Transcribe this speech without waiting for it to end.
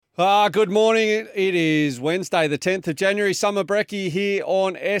Good morning. It is Wednesday, the 10th of January. Summer Brekkie here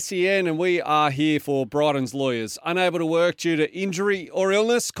on SEN, and we are here for Brighton's Lawyers. Unable to work due to injury or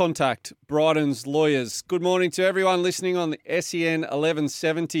illness? Contact Brighton's Lawyers. Good morning to everyone listening on the SEN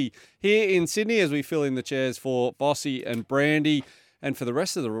 1170 here in Sydney as we fill in the chairs for Vossi and Brandy. And for the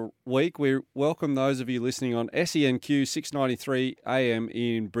rest of the week, we welcome those of you listening on SENQ 693 AM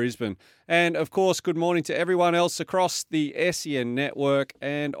in Brisbane. And, of course, good morning to everyone else across the SEN network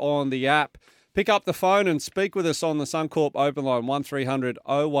and on the app. Pick up the phone and speak with us on the Suncorp Open Line 1300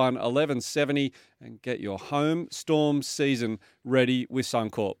 01 1170 and get your home storm season ready with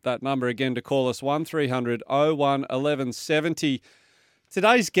Suncorp. That number again to call us 1300 01 1170.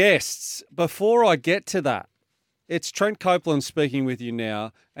 Today's guests, before I get to that, it's Trent Copeland speaking with you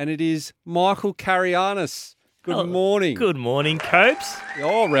now, and it is Michael Carayannis. Good morning. Good morning, Copes.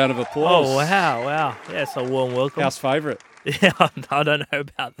 Oh, round of applause. Oh, wow. Yes, a warm welcome. House favourite. Yeah, I don't know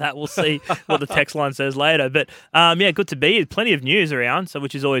about that. We'll see what the text line says later. But, good to be here. Plenty of news around,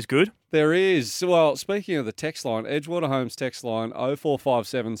 which is always good. There is. Well, speaking of the text line, Edgewater Homes text line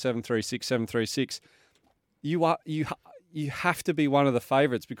 0457 736 736. You have to be one of the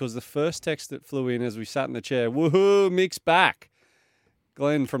favourites because the first text that flew in as we sat in the chair, woohoo, Mick's back.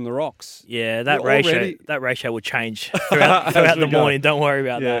 Glenn from the Rocks. Yeah, that ratio will change throughout the morning. Don't worry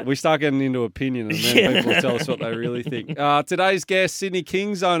about that. We start getting into opinion and then people will tell us what they really think. Today's guest, Sydney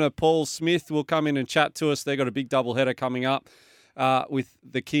Kings owner Paul Smith, will come in and chat to us. They've got a big doubleheader coming up with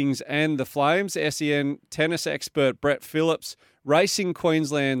the Kings and the Flames. SEN tennis expert Brett Phillips, Racing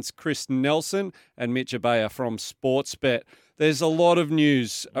Queensland's Chris Nelson, and Mitch Abaya from Sportsbet. There's a lot of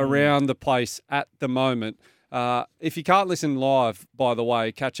news around the place at the moment. If you can't listen live, by the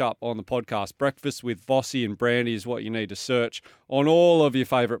way, catch up on the podcast. Breakfast with Vossi and Brandy is what you need to search on all of your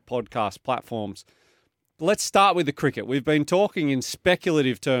favourite podcast platforms. Let's start with the cricket. We've been talking in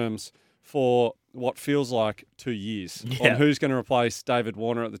speculative terms for what feels like 2 years on who's going to replace David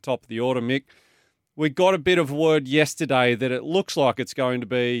Warner at the top of the order, Mick. We got a bit of word yesterday that it looks like it's going to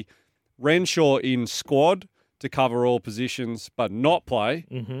be Renshaw in squad to cover all positions but not play.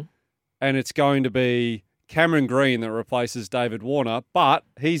 Mm-hmm. And it's going to be Cameron Green that replaces David Warner, but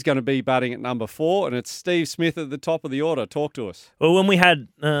he's going to be batting at number 4, and it's Steve Smith at the top of the order. Talk to us. Well, when we had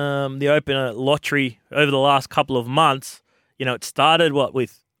the opener lottery over the last couple of months, it started,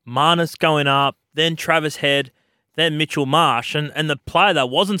 with Marnus going up, then Travis Head, then Mitchell Marsh, and the player that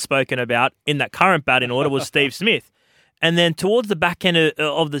wasn't spoken about in that current batting order was Steve Smith. And then towards the back end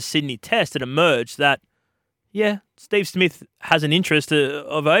of the Sydney Test, it emerged that, Steve Smith has an interest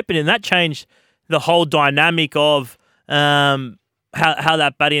of opening. That changed the whole dynamic of how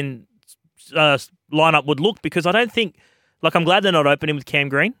that batting lineup would look, because I don't think, I'm glad they're not opening with Cam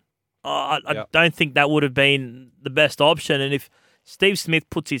Green. I don't think that would have been the best option. And if Steve Smith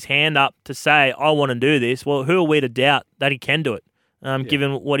puts his hand up to say, I want to do this, well, who are we to doubt that he can do it,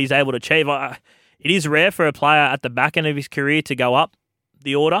 given what he's able to achieve? It is rare for a player at the back end of his career to go up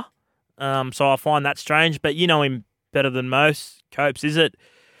the order, so I find that strange. But you know him better than most, Copes. Is it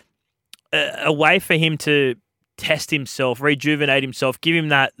a way for him to test himself, rejuvenate himself, give him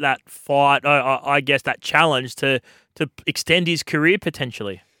that fight, I guess that challenge to extend his career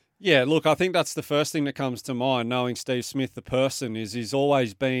potentially? Yeah, look, I think that's the first thing that comes to mind, knowing Steve Smith, the person, is he's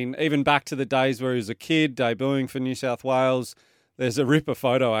always been, even back to the days where he was a kid, debuting for New South Wales. There's a ripper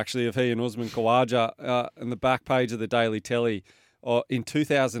photo, actually, of he and Usman Khawaja in the back page of the Daily Telly in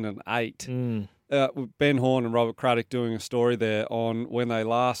 2008. Ben Horn and Robert Craddock doing a story there on when they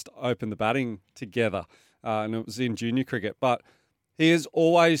last opened the batting together, and it was in junior cricket. But he has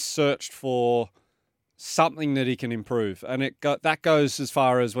always searched for something that he can improve. And that goes as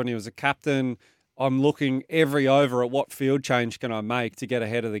far as when he was a captain. I'm looking every over at what field change can I make to get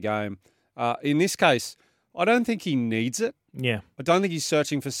ahead of the game. In this case, I don't think he needs it. Yeah. I don't think he's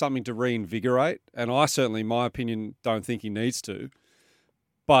searching for something to reinvigorate. And I certainly, in my opinion, don't think he needs to.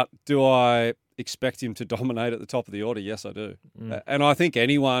 But do I expect him to dominate at the top of the order? Yes, I do. And I think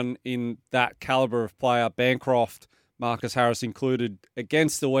anyone in that calibre of player, Bancroft, Marcus Harris included,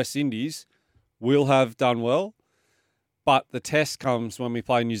 against the West Indies, will have done well, but the test comes when we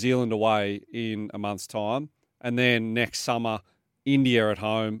play New Zealand away in a month's time, and then next summer, India at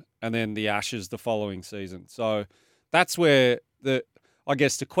home, and then the Ashes the following season. So that's where the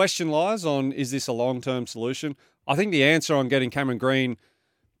question lies on, is this a long-term solution? I think the answer on getting Cameron Green,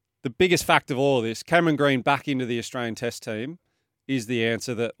 the biggest fact of all of this, Cameron Green back into the Australian Test team, is the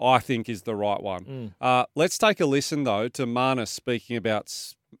answer that I think is the right one. Let's take a listen, though, to Marnus speaking about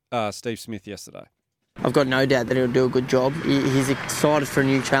Steve Smith yesterday. I've got no doubt that he'll do a good job. He's excited for a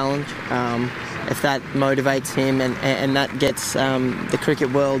new challenge. If that motivates him and that gets the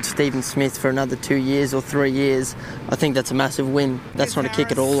cricket world Stephen Smith for another 2 years or 3 years, I think that's a massive win. That's not a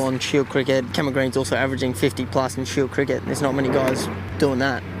kick at all on Shield cricket. Cameron Green's also averaging 50 plus in Shield cricket. There's not many guys doing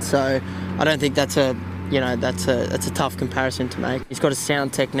that. So I don't think that's a tough comparison to make. He's got a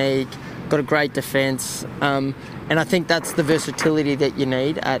sound technique, got a great defence, and I think that's the versatility that you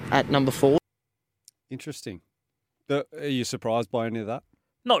need at number 4. Interesting. Are you surprised by any of that?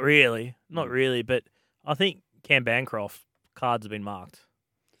 Not really, but I think Cam Bancroft cards have been marked.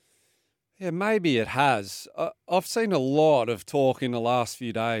 Yeah, maybe it has. I've seen a lot of talk in the last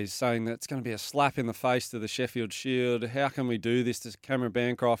few days saying that it's going to be a slap in the face to the Sheffield Shield. How can we do this to Cameron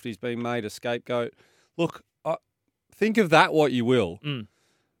Bancroft? He's been made a scapegoat. Look, think of that what you will.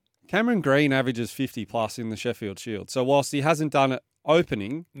 Cameron Green averages 50 plus in the Sheffield Shield. So whilst he hasn't done it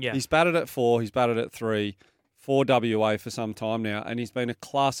opening, he's batted at 4, he's batted at 3, for WA for some time now, and he's been a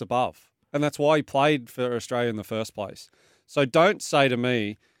class above. And that's why he played for Australia in the first place. So don't say to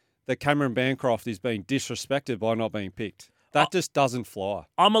me that Cameron Bancroft is being disrespected by not being picked. That just doesn't fly.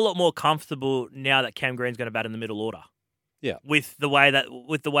 I'm a lot more comfortable now that Cam Green's going to bat in the middle order. Yeah. With the way that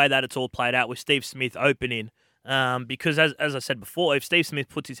it's all played out, with Steve Smith opening. Because as I said before, if Steve Smith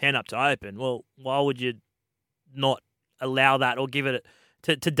puts his hand up to open, well, why would you not allow that or give it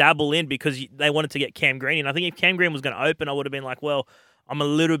to dabble in, because they wanted to get Cam Green in? I think if Cam Green was going to open, I would have been like, well, I'm a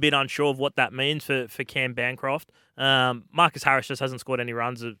little bit unsure of what that means for Cam Bancroft. Marcus Harris just hasn't scored any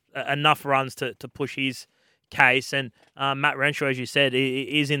runs, enough runs to push his case. And Matt Renshaw, as you said,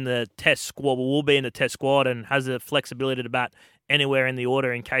 is in the test squad, will be in the test squad, and has the flexibility to bat anywhere in the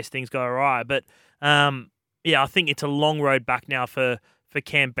order in case things go awry. But I think it's a long road back now for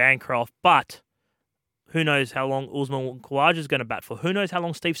Cam Bancroft. But who knows how long Usman Khawaja is going to bat for? Who knows how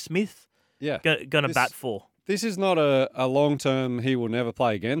long Steve Smith going to bat for? This is not a long-term he will never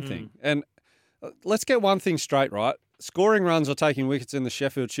play again thing. And let's get one thing straight, right? Scoring runs or taking wickets in the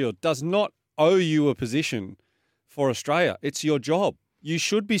Sheffield Shield does not owe you a position for Australia. It's your job. You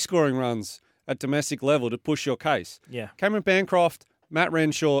should be scoring runs at domestic level to push your case. Yeah. Cameron Bancroft, Matt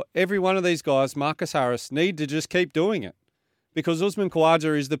Renshaw, every one of these guys, Marcus Harris, need to just keep doing it, because Usman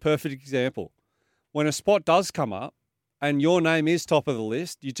Khawaja is the perfect example. When a spot does come up and your name is top of the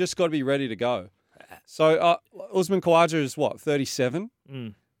list, you just got to be ready to go. So Usman Khawaja is 37?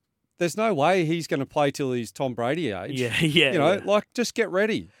 There's no way he's going to play till he's Tom Brady age. Just get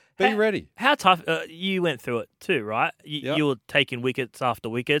ready. Be ready. How tough, you went through it too, right? You were taking wickets after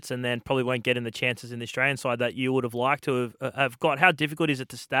wickets and then probably weren't getting the chances in the Australian side that you would have liked to have got. How difficult is it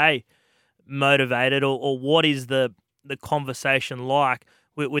to stay motivated, or what is the conversation like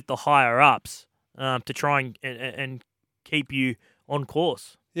with the higher-ups to try and keep you on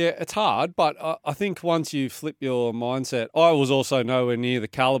course? Yeah, it's hard, but I think once you flip your mindset, I was also nowhere near the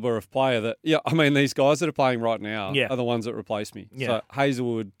calibre of player that, these guys that are playing right now are the ones that replace me. Yeah. So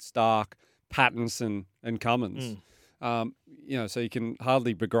Hazelwood, Stark, Pattinson and Cummins. So you can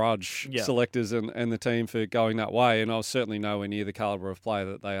hardly begrudge selectors and the team for going that way, and I was certainly nowhere near the calibre of player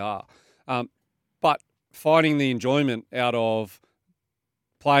that they are. But finding the enjoyment out of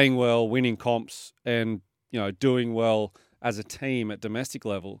playing well, winning comps and, doing well as a team at domestic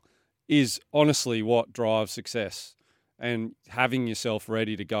level is honestly what drives success, and having yourself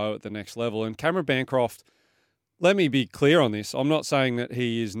ready to go at the next level. And Cameron Bancroft, let me be clear on this. I'm not saying that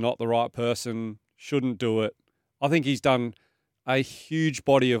he is not the right person, shouldn't do it. I think he's done a huge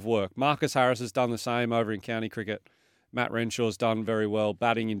body of work. Marcus Harris has done the same over in county cricket. Matt Renshaw's done very well,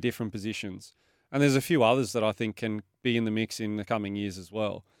 batting in different positions. And there's a few others that I think can be in the mix in the coming years as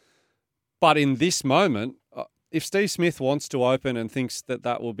well. But in this moment, if Steve Smith wants to open and thinks that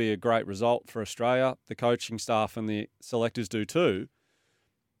that will be a great result for Australia, the coaching staff and the selectors do too,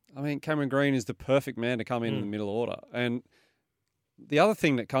 Cameron Green is the perfect man to come in the middle order. And the other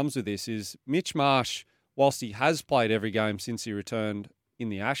thing that comes with this is Mitch Marsh, whilst he has played every game since he returned in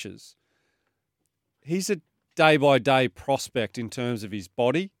the Ashes, he's a day-by-day prospect in terms of his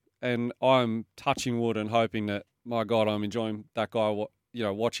body, and I'm touching wood and hoping that, my God, I'm enjoying that guy,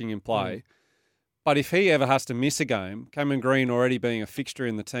 watching him play. But if he ever has to miss a game, Cameron Green already being a fixture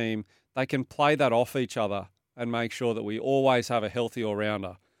in the team, they can play that off each other and make sure that we always have a healthy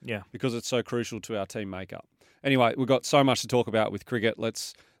all-rounder. Yeah. Because it's so crucial to our team makeup. Anyway, we've got so much to talk about with cricket.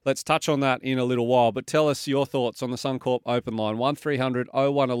 Let's touch on that in a little while. But tell us your thoughts on the Suncorp Open line, 1300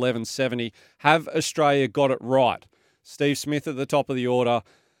 01 1170. Have Australia got it right? Steve Smith at the top of the order.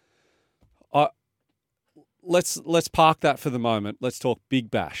 Let's park that for the moment. Let's talk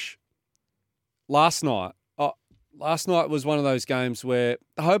Big Bash. Last night was one of those games where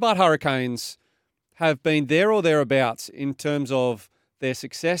the Hobart Hurricanes have been there or thereabouts in terms of their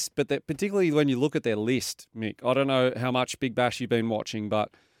success, but that particularly when you look at their list, Mick. I don't know how much Big Bash you've been watching, but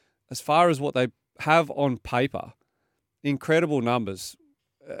as far as what they have on paper, incredible numbers.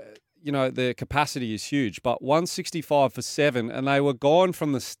 Their capacity is huge, but 165 for 7, and they were gone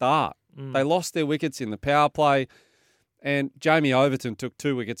from the start. They lost their wickets in the power play, and Jamie Overton took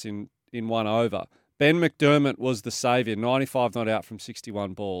 2 wickets in 1 over. Ben McDermott was the saviour, 95 not out from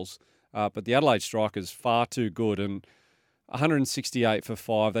 61 balls, but the Adelaide strikers far too good, and 168 for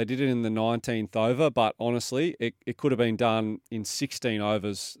 5. They did it in the 19th over, but honestly, it could have been done in 16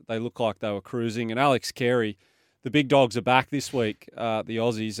 overs. They looked like they were cruising. And Alex Carey, the big dogs are back this week, the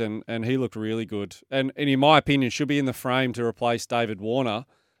Aussies, and he looked really good. And in my opinion, should be in the frame to replace David Warner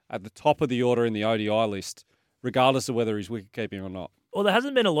at the top of the order in the ODI list, regardless of whether he's wicket-keeping or not. Well, there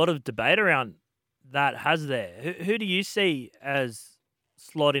hasn't been a lot of debate around that, has there? Who do you see as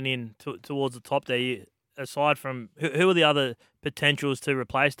slotting in towards the top there? Aside from who are the other potentials to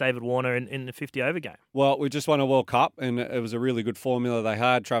replace David Warner in the 50-over game? Well, we just won a World Cup, and it was a really good formula they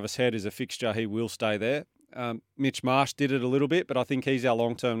had. Travis Head is a fixture. He will stay there. Mitch Marsh did it a little bit, but I think he's our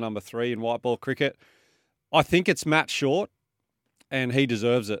long-term number 3 in white ball cricket. I think it's Matt Short, and he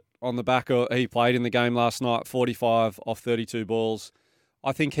deserves it. On the back of, he played in the game last night, 45 off 32 balls.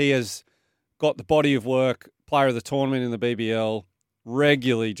 I think he has got the body of work, player of the tournament in the BBL,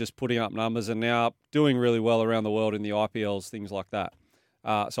 regularly just putting up numbers and now doing really well around the world in the IPLs, things like that.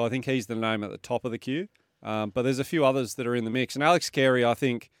 So I think he's the name at the top of the queue. But there's a few others that are in the mix. And Alex Carey, I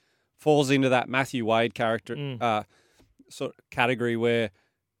think, falls into that Matthew Wade character sort of category where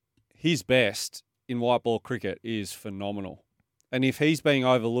his best in white ball cricket is phenomenal. And if he's being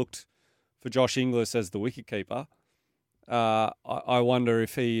overlooked for Josh Inglis as the wicketkeeper, I wonder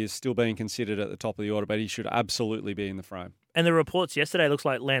if he is still being considered at the top of the order, but he should absolutely be in the frame. And the reports yesterday looks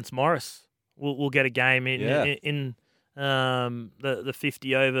like Lance Morris will get a game in the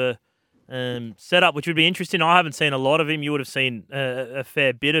 50-over setup, which would be interesting. I haven't seen a lot of him. You would have seen a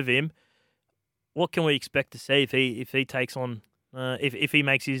fair bit of him. What can we expect to see if he takes on if he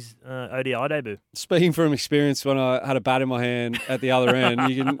makes his ODI debut? Speaking from experience, when I had a bat in my hand at the other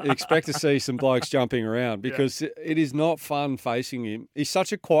end, you can expect to see some blokes jumping around because it is not fun facing him. He's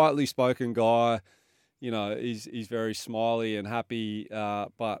such a quietly spoken guy. He's very smiley and happy,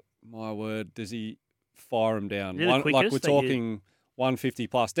 but my word, does he fire him down? Like we're talking 150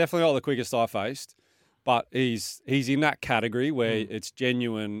 plus. Definitely not the quickest I faced, but he's in that category where it's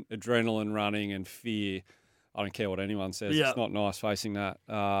genuine adrenaline running and fear. I don't care what anyone says. Yeah. It's not nice facing that.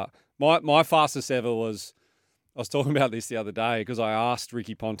 My fastest ever was, I was talking about this the other day because I asked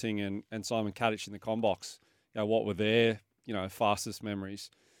Ricky Ponting and Simon Kadich in the combox, what were their, fastest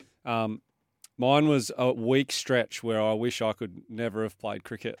memories. Mine was a week stretch where I wish I could never have played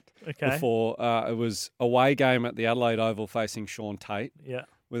cricket before. It was a away game at the Adelaide Oval facing Sean Tate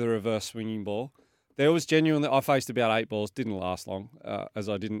with a reverse swinging ball. There was genuinely, I faced about 8 balls, didn't last long, as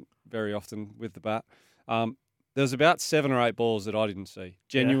I didn't very often with the bat. There was about 7 or 8 balls that I didn't see.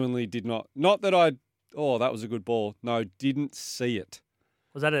 Genuinely did not that that was a good ball. No, didn't see it.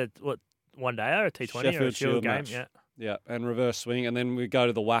 Was that one day or a T20 Sheffield or a Shield game? Match. Yeah, and reverse swing. And then we go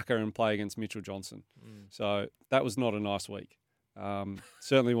to the Wacker and play against Mitchell Johnson. So that was not a nice week.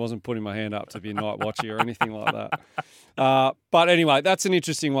 Certainly wasn't putting my hand up to be a night watchy or anything like that. But anyway, that's an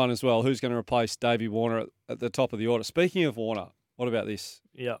interesting one as well. Who's going to replace Davey Warner at the top of the order? Speaking of Warner, what about this?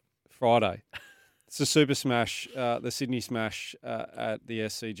 Yeah. Friday. It's the Super Smash, the Sydney Smash at the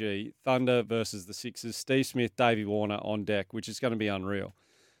SCG. Thunder versus the Sixers. Steve Smith, Davey Warner on deck, which is going to be unreal.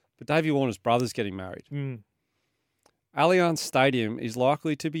 But Davey Warner's brother's getting married. Allianz Stadium is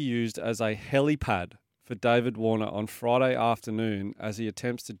likely to be used as a helipad for David Warner on Friday afternoon as he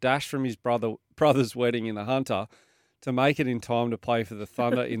attempts to dash from his brother's wedding in the Hunter to make it in time to play for the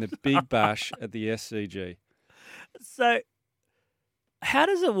Thunder in the Big Bash at the SCG. So, how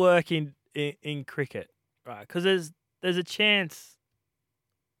does it work in cricket? Right, because there's a chance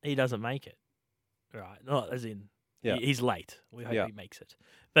he doesn't make it. Right, not as in he's late. We hope he makes it.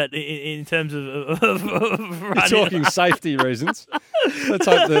 But in terms of you're talking safety reasons. Let's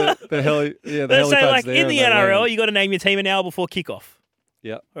hope the helipad's so like there. In the NRL, you got to name your team an hour before kickoff.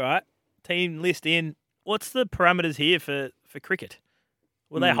 Yeah. All right. Team list in. What's the parameters here for cricket?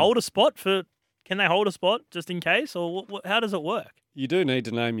 Will they hold a spot for? Can they hold a spot just in case, or how does it work? You do need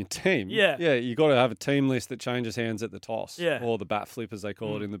to name your team. Yeah. Yeah. You got to have a team list that changes hands at the toss. Yeah. Or the bat flip, as they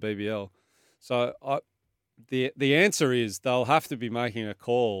call it in the BBL. So The answer is they'll have to be making a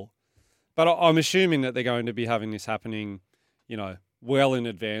call, but I'm assuming that they're going to be having this happening, well in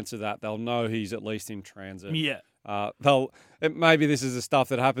advance of that. They'll know he's at least in transit. Yeah. Maybe this is the stuff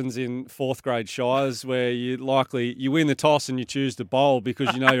that happens in fourth grade shires where you win the toss and you choose to bowl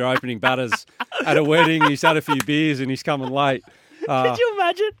because you know your opening batter's at a wedding, he's had a few beers and he's coming late. Could you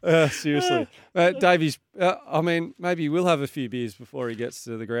imagine? Seriously. Davies, maybe he will have a few beers before he gets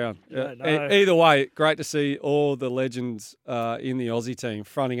to the ground. Either way, great to see all the legends in the Aussie team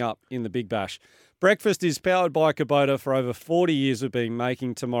fronting up in the Big Bash. Breakfast is powered by Kubota. For over 40 years, we've been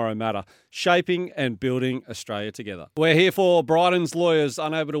making tomorrow matter, shaping and building Australia together. We're here for Bryden's Lawyers.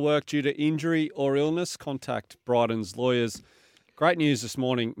 Unable to work due to injury or illness, contact Bryden's Lawyers. Great news this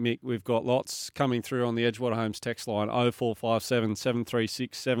morning, Mick. We've got lots coming through on the Edgewater Homes text line, 0457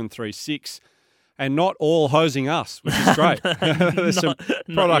 736 736. And not all hosing us, which is great. There's some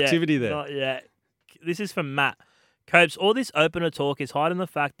productivity there. Not yet. This is from Matt. Copes, all this opener talk is hiding the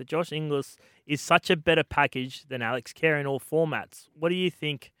fact that Josh Inglis is such a better package than Alex Carey in all formats. What do you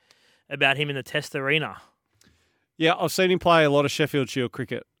think about him in the Test arena? Yeah, I've seen him play a lot of Sheffield Shield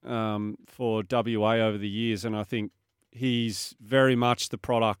cricket for WA over the years, and I think he's very much the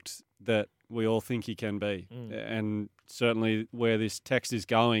product that we all think he can be. And certainly where this text is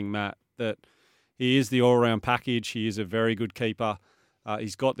going, Matt, that he is the all-round package. He is a very good keeper.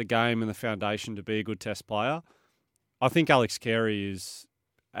 He's got the game and the foundation to be a good Test player. I think Alex Carey is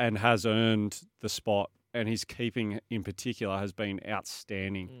and has earned the spot, and his keeping in particular has been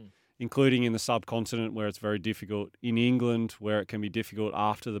outstanding, including in the subcontinent where it's very difficult, in England where it can be difficult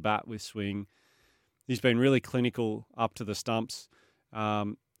after the bat with swing. He's been really clinical up to the stumps.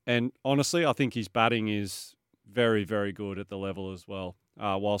 And honestly, I think his batting is very, very good at the level as well,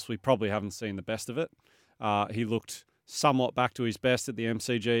 whilst we probably haven't seen the best of it. He looked somewhat back to his best at the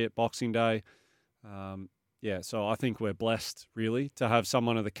MCG at Boxing Day. So I think we're blessed, really, to have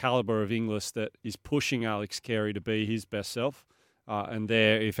someone of the calibre of Inglis that is pushing Alex Carey to be his best self, and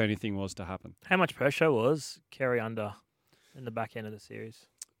there, if anything was to happen. How much pressure was Carey under in the back end of the series?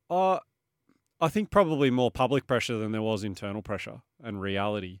 I think probably more public pressure than there was internal pressure and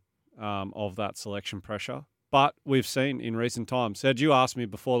reality of that selection pressure. But we've seen in recent times, had you asked me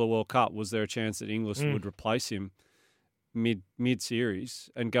before the World Cup, was there a chance that Inglis would replace him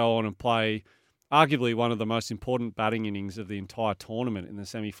mid-series and go on and play arguably one of the most important batting innings of the entire tournament in the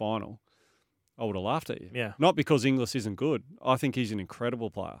semi-final, I would have laughed at you. Yeah. Not because Inglis isn't good. I think he's an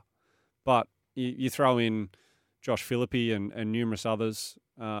incredible player. But you throw in Josh Philippe and numerous others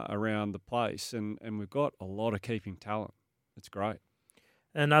around the place, and we've got a lot of keeping talent. It's great.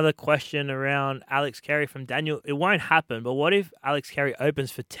 Another question around Alex Carey from Daniel. It won't happen, but what if Alex Carey opens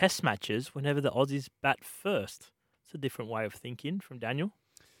for Test matches whenever the Aussies bat first? It's a different way of thinking from Daniel.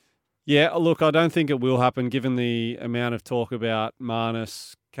 Yeah, look, I don't think it will happen given the amount of talk about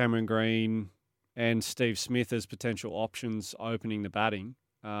Marnus, Cameron Green and Steve Smith as potential options opening the batting.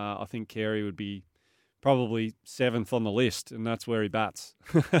 I think Carey would be probably 7th on the list, and that's where he bats.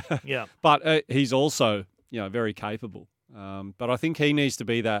 Yeah. But he's also, very capable. But I think he needs to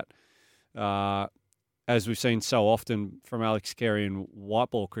be that, as we've seen so often from Alex Carey in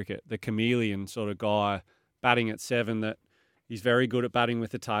white ball cricket, the chameleon sort of guy batting at 7 that he's very good at batting with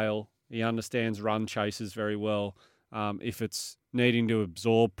the tail. He understands run chases very well. If it's needing to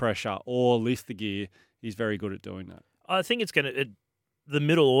absorb pressure or lift the gear, he's very good at doing that. I think it's going to... The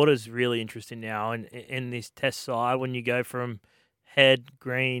middle order is really interesting now in this Test side when you go from Head,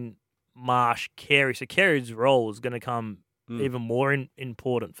 Green, Marsh, Carey. So Carey's role is going to come even more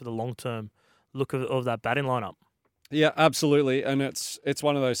important for the long-term look of that batting lineup. Yeah, absolutely. And it's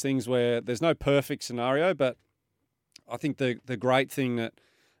one of those things where there's no perfect scenario, but I think the great thing that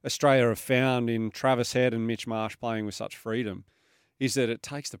Australia have found in Travis Head and Mitch Marsh playing with such freedom is that it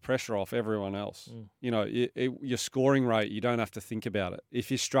takes the pressure off everyone else. Your scoring rate, you don't have to think about it.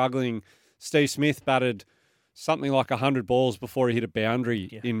 If you're struggling, Steve Smith batted something like 100 balls before he hit a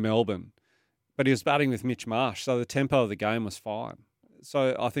boundary in Melbourne, but he was batting with Mitch Marsh, so the tempo of the game was fine.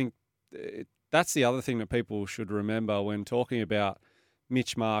 So I think that's the other thing that people should remember when talking about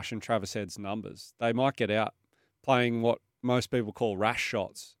Mitch Marsh and Travis Head's numbers. They might get out playing what most people call rash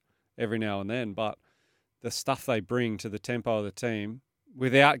shots every now and then, but the stuff they bring to the tempo of the team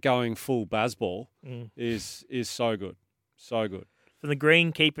without going full Bazball is so good. So good. From the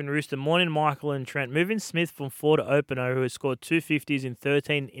Greenkeeping Rooster, morning Michael and Trent. Moving Smith from 4 to opener, who has scored 250s in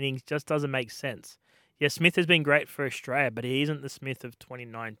 13 innings, just doesn't make sense. Yes, Smith has been great for Australia, but he isn't the Smith of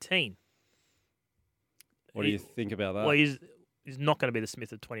 2019. What do you think about that? Well, he's not going to be the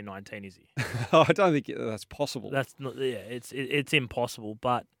Smith of 2019, is he? I don't think that's possible. That's not. Yeah, it's impossible.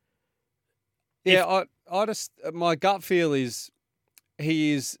 But I just my gut feel is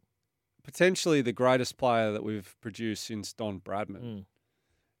he is potentially the greatest player that we've produced since Don Bradman.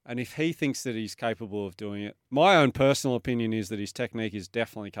 And if he thinks that he's capable of doing it, my own personal opinion is that his technique is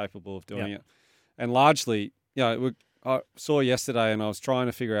definitely capable of doing it. And largely, I saw yesterday and I was trying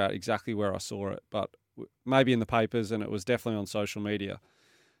to figure out exactly where I saw it, but maybe in the papers, and it was definitely on social media.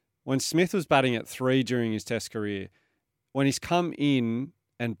 When Smith was batting at 3 during his Test career, when he's come in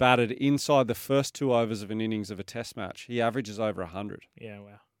and batted inside the first 2 overs of an innings of a Test match, he averages over 100. Yeah,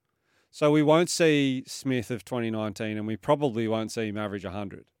 wow. So we won't see Smith of 2019, and we probably won't see him average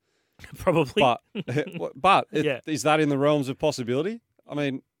 100. Probably. But is that in the realms of possibility? I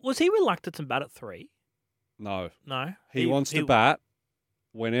mean... Was he reluctant to bat at 3? No. No? He wants to bat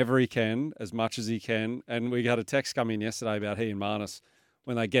whenever he can, as much as he can. And we got a text come in yesterday about he and Marnus,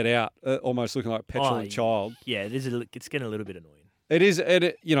 when they get out, almost looking like a petulant child. Yeah, it's getting a little bit annoying. It is,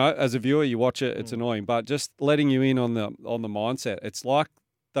 as a viewer, you watch it, it's annoying. But just letting you in on the mindset, it's like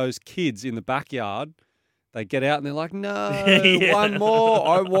those kids in the backyard. They get out and they're like, no, one more.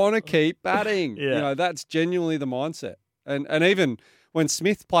 I want to keep batting. Yeah. That's genuinely the mindset. And even when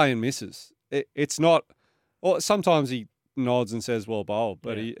Smith play and misses, it's not. Or sometimes he nods and says, well bowled,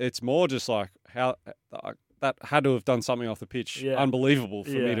 but it's more just like how that had to have done something off the pitch. Yeah. Unbelievable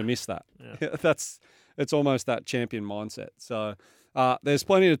for me to miss that. Yeah. It's almost that champion mindset. So there's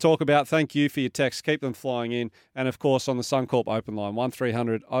plenty to talk about. Thank you for your texts. Keep them flying in. And, of course, on the Suncorp open line,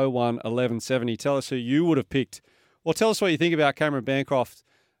 1300 01 1170. Tell us who you would have picked, or tell us what you think about Cameron Bancroft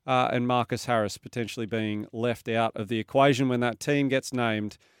and Marcus Harris potentially being left out of the equation when that team gets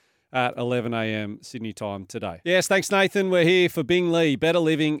named at 11 a.m. Sydney time today. Yes, thanks, Nathan. We're here for Bing Lee, better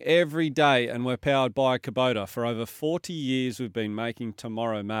living every day, and we're powered by Kubota. For over 40 years, we've been making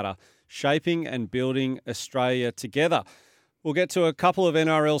tomorrow matter, shaping and building Australia together. We'll get to a couple of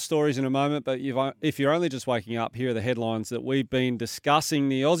NRL stories in a moment, but if you're only just waking up, here are the headlines that we've been discussing.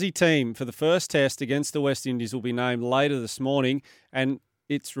 The Aussie team for the first test against the West Indies will be named later this morning, and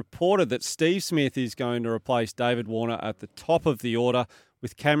it's reported that Steve Smith is going to replace David Warner at the top of the order,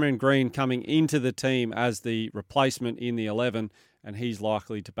 with Cameron Green coming into the team as the replacement in the 11, and he's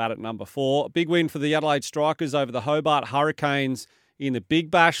likely to bat at number 4. A big win for the Adelaide Strikers over the Hobart Hurricanes in the Big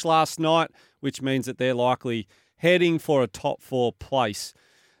Bash last night, which means that they're likely heading for a top 4 place.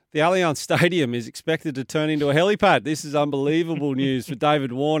 The Allianz Stadium is expected to turn into a helipad. This is unbelievable news for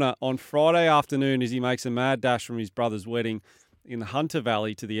David Warner on Friday afternoon as he makes a mad dash from his brother's wedding in the Hunter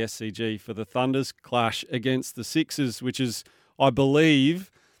Valley to the SCG for the Thunder's clash against the Sixers, which is, I believe,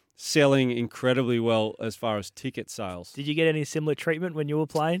 selling incredibly well as far as ticket sales. Did you get any similar treatment when you were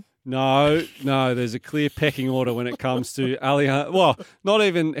playing? No. There's a clear pecking order when it comes to Allianz. Well, not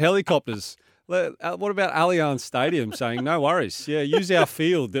even helicopters. What about Allianz Stadium saying, no worries. Yeah, use our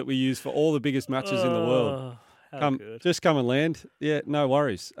field that we use for all the biggest matches in the world. Just come and land. Yeah, no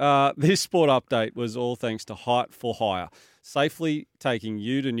worries. This sport update was all thanks to Height for Hire. Safely taking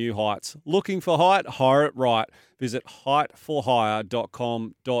you to new heights. Looking for height? Hire it right. Visit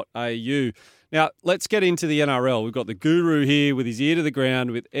heightforhire.com.au. Now, let's get into the NRL. We've got the guru here with his ear to the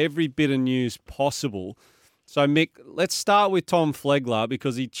ground with every bit of news possible. So, Mick, let's start with Tom Flegler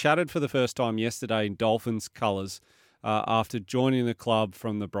because he chatted for the first time yesterday in Dolphins colours after joining the club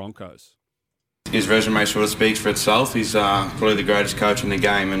from the Broncos. His resume sort of speaks for itself. He's probably the greatest coach in the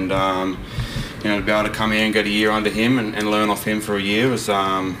game, and to be able to come here and get a year under him and learn off him for a year was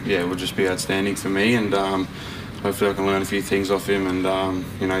would just be outstanding for me, and hopefully I can learn a few things off him and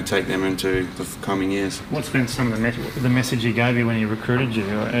take them into the coming years. What's been some of the message he gave you when he recruited you?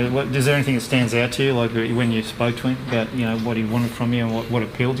 Is there anything that stands out to you, like when you spoke to him about what he wanted from you and what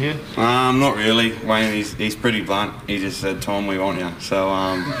appealed to you? Not really. Wayne, he's pretty blunt. He just said, "Tom, we want you." So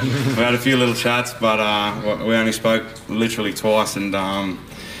we had a few little chats, but we only spoke literally twice, and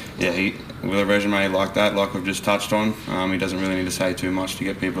with a resume like that, like we've just touched on, he doesn't really need to say too much to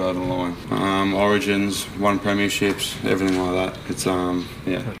get people over the line. Origins, won premierships, everything like that. It's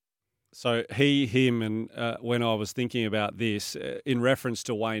So him, and when I was thinking about this, in reference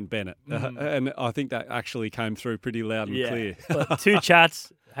to Wayne Bennett, and I think that actually came through pretty loud and clear. Well, 2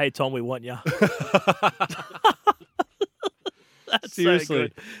 chats. Hey Tom, we want you. That's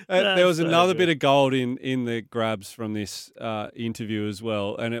seriously. So there was another bit of gold in the grabs from this interview as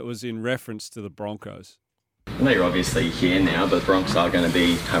well, and it was in reference to the Broncos. I know you're obviously here now, but the Broncos are going to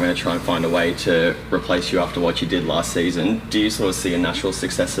be having to try and find a way to replace you after what you did last season. Do you sort of see a natural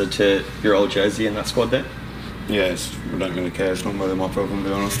successor to your old jersey in that squad there? Yes, I don't really care. It's not really my problem, to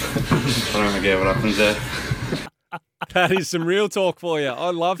be honest. I don't really care what happens there. That is some real talk for you.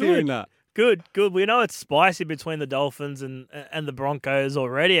 I love hearing that. Good. We know it's spicy between the Dolphins and the Broncos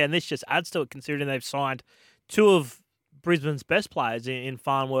already, and this just adds to it considering they've signed 2 of Brisbane's best players in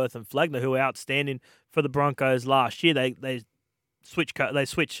Farnworth and Flegler, who were outstanding for the Broncos last year. They switch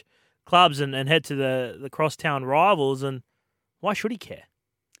clubs and head to the crosstown rivals, and why should he care?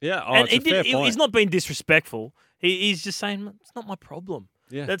 Yeah, and it's a fair point. He's not being disrespectful. He's just saying it's not my problem.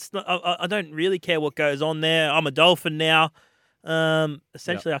 Yeah. That's not. I don't really care what goes on there. I'm a Dolphin now.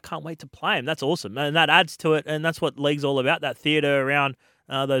 Essentially, I can't wait to play him. That's awesome, and that adds to it. And that's what league's all about. That theatre around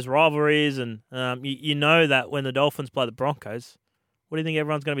those rivalries, and you know that when the Dolphins play the Broncos, what do you think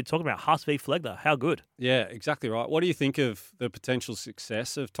everyone's going to be talking about? Huss v Flegler. How good? Yeah, exactly right. What do you think of the potential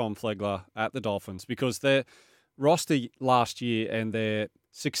success of Tom Flegler at the Dolphins? Because their roster last year and their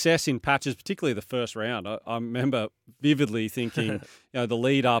success in patches, particularly the first round, I remember vividly thinking, the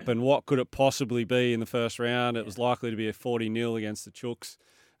lead up and what could it possibly be in the first round. It was likely to be a 40-0 against the Chooks.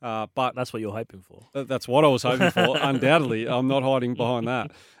 But that's what you're hoping for. That's what I was hoping for, undoubtedly. I'm not hiding behind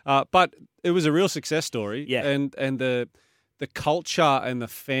that. But it was a real success story. Yeah. And the culture and the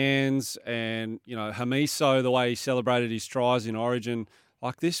fans and, Hamiso, the way he celebrated his tries in Origin,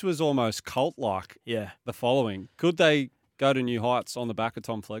 like this was almost cult-like. Yeah. The following. Could they go to new heights on the back of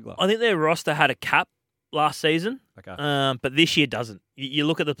Tom Flegler? I think their roster had a cap last season, okay, but this year doesn't. You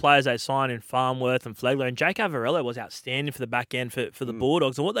look at the players they signed in Farnworth and Flegler, and Jake Avarello was outstanding for the back end for the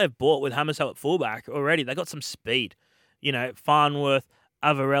Bulldogs. And what they've bought with Hamiso at fullback already, they got some speed. Farnworth,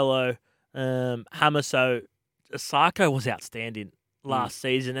 Avarello, Hamiso, Asako was outstanding last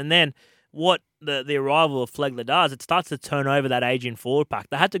season. And then what the arrival of Flegler does, it starts to turn over that aging forward pack.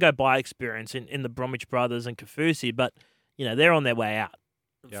 They had to go by experience in the Bromwich brothers and Kafusi, but they're on their way out.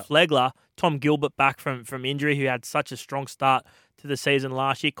 Yep. Flegler, Tom Gilbert back from injury, who had such a strong start to the season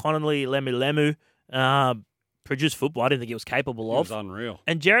last year. Connolly Lemu produced football I didn't think he was capable of. It was unreal.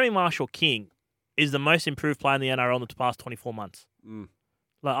 And Jeremy Marshall-King is the most improved player in the NRL in the past 24 months.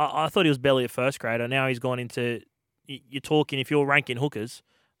 Like I thought he was barely a first grader. Now he's gone into, you're talking, if you're ranking hookers,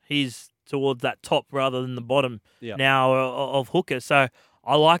 he's towards that top rather than the bottom now of hookers. So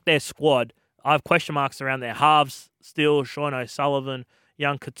I like their squad. I have question marks around their halves still. Sean O'Sullivan,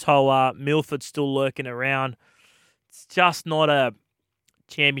 young Katoa, Milford still lurking around. It's just not a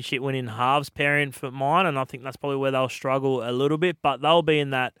championship winning halves pairing for mine, and I think that's probably where they'll struggle a little bit, but they'll be in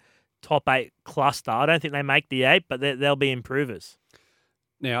that top 8 cluster. I don't think they make the 8, but they'll be improvers.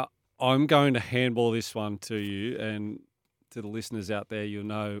 Now, I'm going to handball this one to you, and to the listeners out there, you'll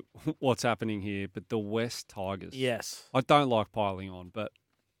know what's happening here, but the West Tigers. Yes. I don't like piling on, but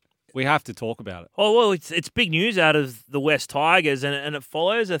we have to talk about it. Oh, well, it's big news out of the West Tigers, and it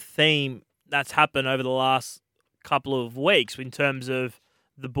follows a theme that's happened over the last couple of weeks in terms of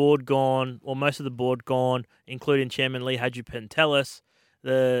the board gone, or most of the board gone, including Chairman Lee Hadjipentelis,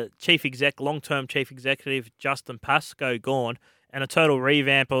 the long-term chief executive Justin Pascoe gone, and a total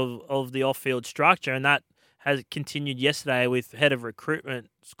revamp of the off-field structure, and that has continued yesterday with head of recruitment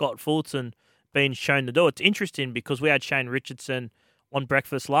Scott Fulton being shown the door. It's interesting because we had Shane Richardson on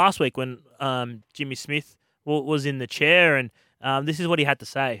breakfast last week when Jimmy Smith was in the chair, and this is what he had to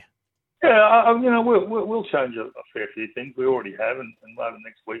say. Yeah, we'll change a fair few things. We already have, and over the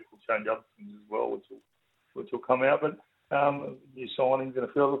next week we'll change other things as well, which will come out. But new signings and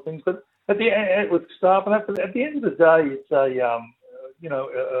a few other things. But at the end, with staff and that, at the end of the day, it's a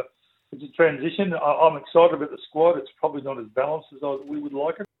transition. I'm excited about the squad. It's probably not as balanced as we would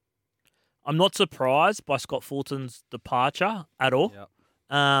like it. I'm not surprised by Scott Fulton's departure at all,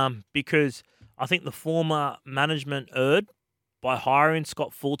 because I think the former management erred by hiring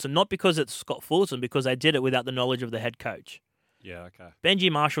Scott Fulton, not because it's Scott Fulton, because they did it without the knowledge of the head coach. Yeah, okay.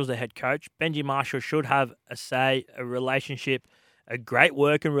 Benji Marshall's the head coach. Benji Marshall should have a say, a relationship, a great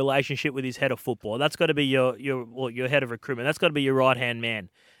working relationship with his head of football. That's got to be your head of recruitment. That's got to be your right-hand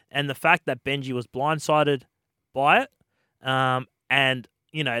man. And the fact that Benji was blindsided by it, and,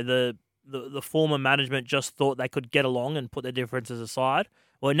 the former management just thought they could get along and put their differences aside.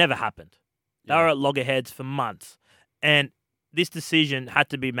 Well, it never happened. They were at loggerheads for months. And this decision had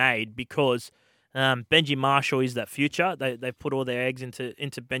to be made because Benji Marshall is that future. They put all their eggs into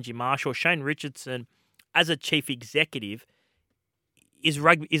Benji Marshall. Shane Richardson, as a chief executive, is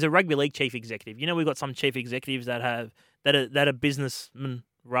a rugby league chief executive. We've got some chief executives that are businessmen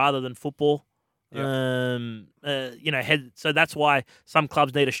rather than football. Head. So that's why some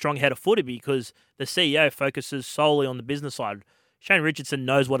clubs need a strong head of footy, because the CEO focuses solely on the business side. Shane Richardson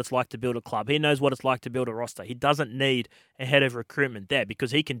knows what it's like to build a club. He knows what it's like to build a roster. He doesn't need a head of recruitment there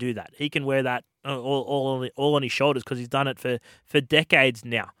because he can do that. He can wear that all on his shoulders because he's done it for decades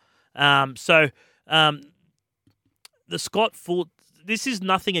now. The Scott Fulton, this is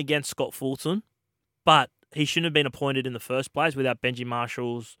nothing against Scott Fulton, but he shouldn't have been appointed in the first place without Benji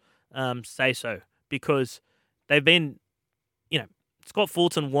Marshall's say-so, because they've been, Scott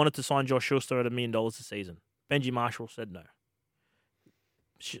Fulton wanted to sign Josh Schuster at $1 million a season. Benji Marshall said no.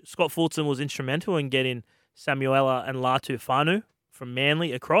 Scott Fulton was instrumental in getting Samuela and Latu Fanu from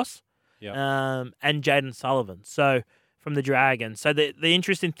Manly across, and Jaden Sullivan. So from the Dragons. So the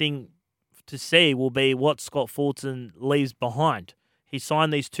interesting thing to see will be what Scott Fulton leaves behind. He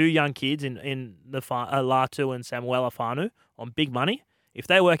signed these two young kids in the Latu and Samuela Fanu on big money. If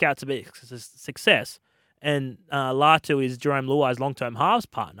they work out to be a success, and Latu is Jerome Luai's long-term halves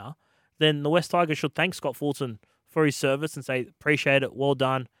partner, then the West Tigers should thank Scott Fulton for his service and say, appreciate it, well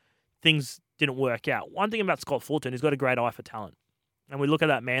done. Things didn't work out. One thing about Scott Fulton, he's got a great eye for talent. And we look at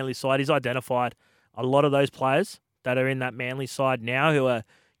that Manly side, he's identified a lot of those players that are in that Manly side now who are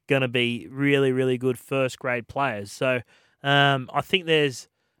going to be really, really good first-grade players. So I think there's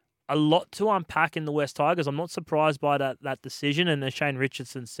a lot to unpack in the West Tigers. I'm not surprised by that decision. And as Shane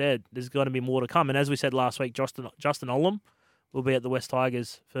Richardson said, there's going to be more to come. And as we said last week, Justin Olam will be at the West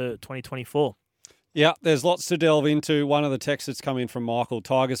Tigers for 2024. Yeah, there's lots to delve into. One of the texts that's come in from Michael,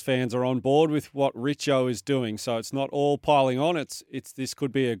 Tigers fans are on board with what Richo is doing. So it's not all piling on. It's this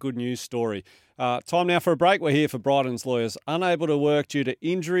could be a good news story. Time now for a break. We're here for Bryden's Lawyers. Unable to work due to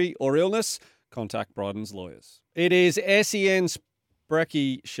injury or illness? Contact Bryden's Lawyers. It is SEN's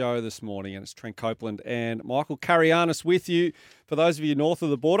Brecky show this morning, and it's Trent Copeland and Michael Carayannis with you. For those of you north of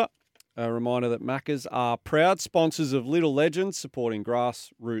the border, a reminder that Maccas are proud sponsors of Little Legends, supporting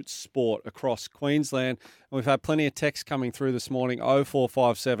grassroots sport across Queensland. And we've had plenty of texts coming through this morning.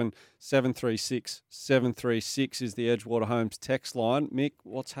 0457 736 736 is the Edgewater Homes text line. Mick,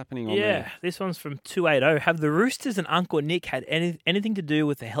 what's happening on there? Yeah, this one's from 280. Have the Roosters and Uncle Nick had anything to do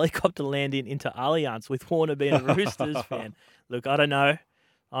with the helicopter landing into Allianz, with Warner being a Roosters fan? Look, I don't know.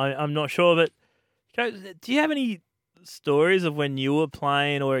 I'm not sure, but do you have any stories of when you were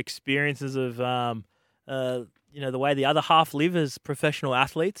playing or experiences of, the way the other half live as professional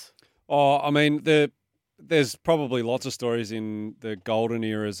athletes? Oh, I mean, there's probably lots of stories in the golden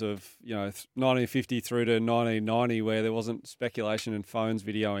eras of, 1950 through to 1990 where there wasn't speculation and phones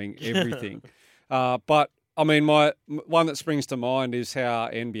videoing everything. But, I mean, my one that springs to mind is how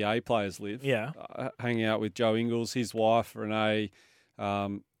NBA players live. Yeah. Hanging out with Joe Ingles, his wife, Renee,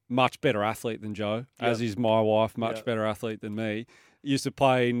 much better athlete than Joe, as is my wife, much better athlete than me. Used to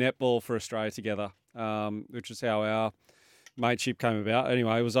play netball for Australia together, which is how our mateship came about.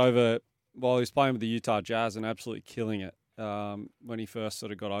 Anyway, it was over while he was playing with the Utah Jazz and absolutely killing it when he first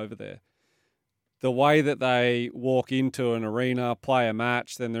sort of got over there. The way that they walk into an arena, play a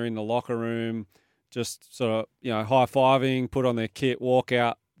match, then they're in the locker room, just sort of, high-fiving, put on their kit, walk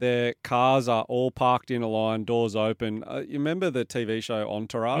out. Their cars are all parked in a line, doors open. You remember the TV show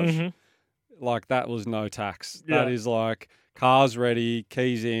Entourage? Mm-hmm. Like, that was no tax. Yeah. That is like cars ready,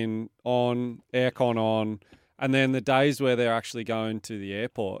 keys in, on, aircon on. And then the days where they're actually going to the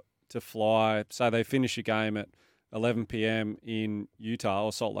airport to fly, so they finish a game at 11 p.m. in Utah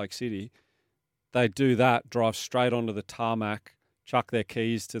or Salt Lake City, they do that, drive straight onto the tarmac, chuck their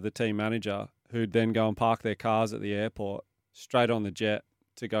keys to the team manager, who'd then go and park their cars at the airport, straight on the jet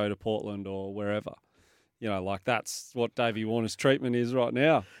to go to Portland or wherever. That's what Davey Warner's treatment is right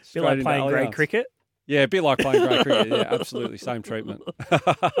now. A bit like playing grade cricket? Yeah, a bit like playing grade cricket. Yeah, absolutely. Same treatment.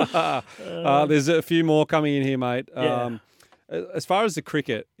 There's a few more coming in here, mate. Yeah. As far as the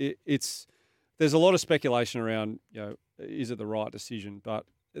cricket, there's a lot of speculation around, is it the right decision? But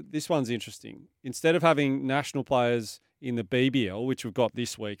this one's interesting. Instead of having national players in the BBL, which we've got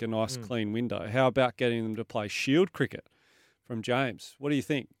this week, a nice clean window, how about getting them to play Shield cricket? From James, what do you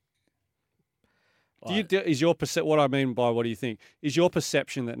think? What I mean by what do you think? Is your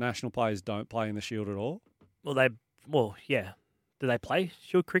perception that national players don't play in the Shield at all? Yeah. Do they play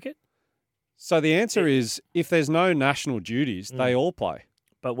Shield cricket? So the answer is, if there's no national duties, they all play.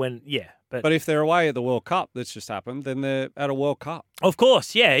 But But if they're away at the World Cup that's just happened, then they're at a World Cup. Of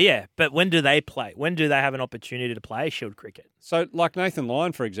course, yeah. But when do they play? When do they have an opportunity to play Shield cricket? So, like Nathan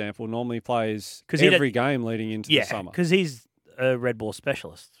Lyon, for example, normally plays every game leading into the summer. Because he's a red ball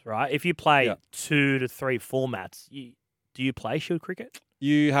specialist, right? If you play 2 to 3 formats, do you play Shield cricket?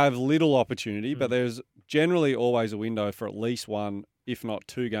 You have little opportunity, but there's generally always a window for at least 1, if not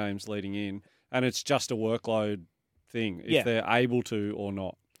 2 games leading in, and it's just a workload thing, if they're able to or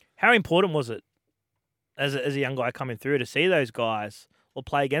not. How important was it as a young guy coming through to see those guys or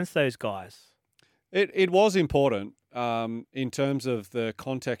play against those guys? It was important in terms of the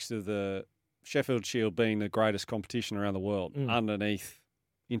context of the Sheffield Shield being the greatest competition around the world underneath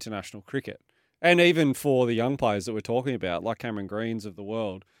international cricket. And even for the young players that we're talking about, like Cameron Greens of the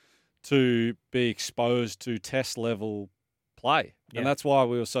world, to be exposed to test-level play. Yeah. And that's why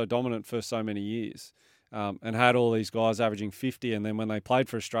we were so dominant for so many years and had all these guys averaging 50. And then when they played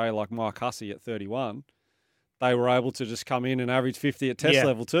for Australia, like Mike Hussey at 31, they were able to just come in and average 50 at test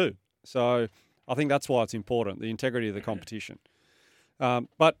level too. So I think that's why it's important, the integrity of the competition.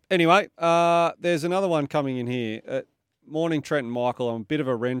 But anyway, there's another one coming in here. Morning, Trent and Michael. I'm a bit of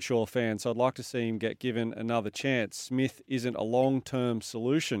a Renshaw fan, so I'd like to see him get given another chance. Smith isn't a long-term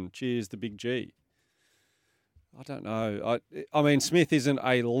solution. Cheers, the Big G. I don't know. I mean, Smith isn't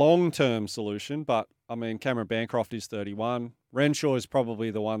a long-term solution, but, I mean, Cameron Bancroft is 31. Renshaw is probably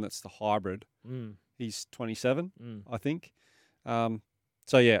the one that's the hybrid. He's 27, I think.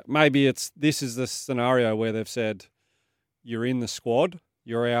 So, yeah, maybe this is the scenario where they've said, you're in the squad,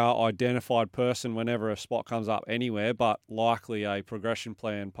 you're our identified person whenever a spot comes up anywhere, but likely a progression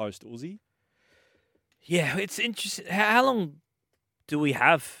plan post-Uzi. Yeah, it's interesting. How long do we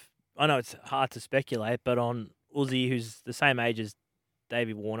have? I know it's hard to speculate, but on Uzi, who's the same age as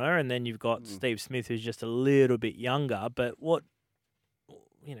Davey Warner, and then you've got Steve Smith, who's just a little bit younger. But what,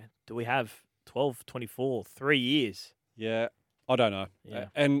 do we have 12, 24, 3 years? Yeah, I don't know. Yeah.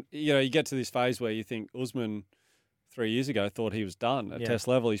 And, you get to this phase where you think Usman 3 years ago thought he was done at test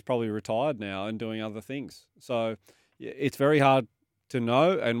level. He's probably retired now and doing other things. So it's very hard to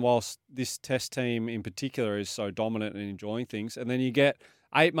know. And whilst this test team in particular is so dominant and enjoying things, and then you get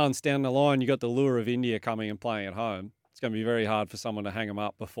 8 months down the line, you got the lure of India coming and playing at home. It's going to be very hard for someone to hang them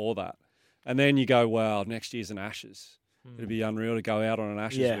up before that. And then you go, wow, next year's an Ashes. It'd be unreal to go out on an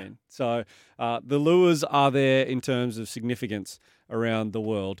Ashes win. So the lures are there in terms of significance around the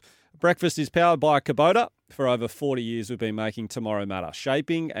world. Breakfast is powered by Kubota. For over 40 years, we've been making tomorrow matter,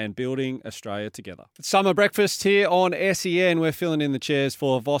 shaping and building Australia together. Summer breakfast here on SEN. We're filling in the chairs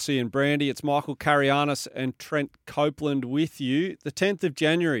for Vossi and Brandy. It's Michael Carayannis and Trent Copeland with you. The 10th of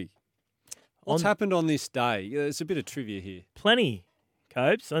January. What's happened on this day? There's a bit of trivia here. Plenty,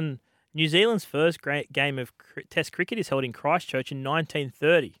 Copes. And New Zealand's first great game of Test cricket is held in Christchurch in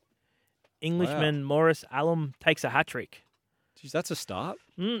 1930. Englishman Maurice Allam takes a hat-trick. Geez, that's a start.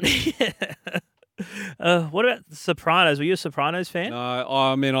 Yeah. What about The Sopranos? Were you a Sopranos fan? No,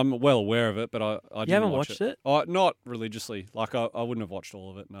 I mean, I'm well aware of it, but I didn't You haven't watch watched it? Not religiously. Like, I wouldn't have watched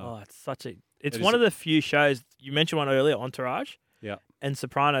all of it, no. Oh, it's one of the few shows. You mentioned one earlier, Entourage. Yeah. And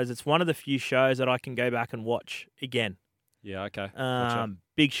Sopranos. It's one of the few shows that I can go back and watch again. Yeah, okay.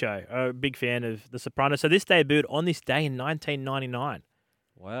 Big show. A big fan of The Sopranos. So this debuted on this day in 1999.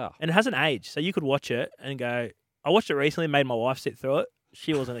 Wow. And it hasn't aged. So you could watch it and go, I watched it recently, made my wife sit through it.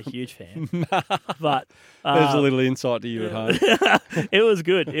 She wasn't a huge fan. But there's a little insight to you at home. It was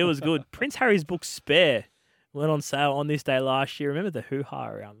good. It was good. Prince Harry's book Spare went on sale on this day last year. Remember the hoo-ha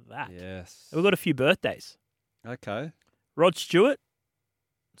around that? Yes. And we've got a few birthdays. Okay. Rod Stewart,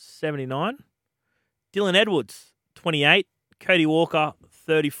 79. Dylan Edwards, 28. Cody Walker,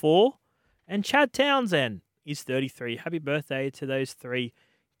 34. And Chad Townsend is 33. Happy birthday to those three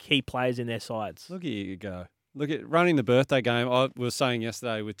key players in their sides. Look at you go. Look at running the birthday game. I was saying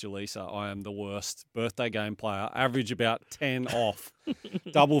yesterday with Jaleesa, I am the worst birthday game player. Average about 10 off,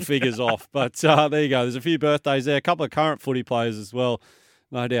 double figures off. But there you go. There's a few birthdays there. A couple of current footy players as well,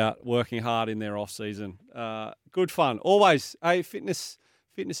 no doubt, working hard in their off season. Good fun. Always. Hey, fitness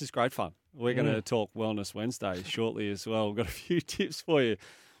is great fun. We're going to talk Wellness Wednesday shortly as well. We've got a few tips for you.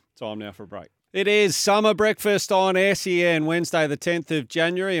 Time now for a break. It is Summer Breakfast on SEN, Wednesday the 10th of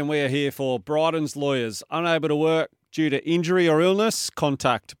January, and we are here for Bryden's Lawyers. Unable to work due to injury or illness?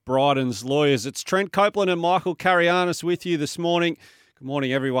 Contact Bryden's Lawyers. It's Trent Copeland and Michael Carayannis with you this morning. Good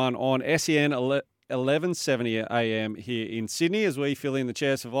morning, everyone, on SEN 1170 AM here in Sydney as we fill in the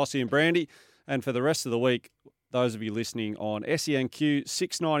chairs for Vossi and Brandy. And for the rest of the week, those of you listening on SENQ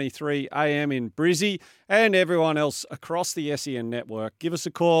 693 AM in Brizzy and everyone else across the SEN network, give us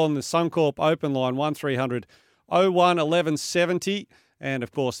a call on the Suncorp open line 1300 01 1170 and,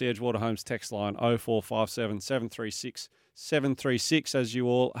 of course, the Edgewater Homes text line 0457 736 736 as you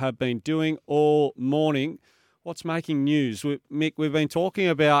all have been doing all morning. What's making news? Mick, we've been talking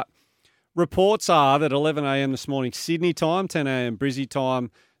about reports are that 11 AM this morning Sydney time, 10 AM Brizzy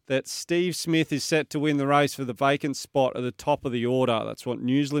time, that Steve Smith is set to win the race for the vacant spot at the top of the order. That's what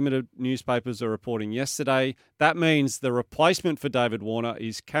News Limited newspapers are reporting yesterday. That means the replacement for David Warner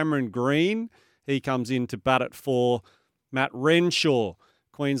is Cameron Green. He comes in to bat it for Matt Renshaw.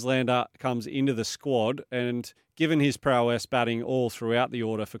 Queenslander comes into the squad, and given his prowess batting all throughout the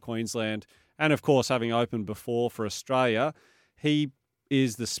order for Queensland, and of course having opened before for Australia, he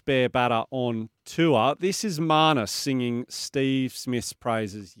is the spare batter on tour. This is Marnus singing Steve Smith's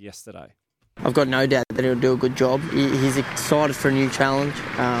praises yesterday. I've got no doubt that he'll do a good job. He's excited for a new challenge.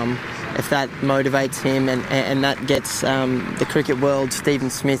 If that motivates him and that gets the cricket world Stephen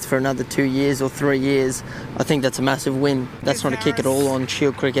Smith for another 2 years or 3 years, I think that's a massive win. That's not a kick at all on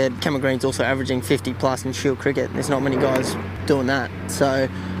Shield cricket. Cameron Green's also averaging 50 plus in Shield cricket. There's not many guys doing that. So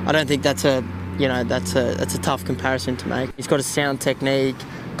I don't think that's a tough comparison to make. He's got a sound technique,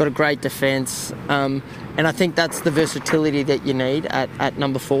 got a great defence, and I think that's the versatility that you need at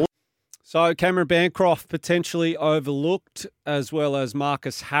number 4. So Cameron Bancroft potentially overlooked, as well as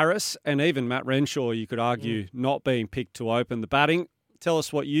Marcus Harris and even Matt Renshaw, you could argue, not being picked to open the batting. Tell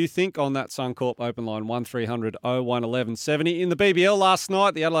us what you think on that Suncorp open line, 1300 01 1170. In the BBL last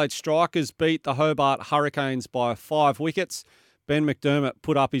night, the Adelaide Strikers beat the Hobart Hurricanes by 5 wickets. Ben McDermott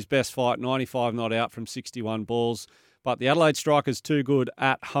put up his best fight, 95 not out from 61 balls. But the Adelaide Strikers too good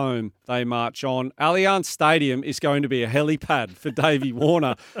at home. They march on. Allianz Stadium is going to be a helipad for Davey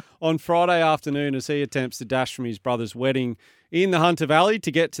Warner on Friday afternoon as he attempts to dash from his brother's wedding in the Hunter Valley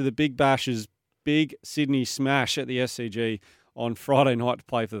to get to the Big Bash's big Sydney smash at the SCG on Friday night to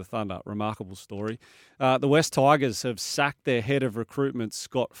play for the Thunder. Remarkable story. The West Tigers have sacked their head of recruitment,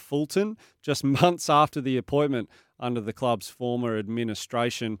 Scott Fulton, just months after the appointment under the club's former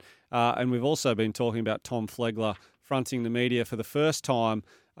administration. And we've also been talking about Tom Flegler fronting the media for the first time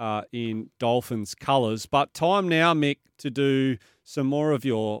in Dolphins colours. But time now, Mick, to do some more of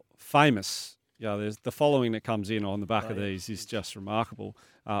your famous. There's the following that comes in on the back of these is just remarkable.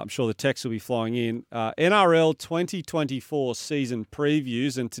 I'm sure the text will be flying in. NRL 2024 season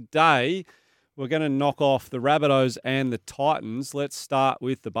previews. And today we're going to knock off the Rabbitohs and the Titans. Let's start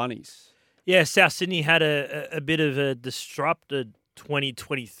with the Bunnies. Yeah, South Sydney had a bit of a disrupted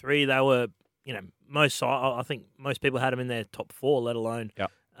 2023. They were, I think most people had them in their top 4, let alone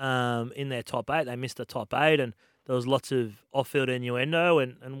in their top 8. They missed the top 8, and there was lots of off-field innuendo.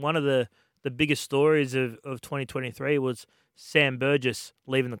 And one of the biggest stories of 2023 was Sam Burgess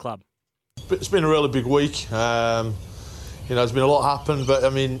leaving the club. It's been a really big week. There's been a lot happened, but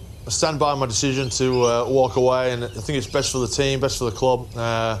I stand by my decision to walk away, and I think it's best for the team, best for the club,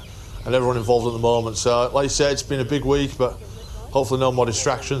 and everyone involved at the moment. So, like you said, it's been a big week, but hopefully no more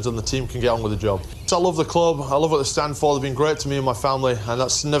distractions and the team can get on with the job. So I love the club, I love what they stand for. They've been great to me and my family, and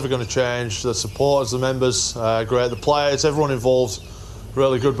that's never going to change. The supporters, the members, great. The players, everyone involved,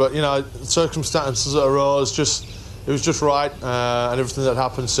 really good. But, circumstances that arose, it was just right, and everything that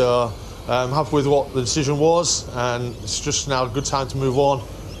happened. So I'm happy with what the decision was, and it's just now a good time to move on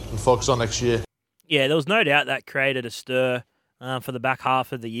and focus on next year. Yeah, there was no doubt that created a stir for the back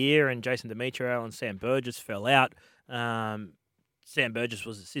half of the year, and Jason Demetrio and Sam Burgess fell out. Sam Burgess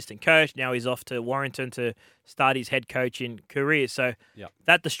was assistant coach. Now he's off to Warrington to start his head coaching career. So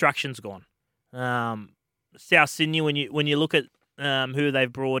that distraction's gone. South Sydney, when you look at who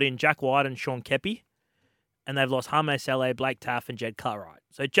they've brought in, Jack White and Sean Kepi, and they've lost Jaime Saleh, Blake Taff, and Jed Cartwright.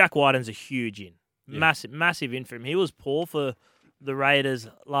 So Jack Whiten's a huge in. Massive in for him. He was poor for the Raiders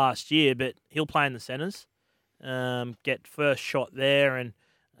last year, but he'll play in the centres, get first shot there, and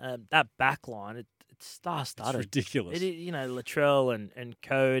that back line, it's star-studded. It's ridiculous. Latrell and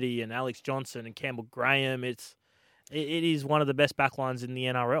Cody and Alex Johnson and Campbell Graham, it is one of the best backlines in the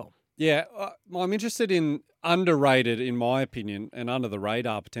NRL. Yeah, I'm interested in underrated, in my opinion, and under the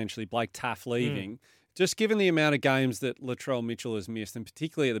radar potentially, Blake Taff leaving. Just given the amount of games that Latrell Mitchell has missed, and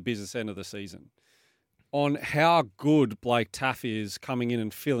particularly at the business end of the season, on how good Blake Taff is coming in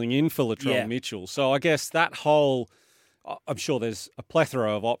and filling in for Latrell Mitchell. So I guess that whole, I'm sure there's a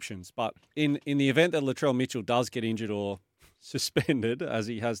plethora of options, but in the event that Latrell Mitchell does get injured or suspended, as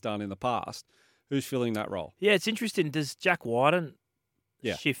he has done in the past, who's filling that role? Yeah, it's interesting. Does Jack Whiten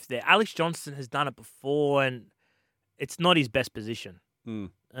shift there? Alex Johnson has done it before, and it's not his best position.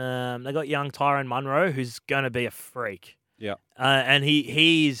 They got young Tyrone Munro, who's going to be a freak. Yeah, and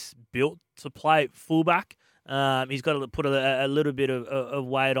he's built to play fullback. He's got to put a little bit of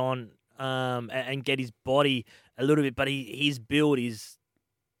weight on and get his body a little bit, but his build is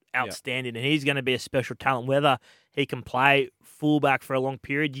outstanding, and he's going to be a special talent. Whether he can play fullback for a long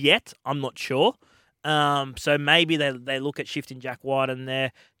period yet, I'm not sure. So maybe they look at shifting Jack White in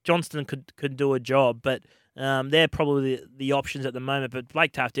there. Johnston could do a job, but they're probably the options at the moment. But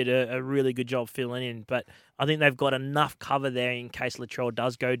Blake Taft did a really good job filling in. But I think they've got enough cover there in case Latrell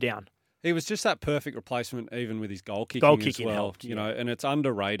does go down. He was just that perfect replacement, even with his goal kicking as well. Helped, and it's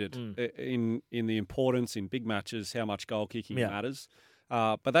underrated in the importance in big matches, how much goal kicking matters.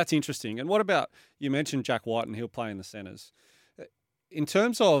 But that's interesting. And what about, you mentioned Jack White and he'll play in the centres. In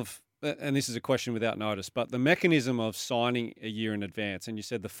terms of, and this is a question without notice, but the mechanism of signing a year in advance, and you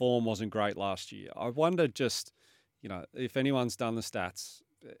said the form wasn't great last year. I wonder just, if anyone's done the stats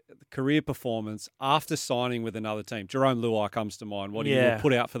career performance after signing with another team. Jerome Luai comes to mind. What he will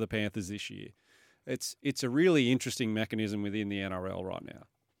put out for the Panthers this year. It's a really interesting mechanism within the NRL right now.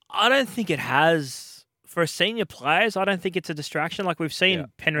 I don't think it has for senior players. I don't think it's a distraction. Like we've seen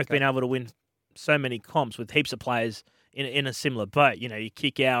Penrith being able to win so many comps with heaps of players in a similar boat. You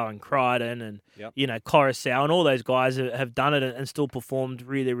Kikau and Crichton and Coruscant and all those guys have done it and still performed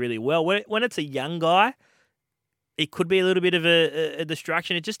really, really well. When it's a young guy, it could be a little bit of a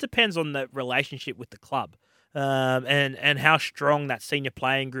distraction. It just depends on the relationship with the club and how strong that senior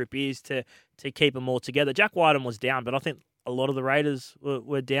playing group is to keep them all together. Jack Whiten was down, but I think a lot of the Raiders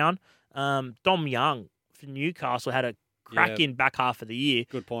were down. Dom Young for Newcastle had a cracking back half of the year.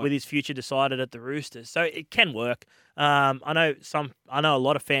 Good point. With his future decided at the Roosters. So it can work. I know a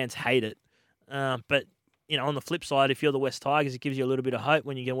lot of fans hate it. But on the flip side, if you're the West Tigers, it gives you a little bit of hope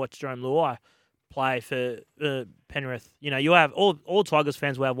when you can watch Jerome Luai play for Penrith. You have all Tigers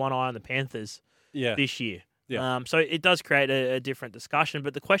fans will have one eye on the Panthers this year. Yeah. So it does create a different discussion.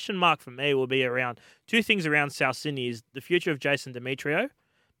 But the question mark for me will be around two things around South Sydney is the future of Jason Demetrio,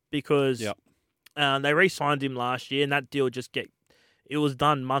 because they re-signed him last year and that deal it was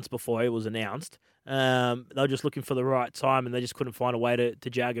done months before it was announced. They were just looking for the right time and they just couldn't find a way to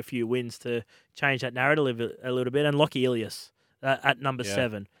jag a few wins to change that narrative a little bit. And Lockie Ilias at number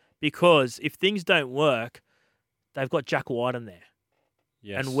 7. Because if things don't work, they've got Jack Whiten there.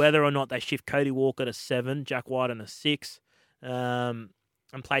 Yes. And whether or not they shift Cody Walker to 7, Jack Whiten to 6, and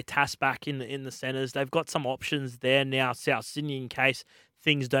play Tass back in the centres, they've got some options there now, South Sydney, in case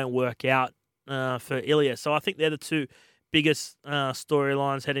things don't work out for Ilias. So I think they're the two biggest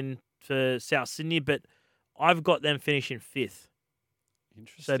storylines heading for South Sydney, but I've got them finishing 5th.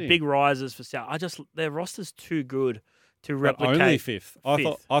 Interesting. So big rises for South. Their roster's too good to replicate. But only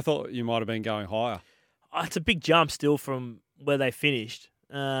 5th. I thought you might have been going higher. It's a big jump still from where they finished.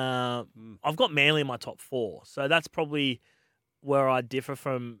 I've got Manly in my top 4, so that's probably where I differ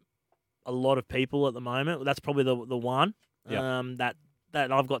from a lot of people at the moment. That's probably the one that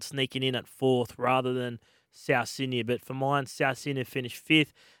I've got sneaking in at 4th rather than South Sydney. But for mine, South Sydney finish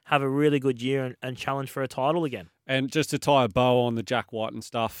 5th, have a really good year and challenge for a title again. And just to tie a bow on the Jack Whiten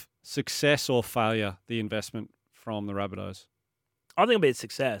stuff, success or failure, the investment from the Rabbitohs? I think it'll be a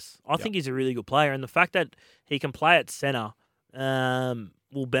success. I think he's a really good player, and the fact that he can play at centre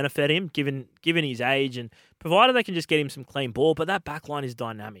will benefit him, given his age, and provided they can just get him some clean ball. But that back line is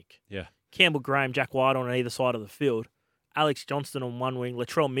dynamic. Yeah. Campbell Graham, Jack White on either side of the field, Alex Johnston on one wing,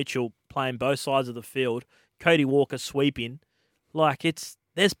 Latrell Mitchell playing both sides of the field, Cody Walker sweeping.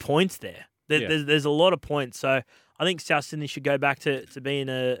 There's points there. There's a lot of points. So I think South Sydney should go back to being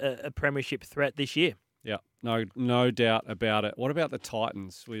a premiership threat this year. Yeah, no doubt about it. What about the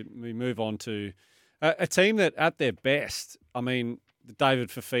Titans? We move on to a team that at their best, I mean, the David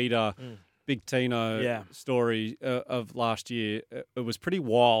Fafita, Big Tino story of last year, it was pretty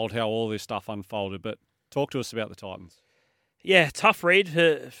wild how all this stuff unfolded. But talk to us about the Titans. Yeah, tough read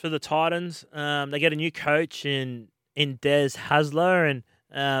for the Titans. They get a new coach in Des Hasler,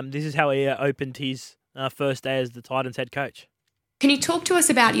 and this is how he opened his first day as the Titans head coach. Can you talk to us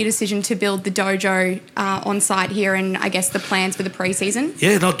about your decision to build the dojo on site here and I guess the plans for the pre-season?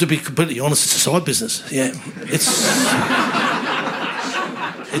 Yeah, not to be completely honest, it's a side business. Yeah,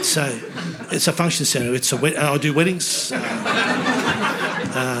 it's a function centre. I do weddings.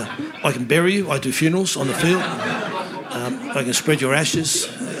 I can bury you. I do funerals on the field. I can spread your ashes,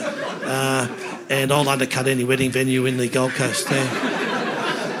 and I'll undercut any wedding venue in the Gold Coast.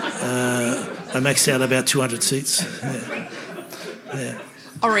 I max out about 200 seats. Yeah.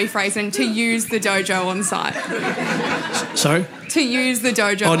 I'll rephrase and to use the dojo on site. Sorry? To use the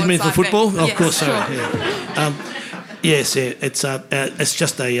dojo on site. Oh, do you mean for football? Yes, of course, sorry. Sure. Yeah. Yes, it's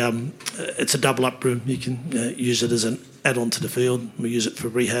just it's a double up room. You can use it as an add-on to the field. We use it for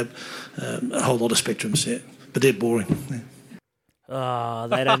rehab. A whole lot of spectrums, but they're boring. Yeah.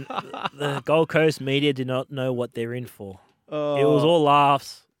 They don't. The Gold Coast media do not know what they're in for. It was all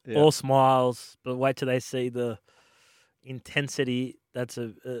laughs, all smiles, but wait till they see the intensity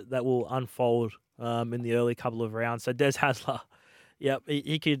that will unfold in the early couple of rounds. So Des Hasler,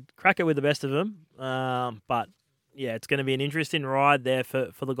 he could crack it with the best of them, but it's going to be an interesting ride there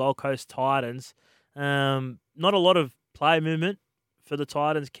for the Gold Coast Titans. Not a lot of player movement for the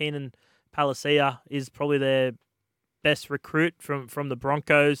Titans. Keenan Palacia is probably their best recruit from the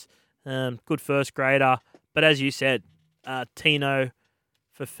Broncos. Good first grader, but as you said, Tino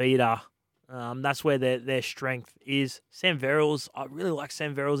Fafita. That's where their strength is. Sam Verrills, I really like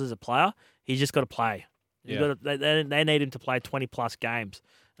Sam Verrills as a player. He's just got to play. They need him to play 20-plus games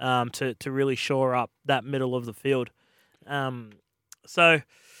to really shore up that middle of the field. So,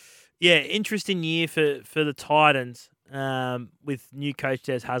 yeah, interesting year for the Titans with new coach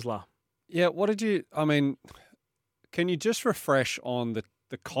Des Hasler. Yeah, can you just refresh on the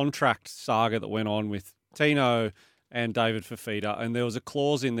contract saga that went on with Tino and David Fafita? And there was a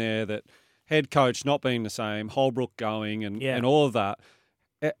clause in there that head coach not being the same, Holbrook going and all of that.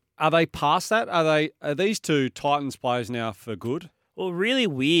 Are they past that? Are these two Titans players now for good? Well, really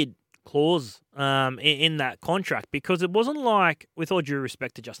weird clause in that contract, because it wasn't like, with all due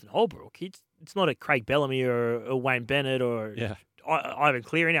respect to Justin Holbrook, it's not a Craig Bellamy or a Wayne Bennett or Ivan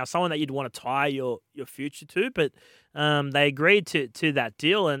Cleary now, someone that you'd want to tie your future to, but they agreed to that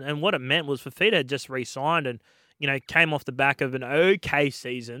deal, and what it meant was Fafita had just re-signed and came off the back of an okay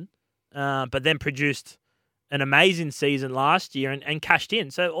season, but then produced an amazing season last year and cashed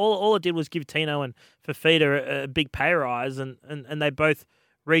in. So all it did was give Tino and Fafita a big pay rise, and they both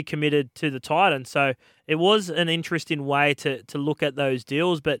recommitted to the Titans. So it was an interesting way to look at those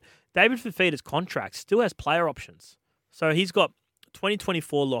deals. But David Fafita's contract still has player options. So he's got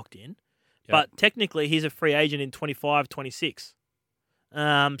 2024 locked in, but technically he's a free agent in 25, 26.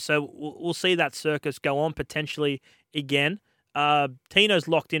 So we'll see that circus go on potentially again. Tino's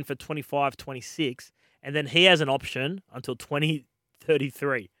locked in for 25, 26, and then he has an option until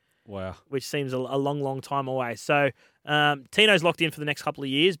 2033. Wow. Which seems a long, long time away. So Tino's locked in for the next couple of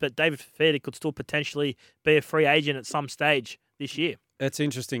years, but David Fafita could still potentially be a free agent at some stage this year. It's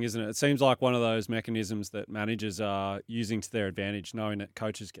interesting, isn't it? It seems like one of those mechanisms that managers are using to their advantage, knowing that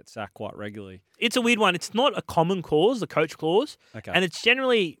coaches get sacked quite regularly. It's a weird one. It's not a common clause, the coach clause. Okay. And it's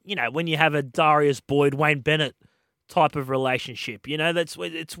generally, when you have a Darius Boyd, Wayne Bennett type of relationship.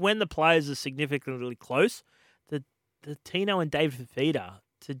 It's when the players are significantly close. The Tino and David Fafita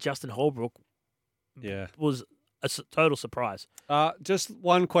to Justin Holbrook was a total surprise. Just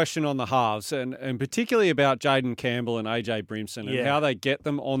one question on the halves, and particularly about Jaden Campbell and AJ Brimson and how they get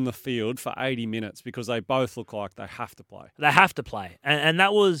them on the field for 80 minutes, because they both look like they have to play. They have to play. And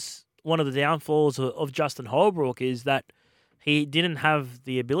that was one of the downfalls of Justin Holbrook, is that he didn't have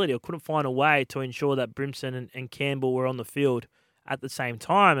the ability or couldn't find a way to ensure that Brimson and Campbell were on the field at the same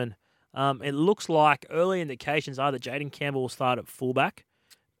time. And it looks like early indications are that Jaden Campbell will start at fullback,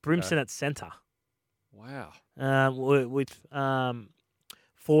 Brimson at centre. Wow. With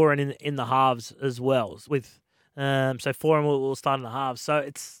Foran in the halves as well. So Foran will start in the halves. So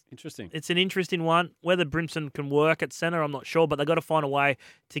it's interesting. It's an interesting one. Whether Brimson can work at centre, I'm not sure, but they've got to find a way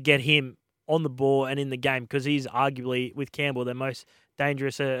to get him on the ball and in the game, because he's arguably, with Campbell, their most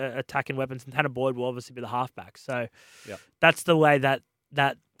dangerous attacking weapons, and Tanner Boyd will obviously be the halfback. So that's the way that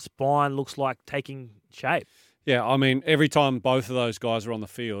spine looks like taking shape. Yeah, I mean, every time both of those guys were on the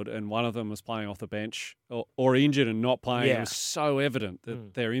field and one of them was playing off the bench or injured and not playing, it was so evident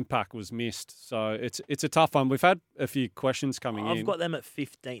that their impact was missed. So it's a tough one. We've had a few questions coming in. I've got them at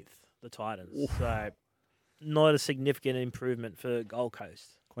 15th, the Titans. Oof. So not a significant improvement for Gold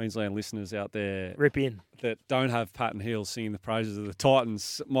Coast. Queensland listeners out there rip in that don't have Patton Hill singing the praises of the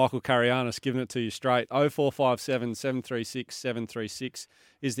Titans. Michael Carayannis giving it to you straight. 0457 736 736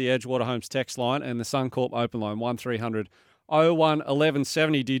 is the Edgewater Homes text line, and the Suncorp open line 1300 01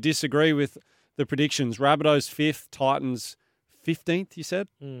 1170. Do you disagree with the predictions? Rabbitohs 5th, Titans 15th, you said?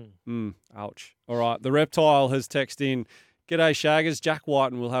 Ouch. All right. The Reptile has texted in, "G'day Shaggers, Jack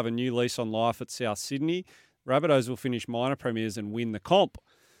Whiten will have a new lease on life at South Sydney. Rabbitohs will finish minor premiers and win the comp.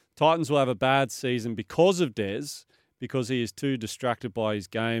 Titans will have a bad season because of Des, because he is too distracted by his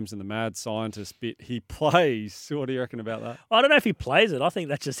games and the mad scientist bit he plays." So what do you reckon about that? I don't know if he plays it. I think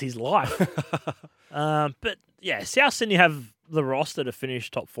that's just his life. But yeah, South Sydney have the roster to finish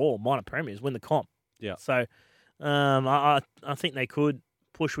top 4, minor premiers, win the comp. Yeah. So I think they could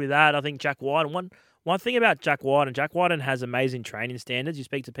push with that. I think Jack Whiten, one thing about Jack Whiten has amazing training standards. You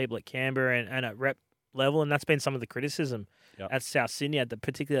speak to people at Canberra and at rep level, and that's been some of the criticism at South Sydney,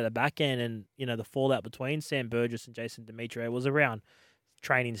 particularly at the back end, and the fallout between Sam Burgess and Jason Demetriou was around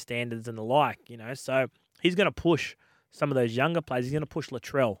training standards and the like. So he's going to push some of those younger players. He's going to push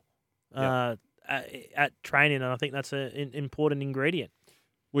Latrell at training, and I think that's an important ingredient.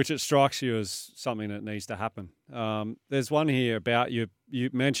 Which it strikes you as something that needs to happen. There's one here about you. You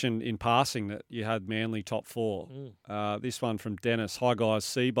mentioned in passing that you had Manly top 4. This one from Dennis. "Hi guys,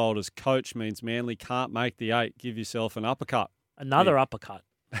 Seabold coach means Manly can't make the 8. Give yourself an uppercut." Another uppercut.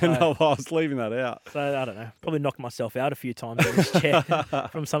 No, I was leaving that out. So I don't know. Probably knocked myself out a few times in this chair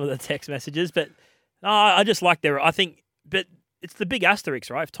from some of the text messages. But no, I just like but it's the big asterisk,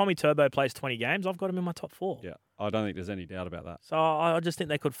 right? If Tommy Turbo plays 20 games, I've got him in my top 4. Yeah, I don't think there's any doubt about that. So I just think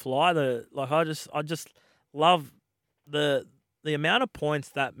they could fly I just love the amount of points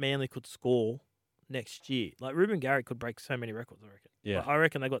that Manly could score next year. Like Ruben Garrick could break so many records, I reckon. Yeah. I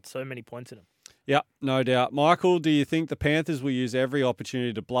reckon they got so many points in them. Yeah, no doubt. Michael, do you think the Panthers will use every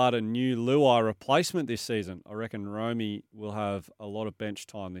opportunity to blood a new Luai replacement this season? I reckon Romy will have a lot of bench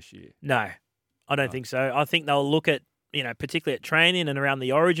time this year. No, I don't think so. I think they'll look at, particularly at training and around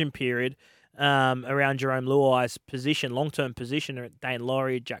the origin period, around Jerome Luai's position, long-term position, Dane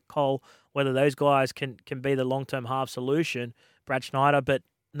Laurie, Jack Cole, whether those guys can be the long-term half solution, Brad Schneider. But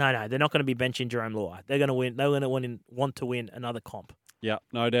no, they're not going to be benching Jerome Luai. They're going to win. They're going to want to win another comp. Yeah,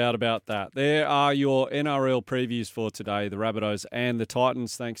 no doubt about that. There are your NRL previews for today, the Rabbitohs and the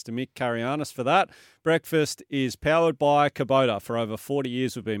Titans. Thanks to Mick Carayannis for that. Breakfast is powered by Kubota. For over 40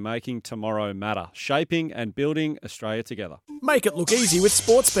 years, we've been making tomorrow matter, shaping and building Australia together. Make it look easy with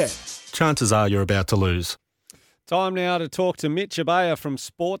Sportsbet. Chances are you're about to lose. Time now to talk to Mitch Abaya from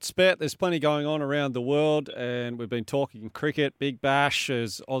Sportsbet. There's plenty going on around the world, and we've been talking cricket, Big Bash,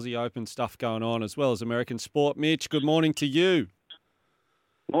 there's Aussie Open stuff going on, as well as American sport. Mitch, good morning to you.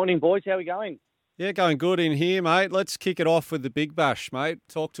 Morning, boys. How are we going? Yeah, going good in here, mate. Let's kick it off with the Big Bash, mate.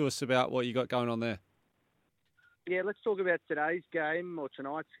 Talk to us about what you got going on there. Yeah, let's talk about today's game, or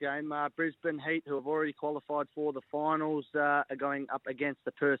tonight's game. Brisbane Heat, who have already qualified for the finals, are going up against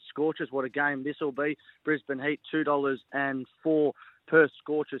the Perth Scorchers. What a game this will be. Brisbane Heat, $2.04. Perth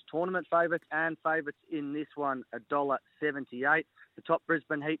Scorchers tournament favourites, and favourites in this one, $1.78. The top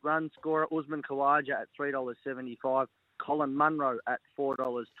Brisbane Heat run scorer, Usman Khawaja, at $3.75. Colin Munro at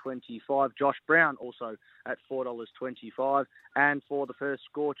 $4.25. Josh Brown also at $4.25. And for the Perth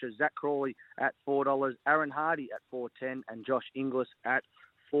Scorchers, Zach Crawley at $4, Aaron Hardy at $4.10, and Josh Inglis at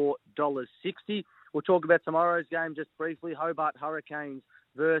 $4.60. We'll talk about tomorrow's game just briefly. Hobart Hurricanes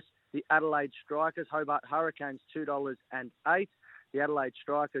versus the Adelaide Strikers. Hobart Hurricanes $2.08. The Adelaide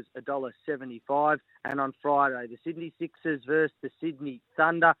Strikers $1.75. And on Friday, the Sydney Sixers versus the Sydney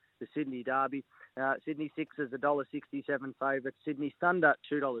Thunder, the Sydney Derby. Sydney Sixers $1.67 favourites. Sydney Thunder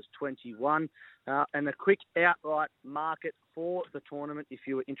 $2.21. And a quick outright market for the tournament if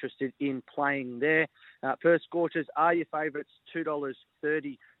you were interested in playing there. Perth Scorchers are your favourites, $2.30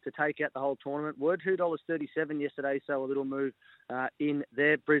 to take out the whole tournament. Were $2.37 yesterday, so a little move in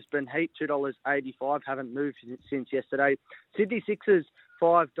there. Brisbane Heat $2.85, haven't moved since yesterday. Sydney Sixers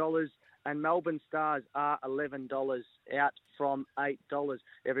 $5. And Melbourne Stars are $11 out from $8.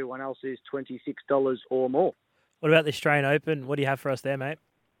 Everyone else is $26 or more. What about the Australian Open? What do you have for us there, mate?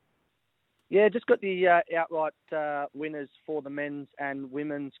 Yeah, just got the outright winners for the men's and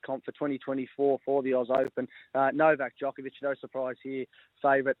women's comp for 2024 for the Oz Open. Novak Djokovic, no surprise here,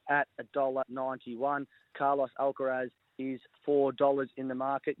 favourite at $1.91. Carlos Alcaraz is $4 in the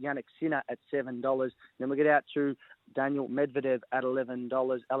market. Yannick Sinner at $7. Then we get out to Daniel Medvedev at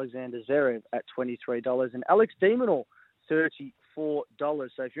 $11. Alexander Zverev at $23. And Alex de Minaur, $34. So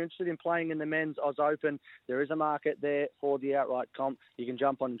if you're interested in playing in the men's Oz Open, there is a market there for the outright comp. You can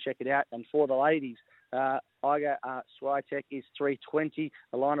jump on and check it out. And for the ladies, Iga Swiatek is $3.20.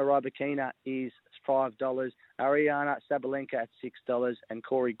 Alana Rybakina is $5. Ariana Sabalenka at $6. And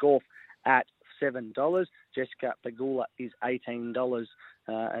Corey Goff at $7. Jessica Pegula is $18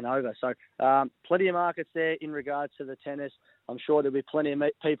 and over. So plenty of markets there in regards to the tennis. I'm sure there'll be plenty of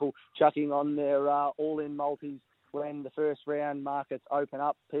people chucking on their all-in multis when the first round markets open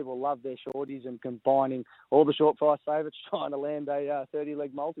up. People love their shorties and combining all the short price favourites trying to land a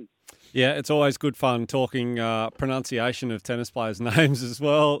 30-leg multi. Yeah, it's always good fun talking pronunciation of tennis players' names as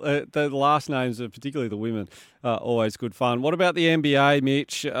well. The last names, particularly the women, always good fun. What about the NBA,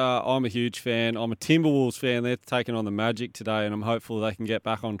 Mitch? I'm a huge fan. I'm a Timberwolves fan. They're taking on the Magic today, and I'm hopeful they can get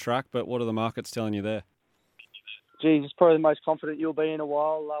back on track. But what are the markets telling you there? Geez, it's probably the most confident you'll be in a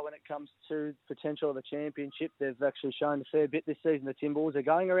while when it comes to potential of the championship. They've actually shown a fair bit this season, the Timberwolves. They're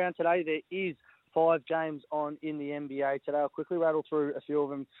going around today. There is 5 games on in the NBA today. I'll quickly rattle through a few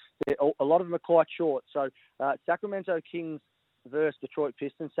of them. A lot of them are quite short. So Sacramento Kings versus Detroit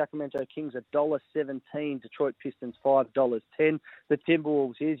Pistons. Sacramento Kings $1.17. Detroit Pistons $5.10. The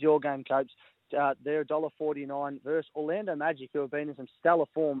Timberwolves, here's your game, Copes. They're $1.49 versus Orlando Magic, who have been in some stellar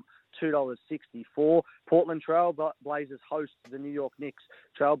form, $2.64. Portland Trail Blazers host the New York Knicks.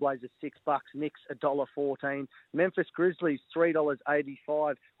 Trailblazers $6. Knicks $1.14. Memphis Grizzlies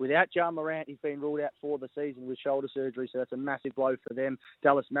 $3.85. Without Ja Morant, he's been ruled out for the season with shoulder surgery, so that's a massive blow for them.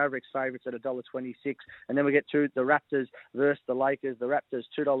 Dallas Mavericks favourites at $1.26. And then we get to the Raptors versus the Lakers. The Raptors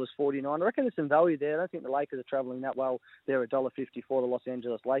 $2.49. I reckon there's some value there. I don't think the Lakers are travelling that well. They're $1.54, the Los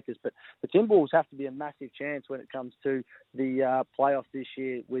Angeles Lakers. But the Timberwolves have to be a massive chance when it comes to the playoffs this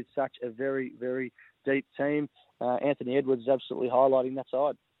year with such a very, very deep team. Anthony Edwards is absolutely highlighting that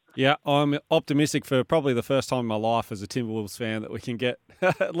side. Yeah, I'm optimistic for probably the first time in my life as a Timberwolves fan that we can get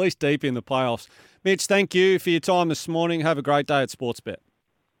at least deep in the playoffs. Mitch, thank you for your time this morning. Have a great day at Sportsbet.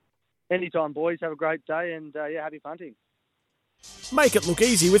 Anytime, boys. Have a great day and, happy punting. Make it look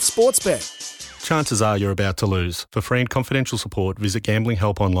easy with Sportsbet. Chances are you're about to lose. For free and confidential support, visit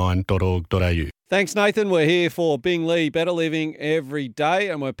gamblinghelponline.org.au. Thanks, Nathan. We're here for Bing Lee, better living every day,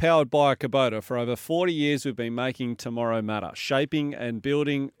 and we're powered by Kubota. For over 40 years, we've been making tomorrow matter, shaping and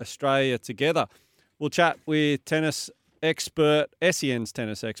building Australia together. We'll chat with tennis expert, SEN's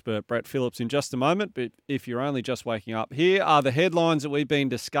tennis expert, Brett Phillips, in just a moment. But if you're only just waking up, here are the headlines that we've been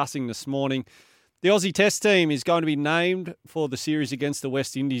discussing this morning. The Aussie Test team is going to be named for the series against the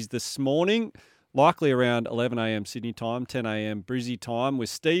West Indies this morning, likely around 11 a.m. Sydney time, 10 a.m. Brizzy time, with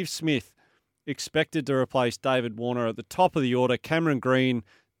Steve Smith expected to replace David Warner at the top of the order. Cameron Green,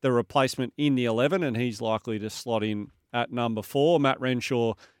 the replacement in the 11, and he's likely to slot in at number 4. Matt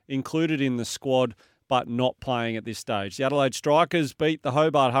Renshaw included in the squad, but not playing at this stage. The Adelaide Strikers beat the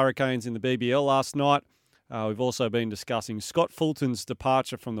Hobart Hurricanes in the BBL last night. We've also been discussing Scott Fulton's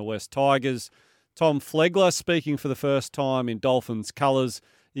departure from the West Tigers. Tom Flegler speaking for the first time in Dolphins colours.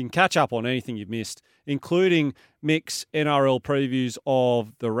 You can catch up on anything you've missed, including Mick's NRL previews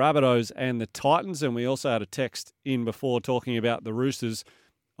of the Rabbitohs and the Titans. And we also had a text in before talking about the Roosters.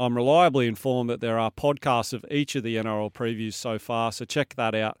 I'm reliably informed that there are podcasts of each of the NRL previews so far, so check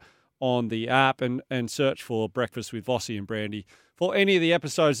that out on the app and search for Breakfast with Vossi and Brandy for any of the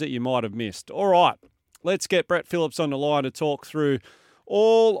episodes that you might have missed. All right, let's get Brett Phillips on the line to talk through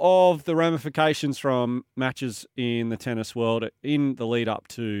all of the ramifications from matches in the tennis world in the lead up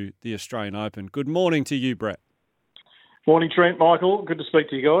to the Australian Open. Good morning to you, Brett. Morning, Trent, Michael. Good to speak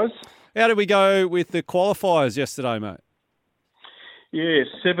to you guys. How did we go with the qualifiers yesterday, mate? Yeah,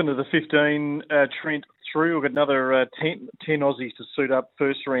 7 of the 15 Trent through. We've got another 10 Aussies to suit up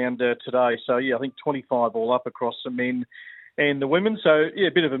first round today. So, yeah, I think 25 all up across the men and the women. So, yeah,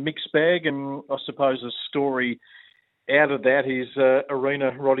 a bit of a mixed bag. And I suppose the story out of that is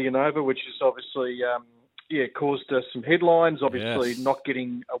Arena Rodionova, which has obviously caused some headlines. Obviously not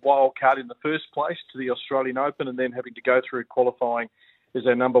getting a wild card in the first place to the Australian Open and then having to go through qualifying as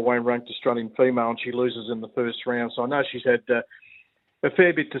our number one ranked Australian female, and she loses in the first round. So I know she's had a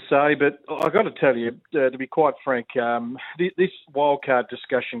fair bit to say, but I've got to tell you, to be quite frank, this wild card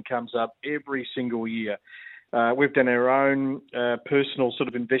discussion comes up every single year. We've done our own personal sort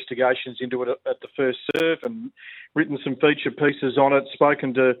of investigations into it at the first serve and written some feature pieces on it,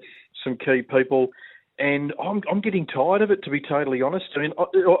 spoken to some key people, and I'm getting tired of it, to be totally honest. I mean,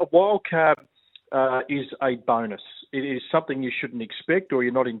 a wild card is a bonus. It is something you shouldn't expect or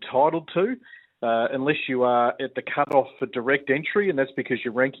you're not entitled to unless you are at the cutoff for direct entry, and that's because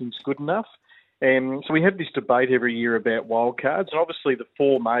your ranking's good enough. And so we have this debate every year about wild cards, and obviously the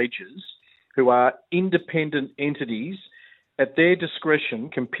four majors, who are independent entities, at their discretion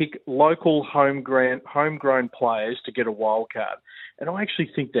can pick local homegrown players to get a wild card. And I actually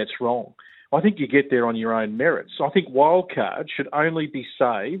think that's wrong. I think you get there on your own merits. I think wild cards should only be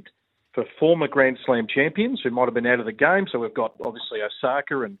saved for former Grand Slam champions who might have been out of the game. So we've got obviously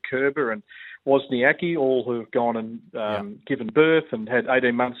Osaka and Kerber and Wozniacki, all who have gone and given birth and had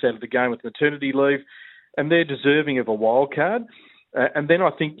 18 months out of the game with maternity leave, and they're deserving of a wild card. And then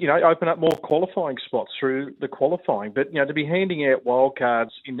I think, open up more qualifying spots through the qualifying. But, to be handing out wild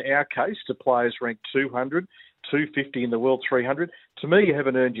cards, in our case, to players ranked 200, 250 in the World 300, to me, you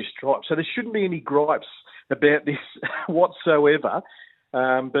haven't earned your stripes. So there shouldn't be any gripes about this whatsoever.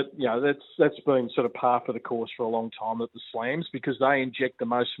 But, that's been sort of par for the course for a long time, that the slams, because they inject the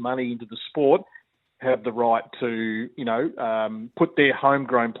most money into the sport, have the right to, put their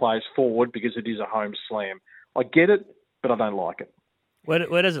homegrown players forward because it is a home slam. I get it, but I don't like it.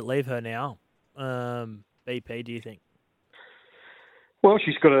 Where does it leave her now, BP, do you think? Well,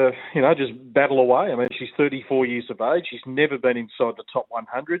 she's got to, just battle away. I mean, she's 34 years of age. She's never been inside the top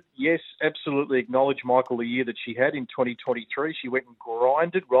 100. Yes, absolutely acknowledge, Michael, the year that she had in 2023. She went and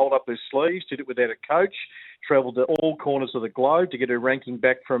grinded, rolled up her sleeves, did it without a coach, travelled to all corners of the globe to get her ranking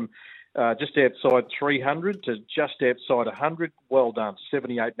back from just outside 300 to just outside 100. Well done.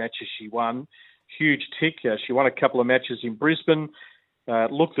 78 matches she won. Huge tick. She won a couple of matches in Brisbane.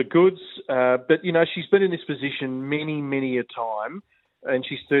 Looked the goods. But, she's been in this position many a time. And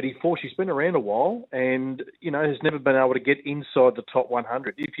she's 34. She's been around a while and, has never been able to get inside the top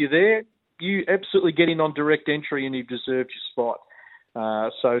 100. If you're there, you absolutely get in on direct entry and you've deserved your spot.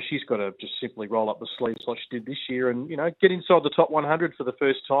 So she's got to just simply roll up the sleeves like she did this year and, get inside the top 100 for the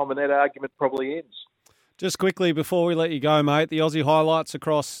first time, and that argument probably ends. Just quickly, before we let you go, mate, the Aussie highlights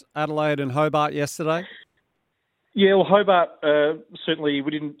across Adelaide and Hobart yesterday? Yeah, well, Hobart, certainly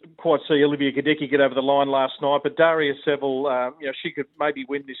we didn't quite see Olivia Gadecki get over the line last night, but Daria Seville, she could maybe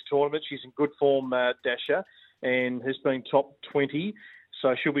win this tournament. She's in good form, Dasher, and has been top 20,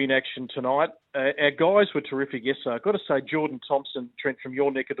 so she'll be in action tonight. Our guys were terrific yesterday. I've got to say, Jordan Thompson, Trent, from your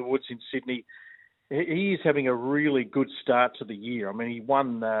neck of the woods in Sydney, he is having a really good start to the year. I mean, he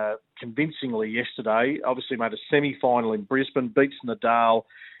won convincingly yesterday, obviously made a semi-final in Brisbane, beats Nadal.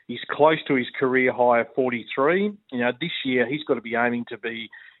 He's close to his career high of 43. This year he's got to be aiming to be,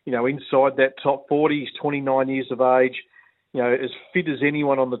 inside that top 40. He's 29 years of age. As fit as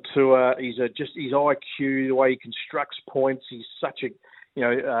anyone on the tour. He's just his IQ, the way he constructs points. He's such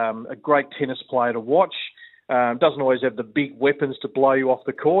a great tennis player to watch. Doesn't always have the big weapons to blow you off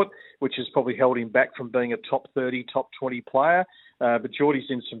the court, which has probably held him back from being a top 30, top 20 player. But Geordie's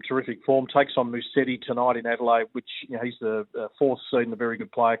in some terrific form. Takes on Musetti tonight in Adelaide, which he's the fourth seed and a very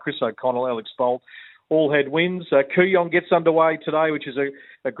good player. Chris O'Connell, Alex Bolt, all had wins. Kooyong gets underway today, which is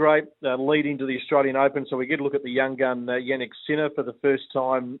a great lead into the Australian Open. So we get a look at the young gun Yannick Sinner for the first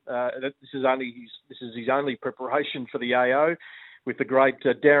time. This is his only preparation for the AO. With the great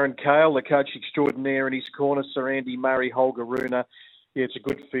Darren Cale, the coach extraordinaire in his corner, Sir Andy Murray, Holger Rune. Yeah, it's a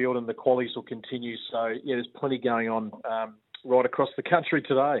good field and the qualities will continue. So, there's plenty going on right across the country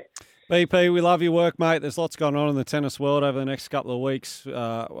today. BP, we love your work, mate. There's lots going on in the tennis world over the next couple of weeks.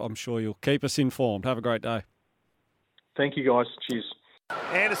 I'm sure you'll keep us informed. Have a great day. Thank you, guys. Cheers.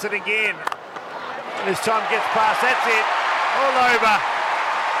 Anderson again. This time gets past. That's it. All over.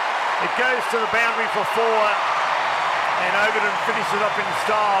 It goes to the boundary for 4. And Overton finishes up in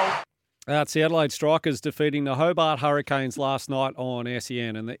style. That's the Adelaide Strikers defeating the Hobart Hurricanes last night on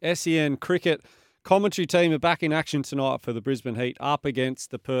SEN. And the SEN cricket commentary team are back in action tonight for the Brisbane Heat up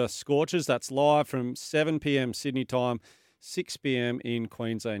against the Perth Scorchers. That's live from 7 p.m. Sydney time, 6 p.m. in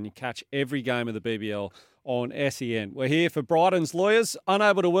Queensland. You catch every game of the BBL on SEN. We're here for Bryden's Lawyers.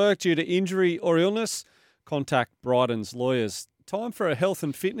 Unable to work due to injury or illness? Contact Bryden's Lawyers. Time for a health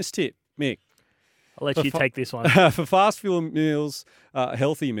and fitness tip. Mick. I'll let you take this one. For fast fuel meals,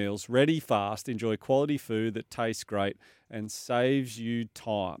 healthy meals, ready fast, enjoy quality food that tastes great and saves you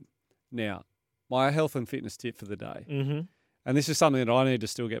time. Now, my health and fitness tip for the day, and this is something that I need to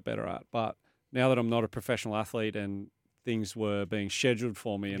still get better at, but now that I'm not a professional athlete and things were being scheduled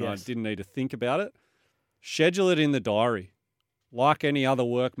for me and I didn't need to think about it, schedule it in the diary. Like any other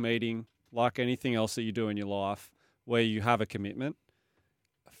work meeting, like anything else that you do in your life where you have a commitment,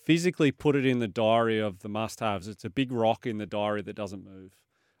 physically put it in the diary of the must-haves. It's a big rock in the diary that doesn't move.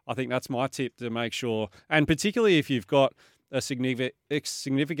 I think that's my tip to make sure, and particularly if you've got a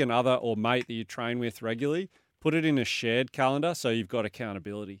significant other or mate that you train with regularly, put it in a shared calendar so you've got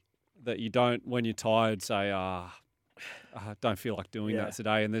accountability, that you don't, when you're tired, say, I don't feel like doing that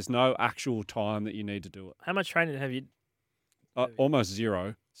today, and there's no actual time that you need to do it. How much training have you? Almost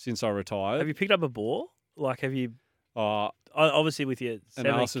zero since I retired. Have you picked up a ball? Like, have you... obviously with your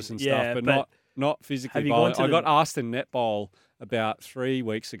analysis and stuff, but not physically bowling. I got asked in netball about 3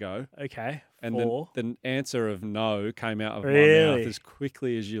 weeks ago. Okay. And the answer of no came out of my mouth as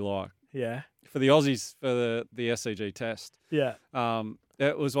quickly as you like. Yeah. For the Aussies, for the SCG test. Yeah.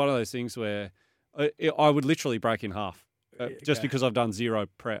 It was one of those things where I would literally break in half just because I've done zero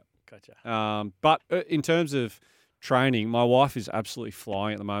prep. Gotcha. But in terms of training, my wife is absolutely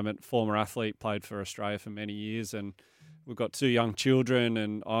flying at the moment. Former athlete, played for Australia for many years, and we've got 2 young children,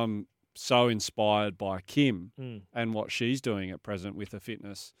 and I'm so inspired by Kim and what she's doing at present with her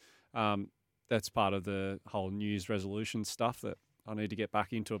fitness. That's part of the whole New Year's resolution stuff that I need to get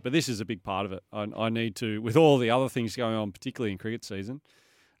back into it. But this is a big part of it. I need to, with all the other things going on, particularly in cricket season,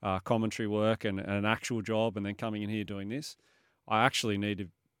 commentary work and an actual job, and then coming in here doing this, I actually need to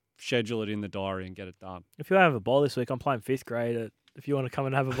schedule it in the diary and get it done. If you have a bowl this week, I'm playing 5th grade. If you want to come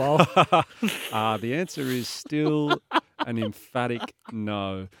and have a bowl. The answer is still an emphatic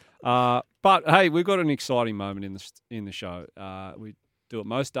no. But hey, we've got an exciting moment in the show. We do it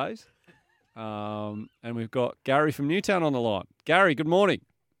most days. And we've got Gary from Newtown on the line. Gary, good morning.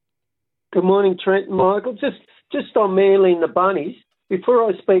 Good morning, Trent and Michael. Just on Manly and the Bunnies, before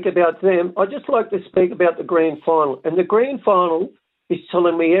I speak about them, I'd just like to speak about the grand final. And the grand final is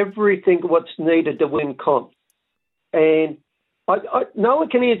telling me everything what's needed to win comp. And no one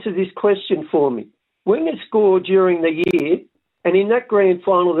can answer this question for me. Winger scored during the year, and in that grand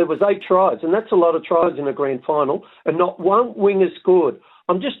final there was 8 tries, and that's a lot of tries in a grand final, and not one winger scored.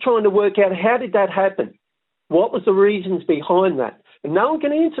 I'm just trying to work out how did that happen? What was the reasons behind that? And no one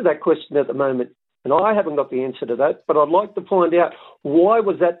can answer that question at the moment, and I haven't got the answer to that, but I'd like to find out why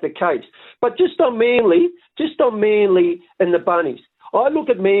was that the case. But just on Manly and the Bunnies, I look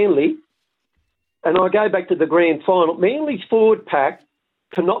at Manly, and I go back to the grand final, Manly's forward pack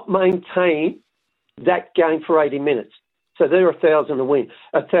cannot maintain that game for 80 minutes. So they're 1,000 to win,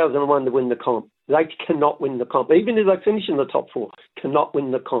 1,001 to win the comp. They cannot win the comp. Even if they finish in the top 4, cannot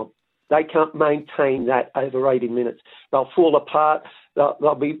win the comp. They can't maintain that over 80 minutes. They'll fall apart.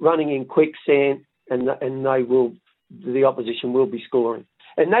 They'll be running in quicksand, and the opposition will be scoring.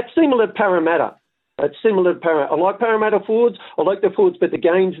 And that's similar to Parramatta. It's similar to Parramatta. I like Parramatta forwards. I like the forwards, but the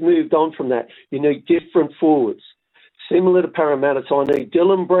game's moved on from that. You need different forwards. Similar to Parramatta. So I need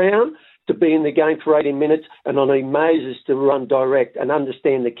Dylan Brown to be in the game for 80 minutes, and I need Moses to run direct and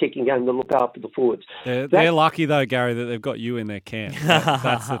understand the kicking game to look after the forwards. They're lucky, though, Gary, that they've got you in their camp.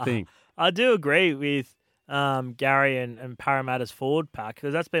 That's the thing. I do agree with Gary and Parramatta's forward pack,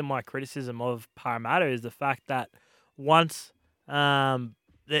 because that's been my criticism of Parramatta, is the fact that once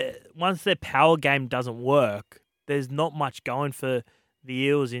their power game doesn't work, there's not much going for the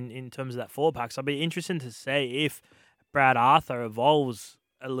Eels in terms of that forward pack. So I'd be interested to see if Brad Arthur evolves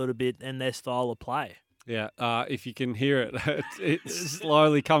a little bit in their style of play. Yeah, if you can hear it, it's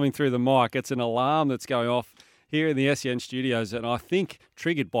slowly coming through the mic. It's an alarm that's going off here in the SEN studios, and I think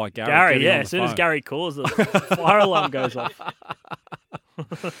triggered by Gary. Yeah, as soon as Gary calls, the fire alarm goes off.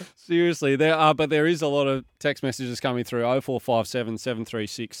 Seriously, but there is a lot of text messages coming through, 0457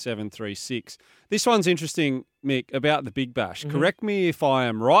 736 736. This one's interesting, Mick, about the Big Bash. Mm-hmm. Correct me if I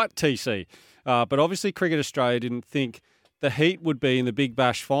am right, TC, but obviously Cricket Australia didn't think the Heat would be in the Big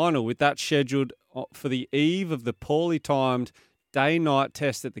Bash final, with that scheduled for the eve of the poorly timed day-night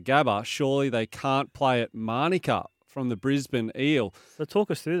test at the Gabba. Surely they can't play at Manuka from the Brisbane Eel. So talk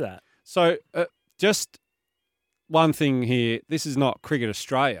us through that. So just one thing here, this is not Cricket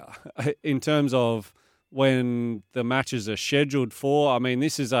Australia in terms of when the matches are scheduled for. I mean,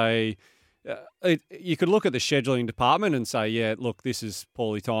 this is you could look at the scheduling department and say, yeah, look, this is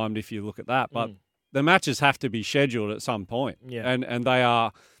poorly timed if you look at that, but the matches have to be scheduled at some point. Yeah. And they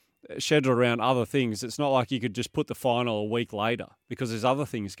are scheduled around other things. It's not like you could just put the final a week later because there's other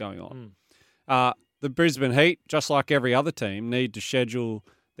things going on. The Brisbane Heat, just like every other team, need to schedule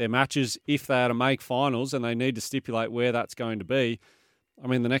their matches if they are to make finals, and they need to stipulate where that's going to be. I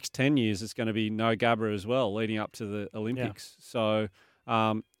mean, the next 10 years, it's going to be no Gabba as well, leading up to the Olympics. Yeah.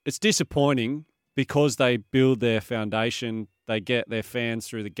 So it's disappointing because they build their foundation, they get their fans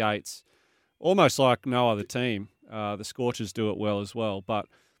through the gates, almost like no other team. The Scorchers do it well as well. But,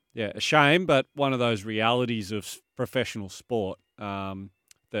 yeah, a shame, but one of those realities of professional sport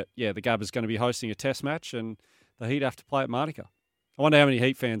that, yeah, the Gabba's going to be hosting a test match and the Heat have to play at Manuka. I wonder how many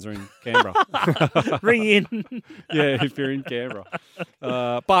Heat fans are in Canberra. Ring in. Yeah, if you're in Canberra.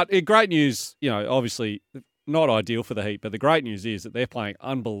 But great news, obviously not ideal for the Heat, but the great news is that they're playing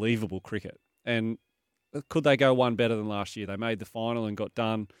unbelievable cricket. And could they go one better than last year? They made the final and got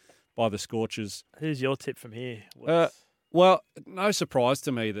done by the Scorchers. Who's your tip from here? Well, no surprise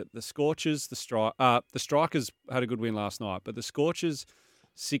to me that the Scorchers, the Strikers had a good win last night, but the Scorchers,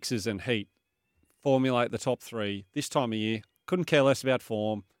 Sixers and Heat formulate the top three this time of year. Couldn't care less about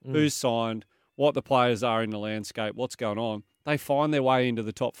form, who's signed, what the players are in the landscape, what's going on. They find their way into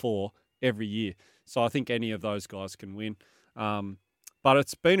the top 4 every year. So I think any of those guys can win. But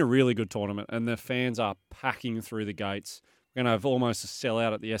it's been a really good tournament, and the fans are packing through the gates. We're going to have almost a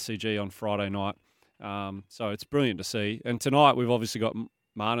sellout at the SCG on Friday night. So it's brilliant to see. And tonight we've obviously got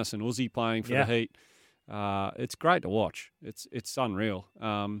Marnus and Uzi playing for the Heat. It's great to watch. It's unreal.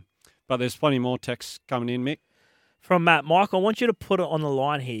 But there's plenty more texts coming in, Mick. From Matt, Mike, I want you to put it on the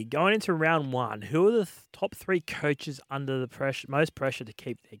line here. Going into round 1, who are the top 3 coaches under the most pressure to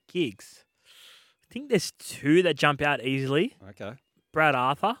keep their gigs? I think there's 2 that jump out easily. Okay. Brad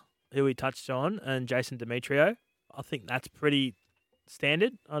Arthur, who we touched on, and Jason Demetrio. I think that's pretty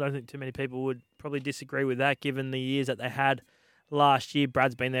standard. I don't think too many people would probably disagree with that, given the years that they had last year.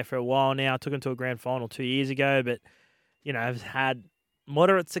 Brad's been there for a while now. Took him to a grand final 2 years ago, but has had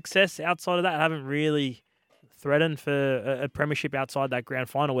moderate success outside of that. Haven't really threatened for a premiership outside that grand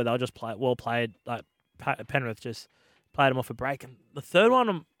final where they'll just play well played. Like Penrith just played them off a break. And the third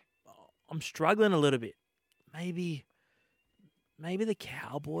one, I'm struggling a little bit. Maybe the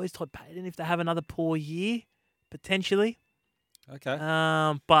Cowboys, Todd Payton, if they have another poor year, potentially. Okay.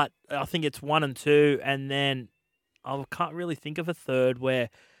 But I think it's 1 and 2, and then I can't really think of a third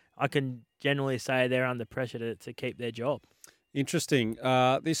where I can generally say they're under pressure to keep their job. Interesting.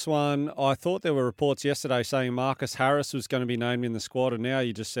 This one, I thought there were reports yesterday saying Marcus Harris was going to be named in the squad, and now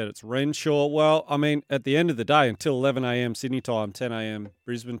you just said it's Renshaw. Well, I mean, at the end of the day, until 11 a.m. Sydney time, 10 a.m.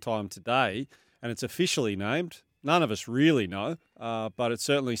 Brisbane time today, and it's officially named, none of us really know, but it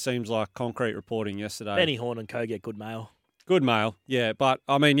certainly seems like concrete reporting yesterday. Benny Horn and co get good mail. Good mail, yeah. But,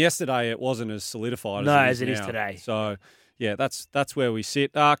 I mean, yesterday it wasn't as solidified as it now. is today. So, yeah, that's where we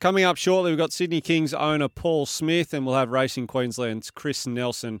sit. Coming up shortly, we've got Sydney Kings owner Paul Smith, and we'll have Racing Queensland's Chris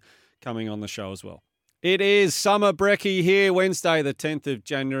Nelson coming on the show as well. It is summer brekkie here, Wednesday the 10th of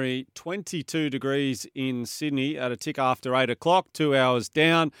January, 22 degrees in Sydney at a tick after 8 o'clock, 2 hours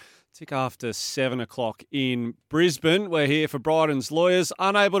down. Tick after 7 o'clock in Brisbane. We're here for Bryden's Lawyers.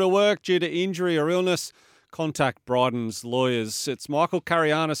 Unable to work due to injury or illness, contact Bryden's Lawyers. It's Michael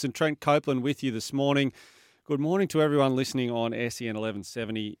Carayannis and Trent Copeland with you this morning. Good morning to everyone listening on SEN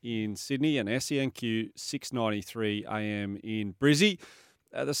 1170 in Sydney and SENQ 693 AM in Brizzy.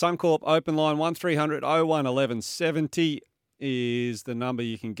 The Suncorp open line 1300 01 1170 is the number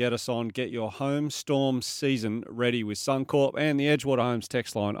you can get us on. Get your home storm season ready with Suncorp, and the Edgewater Homes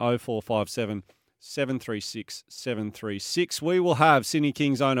text line 0457 736 736. We will have Sydney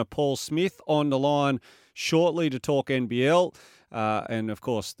Kings owner Paul Smith on the line shortly to talk NBL. And, of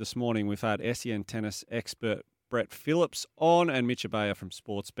course, this morning we've had SEN tennis expert Brett Phillips on and Mitch Abaya from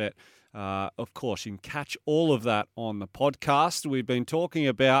Sportsbet. Of course, you can catch all of that on the podcast. We've been talking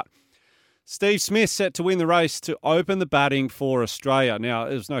about Steve Smith set to win the race to open the batting for Australia. Now,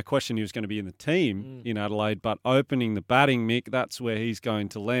 there's no question he was going to be in the team in Adelaide, but opening the batting, Mick, that's where he's going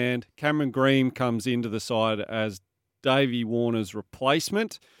to land. Cameron Green comes into the side as Davey Warner's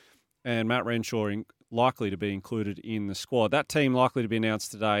replacement, and Matt Renshaw likely to be included in the squad. That team likely to be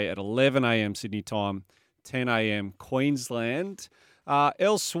announced today at 11 a.m. Sydney time, 10 a.m. Queensland.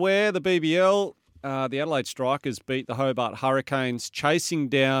 Elsewhere, the BBL, the Adelaide Strikers beat the Hobart Hurricanes, chasing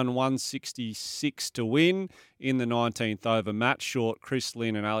down 166 to win in the 19th over. Matt Short, Chris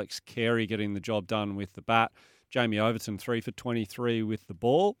Lynn and Alex Carey getting the job done with the bat. Jamie Overton, 3 for 23 with the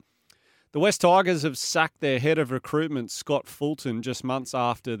ball. The West Tigers have sacked their head of recruitment, Scott Fulton, just months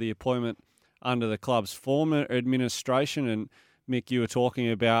after the appointment under the club's former administration. And Mick, you were talking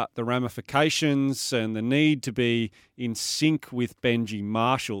about the ramifications and the need to be in sync with Benji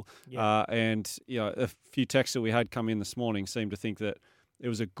Marshall. Yeah. And a few texts that we had come in this morning seemed to think that it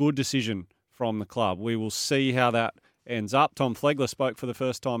was a good decision from the club. We will see how that ends up. Tom Flegler spoke for the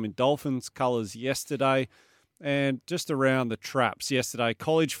first time in Dolphins colours yesterday. And just around the traps yesterday,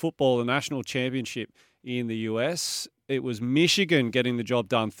 college football, the national championship in the US, it was Michigan getting the job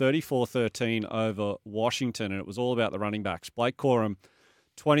done, 34-13 over Washington, and it was all about the running backs. Blake Corum,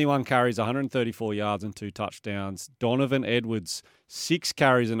 21 carries, 134 yards and 2 touchdowns. Donovan Edwards, 6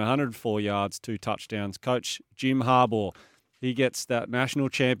 carries and 104 yards, 2 touchdowns. Coach Jim Harbaugh, he gets that national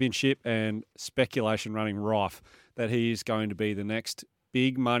championship, and speculation running rife that he is going to be the next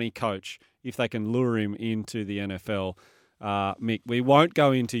big money coach if they can lure him into the NFL. Mick, we won't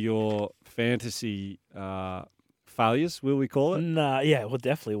go into your fantasy failures, will we call it? No, yeah, well,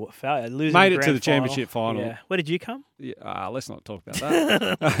 definitely failure. Losing Made it grand to the final. championship final. Yeah. Where did you come? Yeah, let's not talk about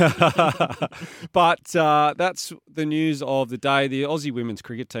that. But that's the news of the day. The Aussie women's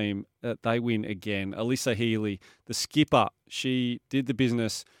cricket team, they win again. Alyssa Healy, the skipper, she did the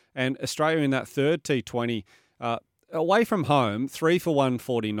business. And Australia in that third T20, away from home, 3 for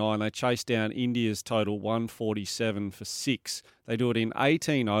 149. They chased down India's total 147 for 6. They do it in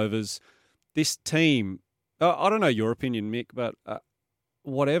 18 overs. This team, I don't know your opinion, Mick, but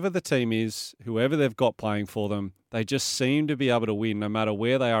whatever the team is, whoever they've got playing for them, they just seem to be able to win no matter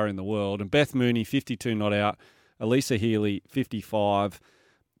where they are in the world. And Beth Mooney, 52 not out. Alyssa Healy, 55.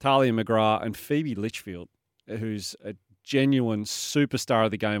 Talia McGrath and Phoebe Litchfield, who's a genuine superstar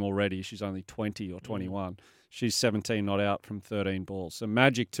of the game already. She's only 20 or 21. She's 17 not out from 13 balls. So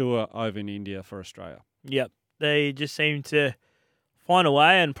magic tour over in India for Australia. Yep. They just seem to find a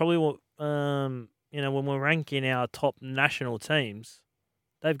way, and probably, when we're ranking our top national teams,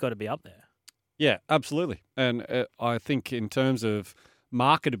 they've got to be up there. Yeah, absolutely. And I think in terms of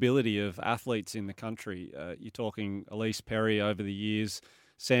marketability of athletes in the country, you're talking Elise Perry over the years,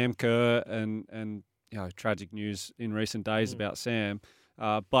 Sam Kerr, and tragic news in recent days about Sam.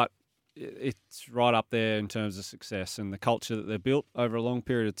 But it's right up there in terms of success and the culture that they've built over a long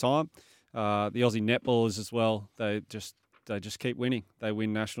period of time. The Aussie netballers as well, they just keep winning. They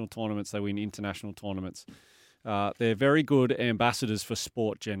win national tournaments, they win international tournaments. They're very good ambassadors for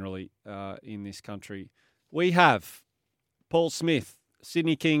sport generally in this country. We have Paul Smith,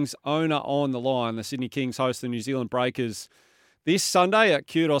 Sydney Kings owner, on the line. The Sydney Kings host the New Zealand Breakers this Sunday at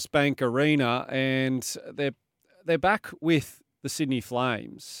Kudos Bank Arena, and they're back with the Sydney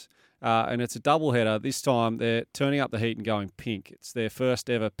Flames. And it's a doubleheader. This time they're turning up the heat and going pink. It's their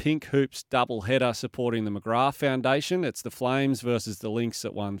first ever Pink Hoops doubleheader supporting the McGrath Foundation. It's the Flames versus the Lynx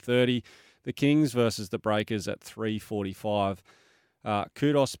at 1:30. The Kings versus the Breakers at 3:45.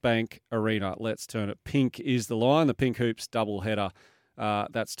 Kudos Bank Arena. Let's turn it pink is the line. The Pink Hoops doubleheader.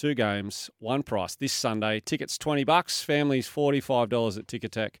 That's 2 games, one price this Sunday. Tickets $20, families $45 at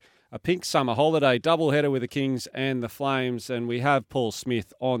Ticketek. A pink summer holiday doubleheader with the Kings and the Flames. And we have Paul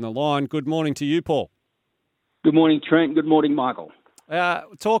Smith on the line. Good morning to you, Paul. Good morning, Trent. Good morning, Michael.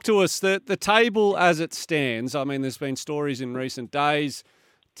 Talk to us. The table as it stands, I mean, there's been stories in recent days.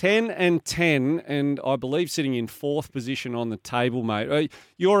 10-10, and I believe sitting in 4th position on the table, mate.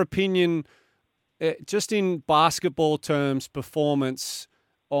 Your opinion, just in basketball terms, performance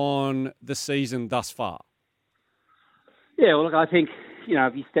on the season thus far? Yeah, well, look, I think,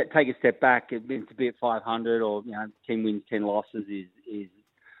 if you take a step back, to be at 500 or, 10 wins, 10 losses is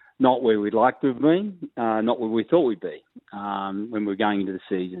not where we'd like to have been, not where we thought we'd be when we were going into the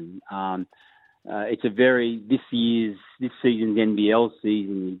season. It's this season's NBL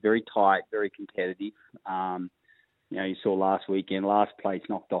season is very tight, very competitive. You saw last weekend, last place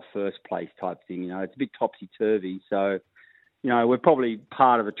knocked off first place type thing. It's a bit topsy-turvy. So, we're probably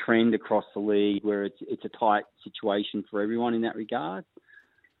part of a trend across the league where it's a tight situation for everyone in that regard.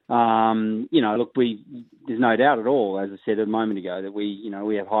 Look, there's no doubt at all, as I said a moment ago, that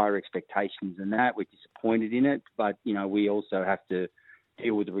we have higher expectations than that. We're disappointed in it, but, we also have to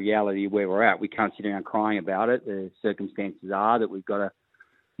deal with the reality of where we're at. We can't sit around crying about it. The circumstances are that we've got to,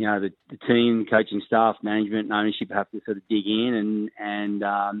 the team, coaching staff, management and ownership have to sort of dig in and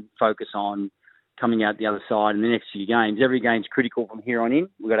focus on coming out the other side in the next few games. Every game's critical from here on in.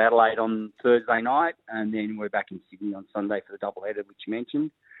 We've got Adelaide on Thursday night, and then we're back in Sydney on Sunday for the doubleheader, which you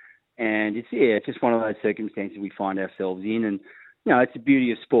mentioned. And it's just one of those circumstances we find ourselves in. And, it's the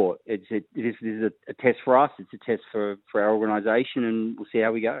beauty of sport. This is a test for us. It's a test for our organisation, and we'll see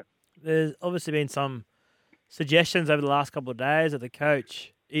how we go. There's obviously been some suggestions over the last couple of days that the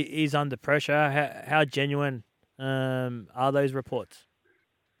coach is under pressure. How genuine are those reports?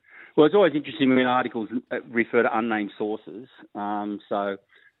 Well, it's always interesting when articles refer to unnamed sources. I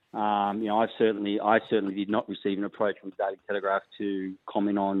certainly did not receive an approach from the Daily Telegraph to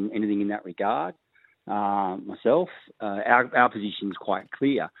comment on anything in that regard. Myself, our position is quite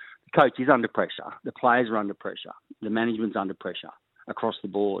clear. The coach is under pressure. The players are under pressure. The management's under pressure across the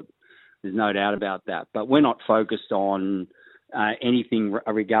board. There's no doubt about that. But we're not focused on anything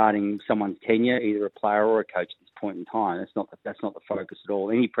regarding someone's tenure, either a player or a coach at this point in time. That's not the focus at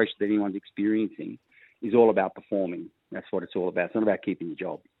all. Any pressure that anyone's experiencing is all about performing. That's what it's all about. It's not about keeping your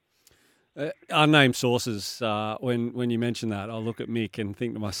job. Unnamed sources, when you mention that, I look at Mick and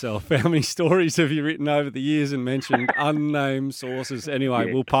think to myself, how many stories have you written over the years and mentioned unnamed sources?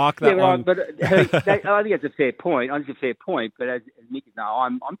 Anyway, We'll park that one. But I think it's a fair point. But as Mick is now,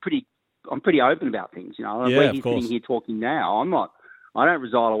 I'm pretty open about things. Where he's sitting here talking now, I don't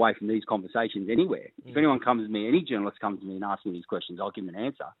resile away from these conversations anywhere. If anyone comes to me, any journalist comes to me and asks me these questions, I'll give them an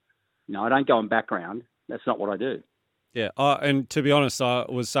answer. I don't go in background. That's not what I do. Yeah, and to be honest, I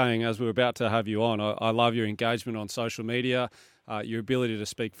was saying as we were about to have you on, I love your engagement on social media, your ability to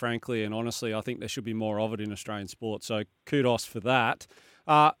speak frankly and honestly. I think there should be more of it in Australian sport, so kudos for that.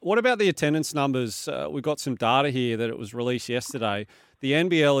 What about the attendance numbers? We've got some data here that it was released yesterday. The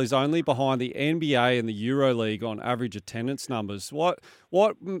NBL is only behind the NBA and the EuroLeague on average attendance numbers. What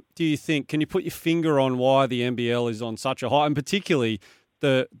do you think? Can you put your finger on why the NBL is on such a high, and particularly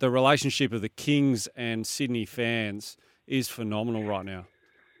the relationship of the Kings and Sydney fans is phenomenal right now?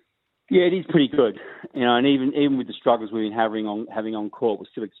 Yeah, it is pretty good. And even with the struggles we've been having on court, we're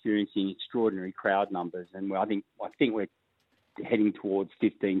still experiencing extraordinary crowd numbers. And I think we're heading towards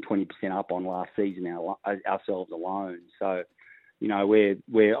 15-20% up on last season ourselves alone. So,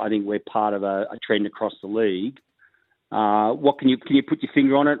 I think we're part of a trend across the league. What can you put your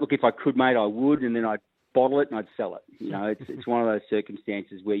finger on it? Look, if I could, mate, I would, and then I'd bottle it and I'd sell it. It's one of those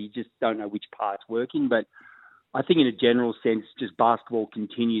circumstances where you just don't know which part's working. But I think in a general sense, just basketball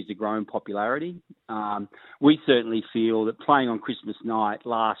continues to grow in popularity. We certainly feel that playing on Christmas night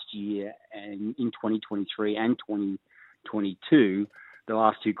last year and in 2023 and 2022, the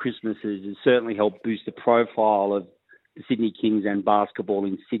last two Christmases, has certainly helped boost the profile of the Sydney Kings and basketball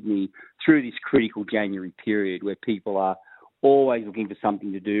in Sydney through this critical January period where people are always looking for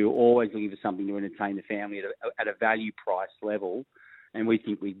something to do, always looking for something to entertain the family at a value price level. And we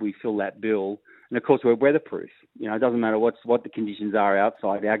think we fill that bill. And of course, we're weatherproof. It doesn't matter what the conditions are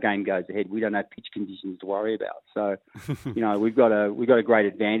outside. Our game goes ahead. We don't have pitch conditions to worry about. So, we've got a great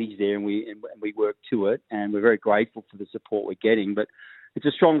advantage there, and we work to it. And we're very grateful for the support we're getting. But it's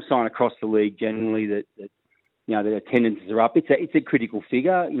a strong sign across the league generally that the attendances are up. It's a critical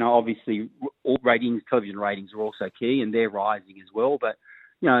figure. Obviously, all television ratings are also key, and they're rising as well. But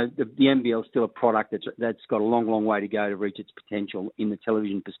the NBL is still a product that's got a long, long way to go to reach its potential in the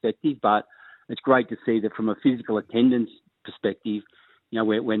television perspective. But it's great to see that from a physical attendance perspective,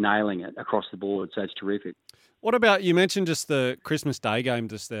 we're nailing it across the board. So it's terrific. What about, you mentioned just the Christmas Day game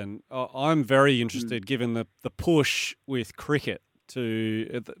just then. I'm very interested, given the push with cricket,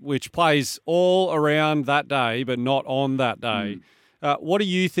 which plays all around that day, but not on that day. What do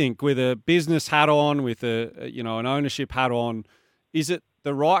you think, with a business hat on, with an ownership hat on, is it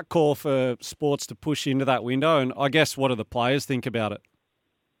the right call for sports to push into that window? And I guess, what do the players think about it?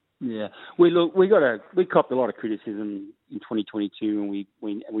 Yeah, we copped a lot of criticism in 2022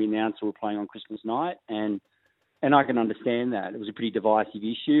 when we announced we were playing on Christmas night, and I can understand that. It was a pretty divisive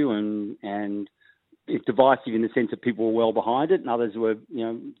issue, and it's divisive in the sense that people were well behind it, and others were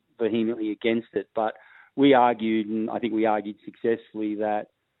vehemently against it. But we argued, and I think we argued successfully, that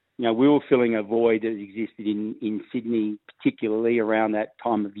we were filling a void that existed in Sydney, particularly around that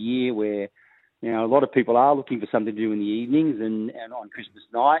time of year where a lot of people are looking for something to do in the evenings and on Christmas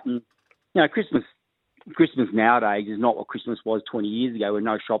night. And Christmas nowadays is not what Christmas was 20 years ago, where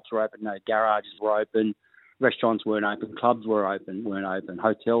no shops were open, no garages were open, restaurants weren't open, clubs weren't open,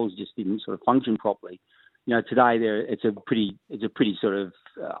 hotels just didn't sort of function properly. Today it's a pretty sort of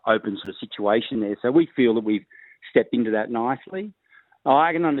open sort of situation there. So we feel that we've stepped into that nicely.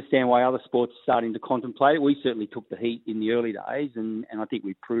 I can understand why other sports are starting to contemplate it. We certainly took the heat in the early days, and I think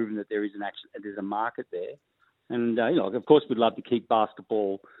we've proven that there's a market there. And of course, we'd love to keep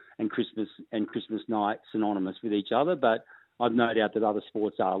basketball and Christmas night synonymous with each other, but I've no doubt that other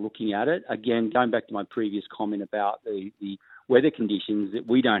sports are looking at it. Again, going back to my previous comment about the weather conditions that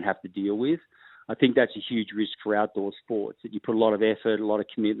we don't have to deal with, I think that's a huge risk for outdoor sports, that you put a lot of effort, a lot of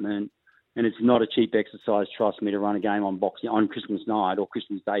commitment, and it's not a cheap exercise, trust me, to run a game on Christmas night or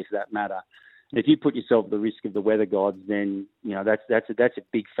Christmas Day for that matter. And if you put yourself at the risk of the weather gods, then that's a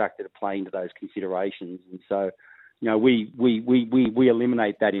big factor to play into those considerations. And so, we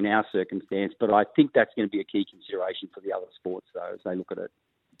eliminate that in our circumstance, but I think that's going to be a key consideration for the other sports, though, as they look at it.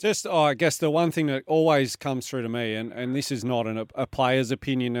 Just, I guess the one thing that always comes through to me, and this is not a player's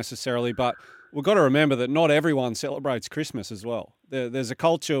opinion necessarily, but we've got to remember that not everyone celebrates Christmas as well. There's a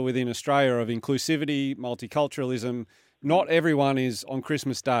culture within Australia of inclusivity, multiculturalism. Not everyone is on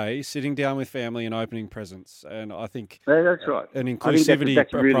Christmas Day sitting down with family and opening presents. And I think that's right. An inclusivity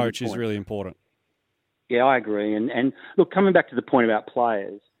approach is really important. Yeah, I agree. And look, coming back to the point about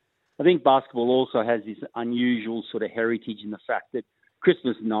players, I think basketball also has this unusual sort of heritage in the fact that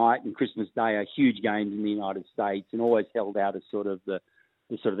Christmas night and Christmas Day are huge games in the United States and always held out as sort of the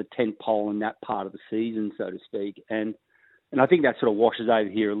tent pole in that part of the season, so to speak. And I think that sort of washes over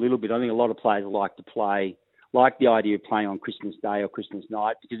here a little bit. I think a lot of players like the idea of playing on Christmas Day or Christmas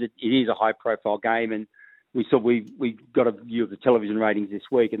night because it is a high-profile game. And we got a view of the television ratings this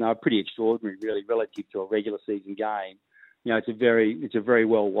week, and they were pretty extraordinary, really, relative to a regular season game. It's a very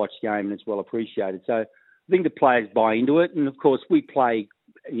well-watched game and it's well appreciated. So I think the players buy into it. And, of course, we play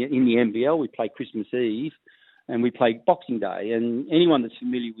in the NBL, we play Christmas Eve, and we play Boxing Day. And anyone that's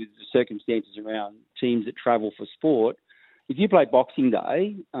familiar with the circumstances around teams that travel for sport, if you play Boxing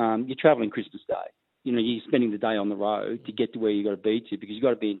Day, you're travelling Christmas Day. You're spending the day on the road to get to where you've got to be to because you've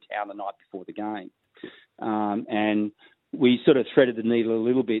got to be in town the night before the game. And we sort of threaded the needle a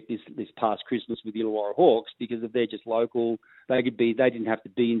little bit this past Christmas with the Illawarra Hawks because if they're just local, they didn't have to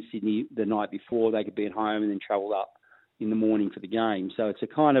be in Sydney the night before. They could be at home and then travel up in the morning for the game. So it's it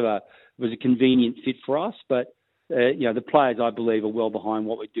was a convenient fit for us. But the players, I believe, are well behind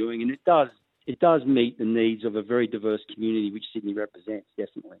what we're doing, and it does meet the needs of a very diverse community which Sydney represents,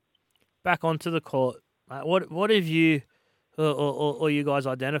 definitely. Back onto the court, what have you or you guys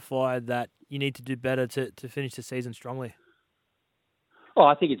identified that you need to do better to finish the season strongly? Oh,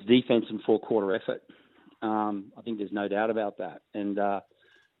 I think it's defense and four-quarter effort. I think there's no doubt about that, and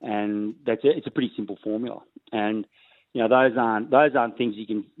that's it. It's a pretty simple formula, and those aren't things you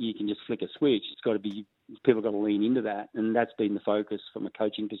can just flick a switch. It's got to be people got to lean into that, and that's been the focus from a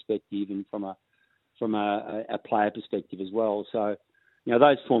coaching perspective and from a player perspective as well. So,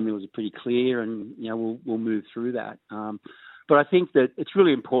 those formulas are pretty clear, and we'll move through that. But I think that it's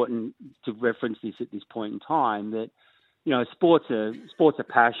really important to reference this at this point in time that sports are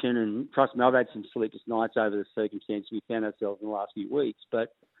passion, and trust me, I've had some sleepless nights over the circumstances we found ourselves in the last few weeks.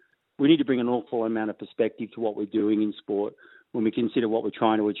 But we need to bring an awful amount of perspective to what we're doing in sport when we consider what we're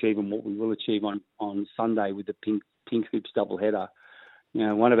trying to achieve and what we will achieve on Sunday with the Pink Hoops doubleheader.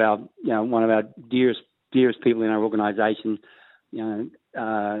 One of our dearest people in our organisation, is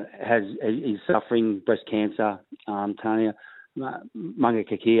suffering breast cancer, Tanya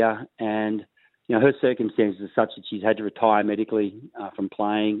Mangakakia, and her circumstances are such that she's had to retire medically from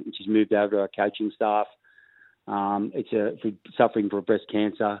playing, and she's moved over to our coaching staff. It's suffering from breast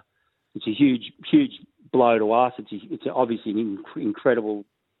cancer. It's a huge blow to us. It's obviously an incredible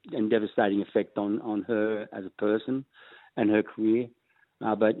and devastating effect on her as a person and her career.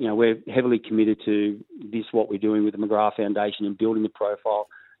 But we're heavily committed to what we're doing with the McGrath Foundation and building the profile.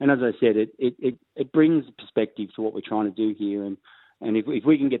 And as I said, it brings perspective to what we're trying to do here. And if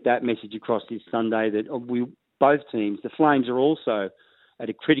we can get that message across this Sunday, that both teams, the Flames are also at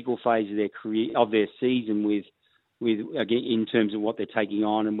a critical phase of their career, of their season, with again in terms of what they're taking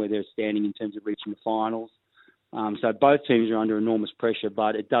on and where they're standing in terms of reaching the finals. So both teams are under enormous pressure,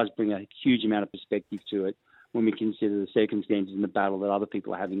 but it does bring a huge amount of perspective to it when we consider the circumstances and the battle that other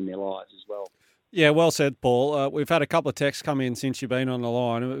people are having in their lives as well. Yeah, well said, Paul. We've had a couple of texts come in since you've been on the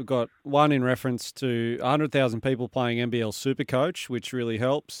line. We've got one in reference to 100,000 people playing NBL Supercoach, which really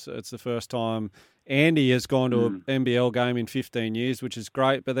helps. It's the first time Andy has gone to an NBL game in 15 years, which is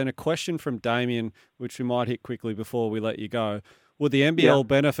great. But then a question from Damien, which we might hit quickly before we let you go. Would the NBL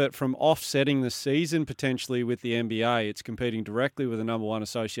benefit from offsetting the season potentially with the NBA? It's competing directly with the number one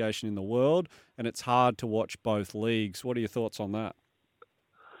association in the world, and it's hard to watch both leagues. What are your thoughts on that?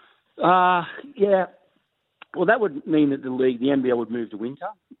 Yeah. Well, that would mean that the NBL would move to winter,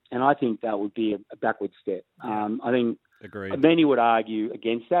 and I think that would be a backward step. I think Agreed. Many would argue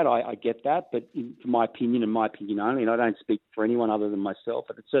against that. I get that, but in my opinion and my opinion only, and I don't speak for anyone other than myself,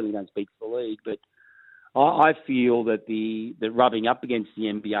 but I certainly don't speak for the league, but I feel that the rubbing up against the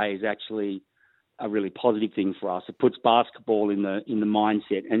NBA is actually a really positive thing for us. It puts basketball in the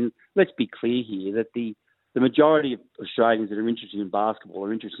mindset, and let's be clear here that the majority of Australians that are interested in basketball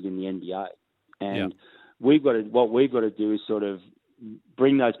are interested in the NBA, and what we've got to do is sort of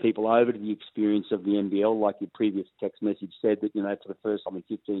bring those people over to the experience of the NBL, like your previous text message said, that for the first time in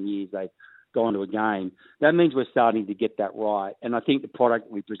 15 years they've gone to a game. That means we're starting to get that right, and I think the product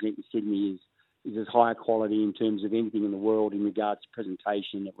we present in Sydney is as high a quality in terms of anything in the world in regards to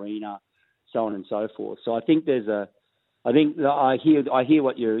presentation, arena, so on and so forth. So I think I hear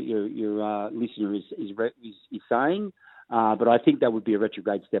what your listener is saying, but I think that would be a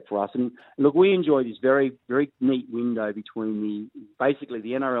retrograde step for us. And look, we enjoy this very, very neat window between basically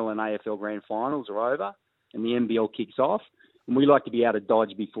the NRL and AFL grand finals are over and the NBL kicks off, and we like to be out of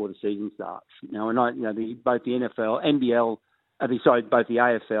Dodge before the season starts. Now, both the both the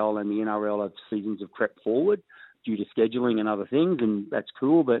AFL and the NRL have seasons have crept forward due to scheduling and other things, and that's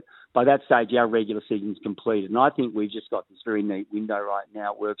cool. But by that stage, our regular season's completed. And I think we've just got this very neat window right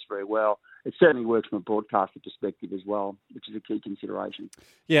now. It works very well. It certainly works from a broadcaster perspective as well, which is a key consideration.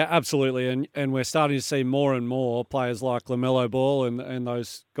 Yeah, absolutely. And we're starting to see more and more players like LaMelo Ball and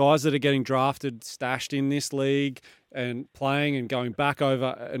those guys that are getting drafted, stashed in this league and playing and going back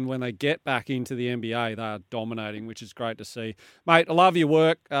over. And when they get back into the NBA, they are dominating, which is great to see. Mate, I love your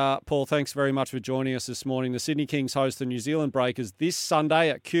work. Paul, thanks very much for joining us this morning. The Sydney Kings host the New Zealand Breakers this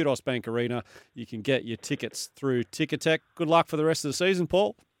Sunday at Kudos Bank Arena. You can get your tickets through Ticketek. Good luck for the rest of the season,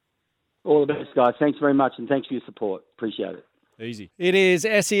 Paul. All the best, guys. Thanks very much, and thanks for your support. Appreciate it. Easy. It is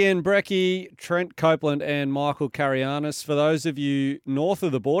SEN Brecky, Trent Copeland and Michael Carayannis. For those of you north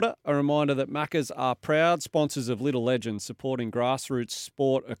of the border, a reminder that Maccas are proud sponsors of Little Legends, supporting grassroots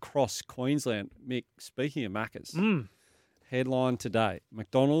sport across Queensland. Mick, speaking of Maccas, headline today,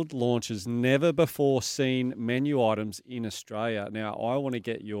 McDonald's launches never-before-seen menu items in Australia. Now, I want to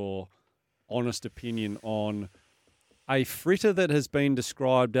get your honest opinion on a fritter that has been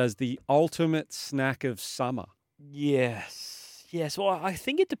described as the ultimate snack of summer. Yes. Well, I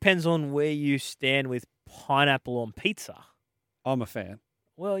think it depends on where you stand with pineapple on pizza. I'm a fan.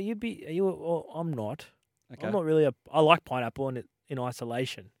 Well, I'm not. Okay. I'm not really I like pineapple in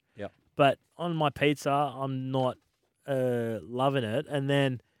isolation. Yeah. But on my pizza, I'm not loving it. And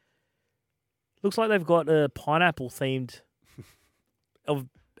then looks like they've got a pineapple themed of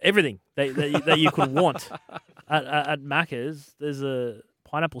everything that you could want at Macca's. There's a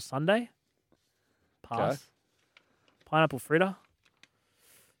pineapple sundae. Pass. Okay. Pineapple fritter.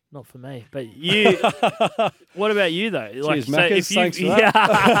 Not for me. But you, what about you though? Cheers, Macca's. Thanks for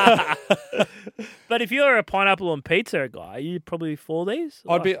that. Yeah. But if you're a pineapple on pizza guy, you probably for these?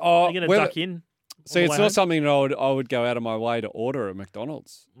 I'd be. You're going to duck in. See, it's not something that I would go out of my way to order at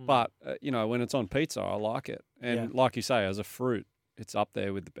McDonald's. But, when it's on pizza, I like it. And like you say, as a fruit, it's up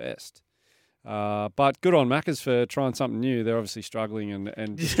there with the best. But good on Maccas for trying something new. They're obviously struggling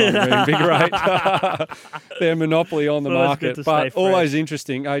and just trying to reinvigorate their monopoly on the market. But always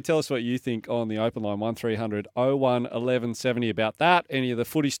interesting. Hey, tell us what you think on the open line, 1300 01 1170 about that. Any of the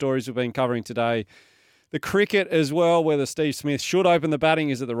footy stories we've been covering today. The cricket as well, whether Steve Smith should open the batting,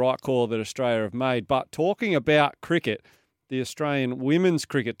 is it the right call that Australia have made? But talking about cricket, the Australian women's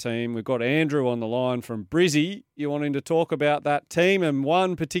cricket team, we've got Andrew on the line from Brizzy. You wanting to talk about that team and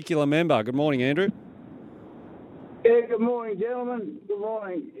one particular member. Good morning, Andrew. Yeah, good morning, gentlemen. Good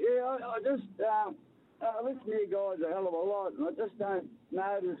morning. Yeah, I just I listen to you guys a hell of a lot, and I just don't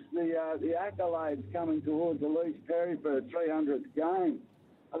notice the accolades coming towards Elise Perry for her 300th game.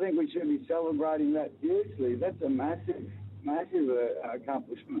 I think we should be celebrating that hugely. That's a massive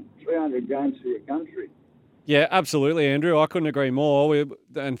accomplishment. 300 games for your country. Yeah, absolutely, Andrew. I couldn't agree more.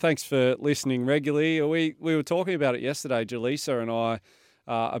 And thanks for listening regularly. We were talking about it yesterday, Jaleesa and I,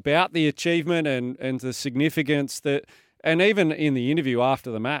 about the achievement and the significance that, and even in the interview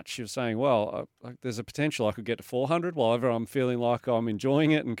after the match, she was saying, well, there's a potential I could get to 400 while ever I'm feeling like I'm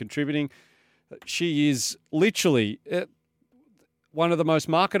enjoying it and contributing. She is literally one of the most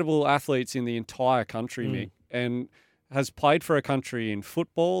marketable athletes in the entire country, Mick, and has played for her country in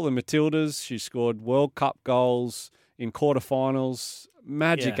football, the Matildas. She scored World Cup goals in quarterfinals.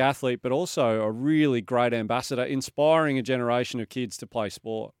 Magic athlete, but also a really great ambassador, inspiring a generation of kids to play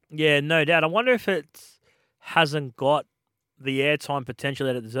sport. Yeah, no doubt. I wonder if it hasn't got the airtime potential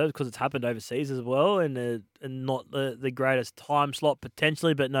that it deserves because it's happened overseas as well and not the greatest time slot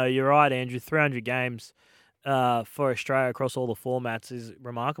potentially. But no, you're right, Andrew. 300 games for Australia across all the formats is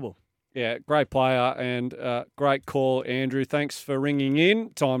remarkable. Yeah, great player and great call, Andrew. Thanks for ringing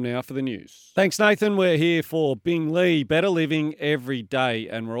in. Time now for the news. Thanks, Nathan. We're here for Bing Lee, better living every day.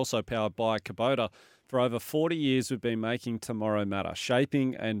 And we're also powered by Kubota. For over 40 years, we've been making tomorrow matter,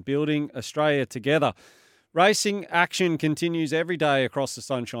 shaping and building Australia together. Racing action continues every day across the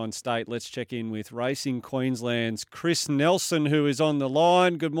Sunshine State. Let's check in with Racing Queensland's Chris Nelson, who is on the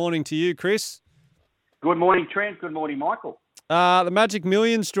line. Good morning to you, Chris. Good morning, Trent. Good morning, Michael. The Magic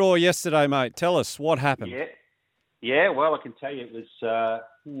Millions draw yesterday, mate. Tell us what happened. Yeah. Well, I can tell you it was, I'd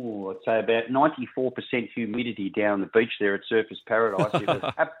say about 94% humidity down the beach there at Surfers Paradise. It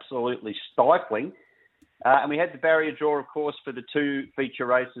was absolutely stifling. And we had the barrier draw, of course, for the two feature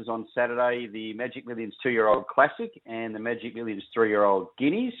races on Saturday, the Magic Millions 2-year-old Classic and the Magic Millions 3-year-old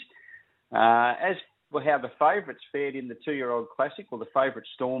Guineas. As for how the favourites fared in the 2-year-old Classic, well, the favourite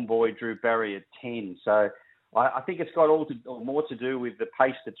Storm Boy drew barrier 10. So I think it's got more to do with the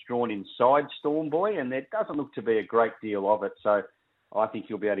pace that's drawn inside Storm Boy, and there doesn't look to be a great deal of it. So I think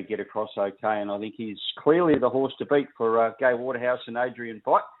he'll be able to get across okay, and I think he's clearly the horse to beat for Gai Waterhouse and Adrian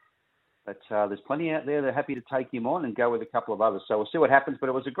Bott. But there's plenty out there that are happy to take him on and go with a couple of others. So we'll see what happens. But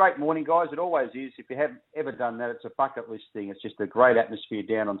it was a great morning, guys. It always is. If you haven't ever done that, it's a bucket list thing. It's just a great atmosphere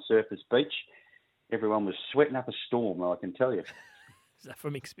down on Surfers Beach. Everyone was sweating up a storm, I can tell you. Is that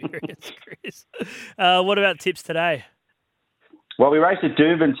from experience, Chris? What about tips today? Well, we raced at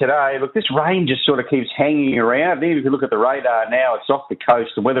Doomben today. Look, this rain just sort of keeps hanging around. Even if you look at the radar now, it's off the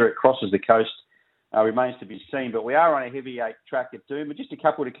coast, and whether it crosses the coast remains to be seen. But we are on a heavy 8 track at Doomben. Just a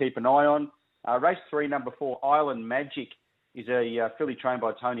couple to keep an eye on. Race 3, number 4, Island Magic, is a filly trained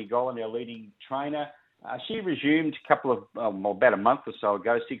by Tony Gollan, our leading trainer. She resumed about a month or so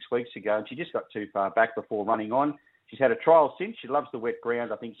ago, 6 weeks ago, and she just got too far back before running on. She's had a trial since. She loves the wet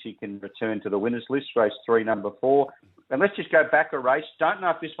ground. I think she can return to the winners list, race 3, number 4. And let's just go back a race. Don't know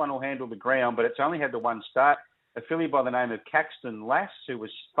if this one will handle the ground, but it's only had the one start. A filly by the name of Caxton Lass, who was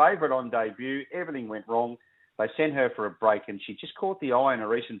favourite on debut. Everything went wrong. They sent her for a break, and she just caught the eye in a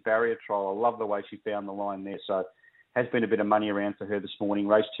recent barrier trial. I love the way she found the line there. So has been a bit of money around for her this morning.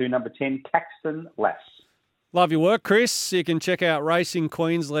 Race 2, number 10, Caxton Lass. Love your work, Chris. You can check out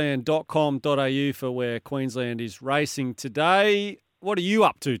racingqueensland.com.au for where Queensland is racing today. What are you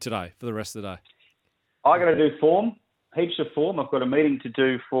up to today for the rest of the day? I got to do form. Heaps of form. I've got a meeting to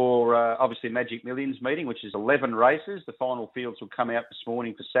do for, obviously, Magic Millions meeting, which is 11 races. The final fields will come out this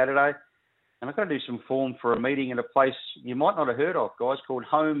morning for Saturday. And I've got to do some form for a meeting in a place you might not have heard of, guys, called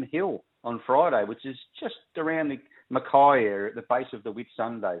Home Hill on Friday, which is just around the Mackay area at the base of the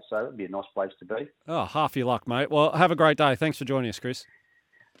Whitsunday. So it would be a nice place to be. Oh, half your luck, mate. Well, have a great day. Thanks for joining us, Chris.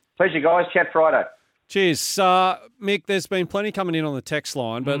 Pleasure, guys. Chat Friday. Cheers. Mick, there's been plenty coming in on the text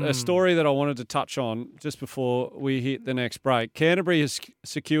line, but a story that I wanted to touch on just before we hit the next break. Canterbury has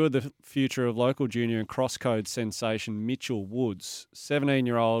secured the future of local junior and cross-code sensation Mitchell Woods.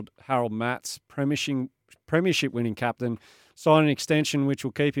 17-year-old Harold Matz, premiership-winning captain, signed an extension which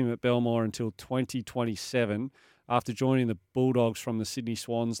will keep him at Belmore until 2027 after joining the Bulldogs from the Sydney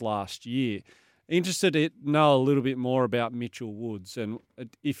Swans last year. Interested to know a little bit more about Mitchell Woods, and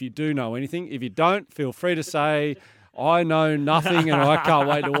if you do know anything. If you don't, feel free to say, I know nothing and I can't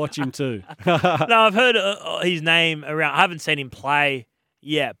wait to watch him too. No, I've heard his name around. I haven't seen him play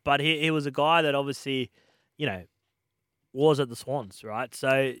yet, but he was a guy that obviously was at the Swans, right?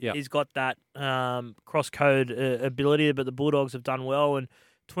 So he's got that cross-code ability, but the Bulldogs have done well. And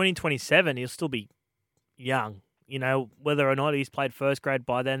 2027, he'll still be young. Whether or not he's played first grade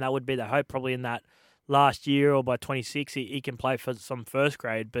by then, that would be the hope. Probably in that last year or by 26, he can play for some first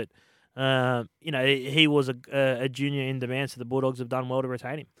grade. But, he was a junior in demand, so the Bulldogs have done well to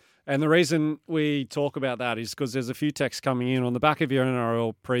retain him. And the reason we talk about that is because there's a few texts coming in on the back of your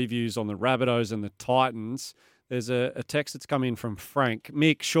NRL previews on the Rabbitohs and the Titans. There's a text that's come in from Frank.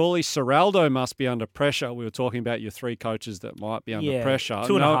 Mick, surely Ciraldo must be under pressure. We were talking about your 3 coaches that might be under pressure.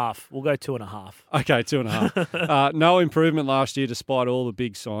 2.5. We'll go 2.5. Okay, 2.5. No improvement last year despite all the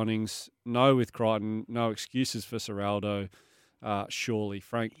big signings. No with Crichton. No excuses for Ciraldo. Surely,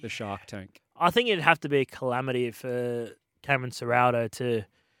 Frank the Shark Tank. I think it'd have to be a calamity for Cameron Ciraldo to,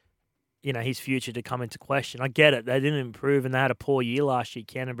 his future to come into question. I get it. They didn't improve and they had a poor year last year,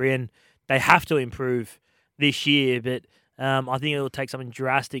 Canterbury, and they have to improve this year, but I think it will take something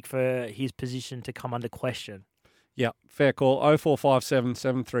drastic for his position to come under question. Yeah, fair call. 0457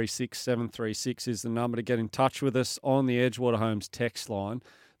 736 736 is the number to get in touch with us on the Edgewater Homes text line.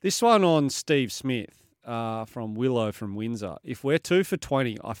 This one on Steve Smith from Willow from Windsor. If we're 2 for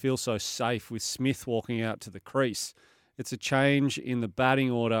 20, I feel so safe with Smith walking out to the crease. It's a change in the batting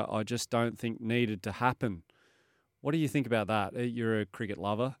order I just don't think needed to happen. What do you think about that? You're a cricket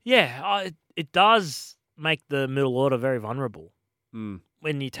lover. Yeah, it does make the middle order very vulnerable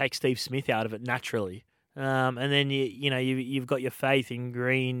when you take Steve Smith out of it naturally, and then you've got your faith in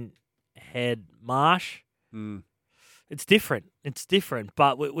Green, Head, Marsh. It's different.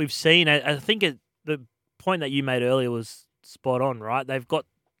 But we've seen. I think the point that you made earlier was spot on. Right? They've got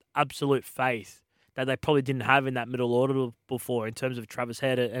absolute faith that they probably didn't have in that middle order before, in terms of Travis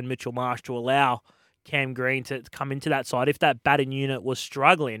Head and Mitchell Marsh, to allow Cam Green to come into that side. If that batting unit was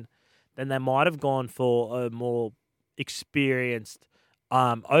struggling, then they might have gone for a more experienced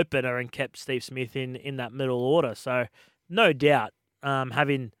opener and kept Steve Smith in that middle order. So no doubt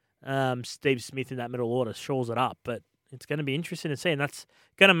having Steve Smith in that middle order shores it up. But it's going to be interesting to see, and that's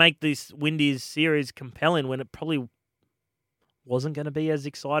going to make this Windies series compelling when it probably wasn't going to be as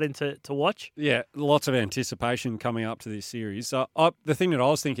exciting to watch. Yeah, lots of anticipation coming up to this series. So the thing that I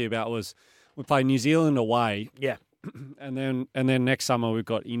was thinking about was we play New Zealand away. Yeah. And then next summer we've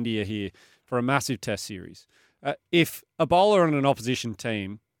got India here for a massive test series. If a bowler on an opposition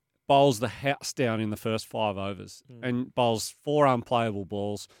team bowls the house down in the first 5 overs and bowls 4 unplayable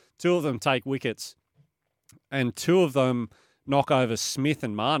balls, 2 of them take wickets and 2 of them knock over Smith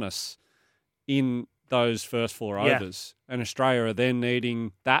and Marnus in those first 4 overs, and Australia are then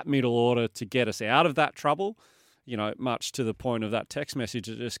needing that middle order to get us out of that trouble, much to the point of that text message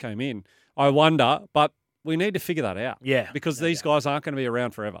that just came in. I wonder, but we need to figure that out. Yeah. Because these guys aren't going to be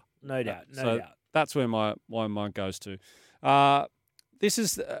around forever. No doubt. That's where my mind goes to. This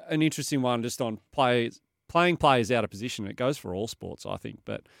is an interesting one just on playing players out of position. It goes for all sports, I think,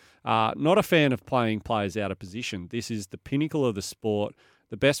 but not a fan of playing players out of position. This is the pinnacle of the sport.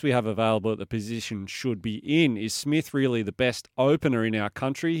 The best we have available at the position should be in. Is Smith really the best opener in our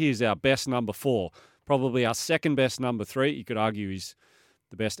country? He's our best number 4, probably our second best number 3. You could argue he's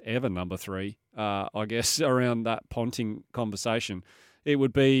the best ever number 3, I guess, around that Ponting conversation. It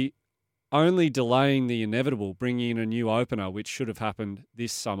would be only delaying the inevitable, bringing in a new opener, which should have happened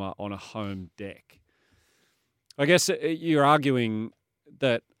this summer on a home deck. I guess you're arguing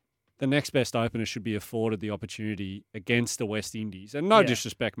that the next best opener should be afforded the opportunity against the West Indies. And no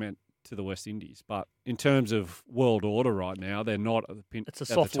disrespect meant to the West Indies, but in terms of world order right now, they're not at the pin. It's a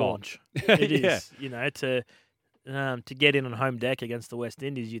soft launch. It is, to get in on home deck against the West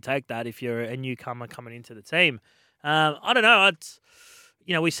Indies, you take that if you're a newcomer coming into the team. I don't know.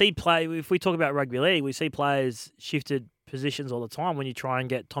 We see if we talk about rugby league, we see players shifted positions all the time when you try and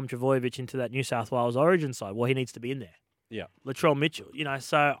get Tom Trbojevic into that New South Wales Origin side. Well, he needs to be in there. Yeah. Latrell Mitchell,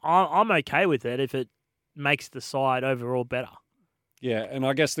 so I'm okay with it if it makes the side overall better. Yeah, and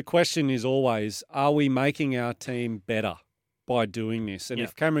I guess the question is always, are we making our team better by doing this? And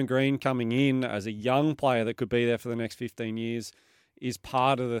if Cameron Green coming in as a young player that could be there for the next 15 years is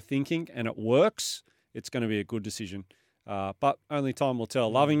part of the thinking and it works, it's going to be a good decision. But only time will tell.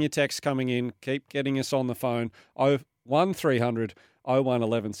 Loving your texts coming in. Keep getting us on the phone. 1300 01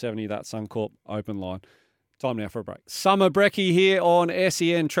 1170, that Suncorp open line. Time now for a break. Summer Brekkie here on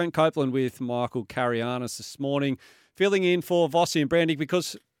SEN. Trent Copeland with Michael Carayannis this morning. Filling in for Vossi and Brandy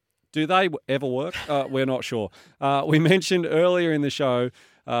because do they ever work? We're not sure. We mentioned earlier in the show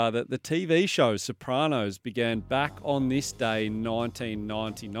that the TV show Sopranos began back on this day in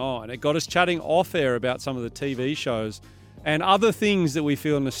 1999. It got us chatting off air about some of the TV shows and other things that we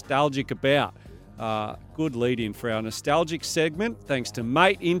feel nostalgic about. Good lead-in for our nostalgic segment. Thanks to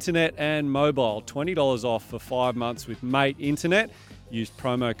Mate Internet and Mobile. $20 off for 5 months with Mate Internet. Use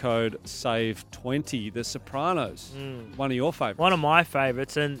promo code SAVE20. The Sopranos, one of your favourites. One of my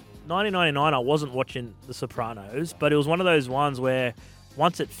favourites. And 1999, I wasn't watching The Sopranos, but it was one of those ones where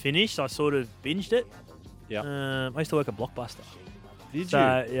once it finished, I sort of binged it. Yeah. I used to work at Blockbuster. Did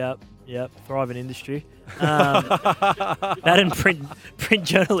you? Yep. Thriving industry. That and print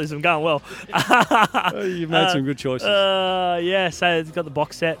journalism going well. You've made some good choices. So it's got the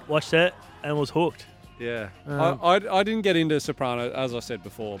box set, watched it, and was hooked. Yeah. I didn't get into Sopranos, as I said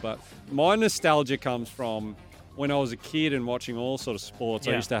before, but my nostalgia comes from when I was a kid and watching all sort of sports.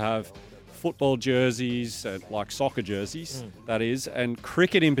 I used to have football jerseys, like soccer jerseys, that is, and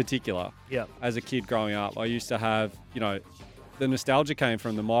cricket in particular. Yeah. As a kid growing up, I used to have, the nostalgia came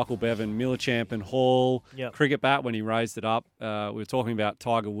from the Michael Bevan, Millichamp and Hall cricket bat when he raised it up. We were talking about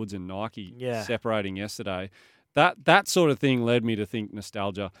Tiger Woods and Nike separating yesterday. That sort of thing led me to think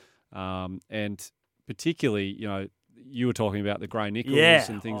nostalgia, and particularly, you were talking about the Gray Nichols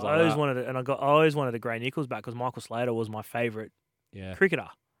and things like that. I always wanted a Gray Nichols back because Michael Slater was my favourite cricketer.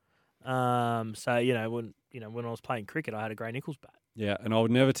 When I was playing cricket, I had a Gray Nichols bat. Yeah, and I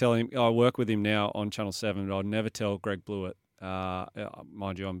would never tell him. I work with him now on Channel 7, but I'd never tell Greg Blewett.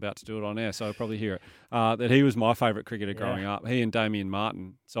 Mind you, I'm about to do it on air, so I'll probably hear it. That he was my favourite cricketer growing up. He and Damien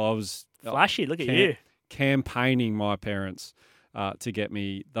Martin. So I was flashy. Look at you, campaigning my parents to get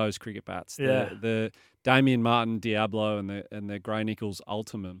me those cricket bats. Yeah. The Damien Martin Diablo and the Gray Nichols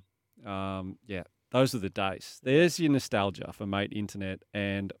Ultimum. Those are the days. There's your nostalgia for Mate Internet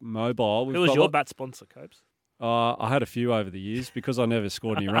and Mobile. Who was your bat sponsor, Copes? I had a few over the years because I never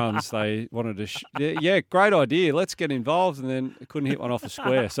scored any runs. They wanted to, great idea. Let's get involved, and then couldn't hit one off a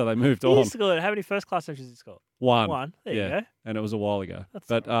square, so they moved on. How many first class centuries did you score? One. There you go. And it was a while ago.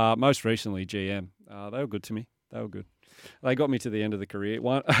 Most recently, GM. They were good to me. They were good. They got me to the end of the career.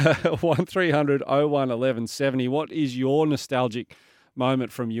 1300 01 1170. What is your nostalgic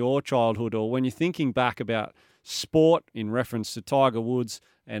moment from your childhood, or when you're thinking back about sport in reference to Tiger Woods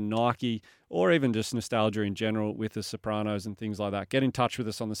and Nike, or even just nostalgia in general with the Sopranos and things like that? Get in touch with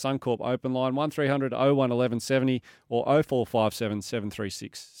us on the Suncorp open line, 1300 01 1170 or 0457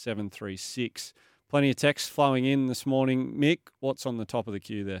 736 736. Plenty of texts flowing in this morning. Mick, what's on the top of the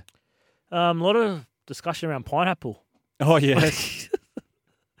queue there? A lot of discussion around pineapple. Oh, yes.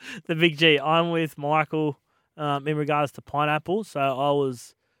 The big G. I'm with Michael in regards to pineapple. So I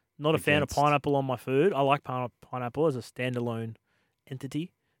was not a fan of pineapple on my food. I like pineapple as a standalone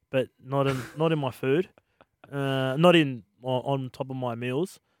entity, but not in my food. Not on top of my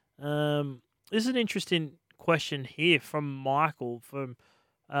meals. This is an interesting question here from Michael from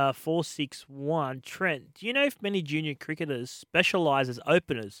 461. Trent, do you know if many junior cricketers specialise as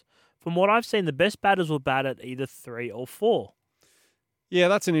openers? From what I've seen, the best batters will bat at either 3 or 4. Yeah,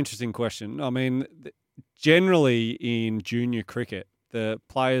 that's an interesting question. I mean, generally in junior cricket, the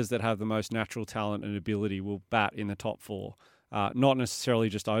players that have the most natural talent and ability will bat in the top 4. Not necessarily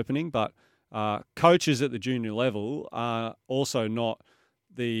just opening, but coaches at the junior level are also not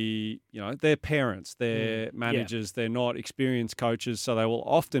they're parents, they're managers, they're not experienced coaches, so they will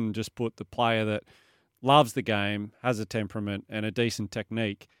often just put the player that loves the game, has a temperament and a decent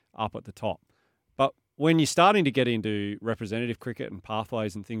technique up at the top. But when you're starting to get into representative cricket and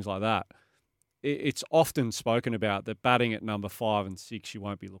pathways and things like that, it's often spoken about that batting at number 5 and 6 you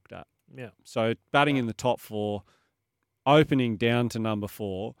won't be looked at. Yeah. So batting in the top 4, opening down to number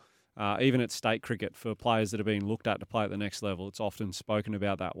 4, even at state cricket for players that are being looked at to play at the next level, it's often spoken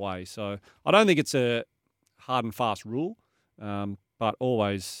about that way. So I don't think it's a hard and fast rule, but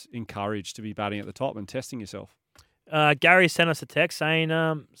always encouraged to be batting at the top and testing yourself. Gary sent us a text saying,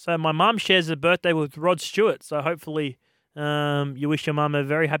 so my mum shares a birthday with Rod Stewart, so hopefully you wish your mum a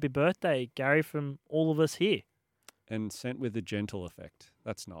very happy birthday, Gary, from all of us here. And sent with a gentle effect.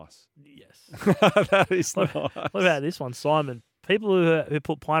 That's nice. Yes. That is nice. What about this one, Simon? People who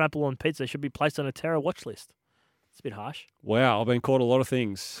put pineapple on pizza should be placed on a terror watch list. It's a bit harsh. Wow, I've been caught a lot of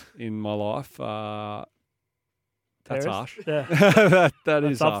things in my life. That's harsh. Yeah. that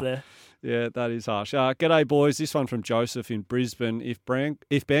is up harsh. there. Yeah, that is harsh. G'day, boys. This one from Joseph in Brisbane.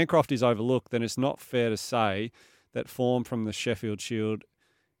 If Bancroft is overlooked, then it's not fair to say that form from the Sheffield Shield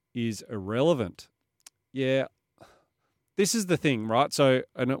is irrelevant. Yeah, this is the thing, right? So,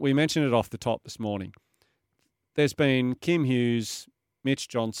 and we mentioned it off the top this morning. There's been Kim Hughes, Mitch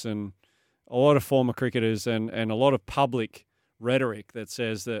Johnson, a lot of former cricketers and a lot of public rhetoric that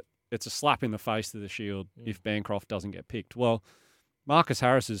says that it's a slap in the face to the Shield if Bancroft doesn't get picked. Well, Marcus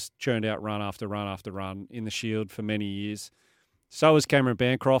Harris has churned out run after run after run in the Shield for many years. So is Cameron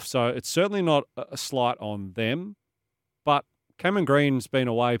Bancroft. So it's certainly not a slight on them. But Cameron Green's been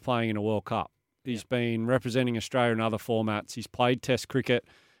away playing in a World Cup. He's been representing Australia in other formats. He's played Test cricket,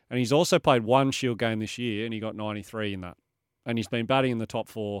 and he's also played one Shield game this year, and he got 93 in that. And he's been batting in the top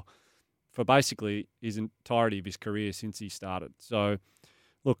 4 for basically his entirety of his career since he started. So,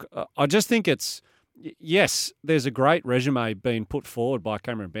 look, I just think it's, yes, there's a great resume being put forward by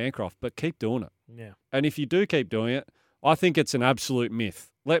Cameron Bancroft, but keep doing it. Yeah. And if you do keep doing it, I think it's an absolute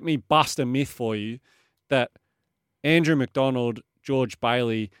myth. Let me bust a myth for you that Andrew McDonald, George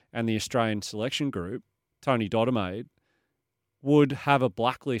Bailey, and the Australian selection group, Tony Dodemaide, would have a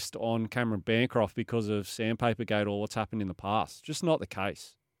blacklist on Cameron Bancroft because of Sandpapergate or what's happened in the past. Just not the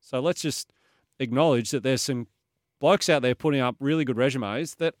case. So let's just acknowledge that there's some blokes out there putting up really good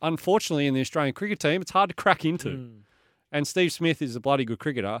resumes that, unfortunately, in the Australian cricket team, it's hard to crack into. And Steve Smith is a bloody good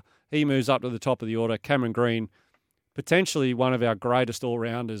cricketer. He moves up to the top of the order. Cameron Green, potentially one of our greatest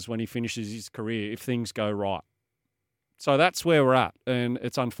all-rounders when he finishes his career, if things go right. So that's where we're at. And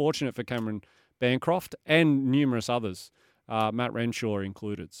it's unfortunate for Cameron Bancroft and numerous others, Matt Renshaw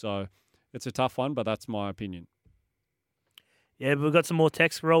included. So it's a tough one, but that's my opinion. Yeah, but we've got some more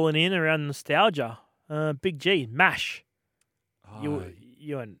texts rolling in around nostalgia. Big G, MASH. You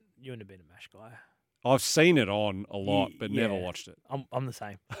wouldn't have been a MASH guy. I've seen it on a lot, but never watched it. I'm the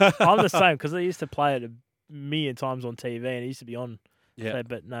same. I'm the same because they used to play it a million times on TV and it used to be on. Yeah. So,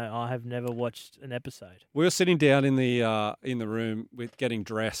 but no, I have never watched an episode. We were sitting down in the room with getting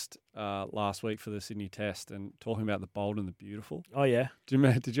dressed last week for the Sydney Test and talking about the Bold and the Beautiful. Oh yeah.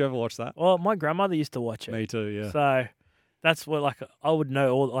 Did you ever watch that? Well, my grandmother used to watch it. Me too. Yeah. So that's what I would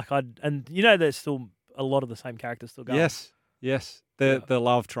know all and there's still a lot of the same characters still going. Yes. The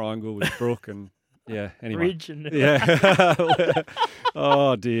love triangle with Brooke and yeah. Anyway. Ridge and yeah.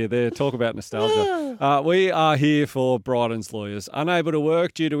 Oh dear, there. Talk about nostalgia. We are here for Bryden's Lawyers. Unable to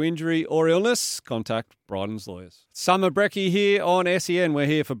work due to injury or illness? Contact Bryden's Lawyers. Summer Brecky here on SEN. We're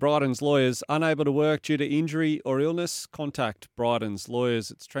here for Bryden's Lawyers. Unable to work due to injury or illness? Contact Bryden's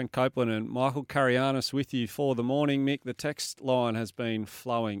Lawyers. It's Trent Copeland and Michael Carayannis with you for the morning. Mick, the text line has been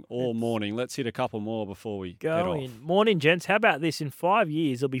flowing all morning. Let's hit a couple more before we head off. Morning, gents. How about this? In 5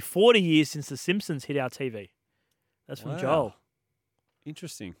 years, it'll be 40 years since The Simpsons hit our TV. That's from Joel.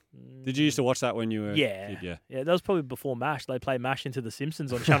 Interesting. Did you used to watch that when you were a kid? Yeah, that was probably before MASH. They played MASH into The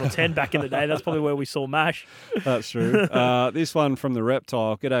Simpsons on Channel 10 back in the day. That's probably where we saw MASH. That's true. This one from the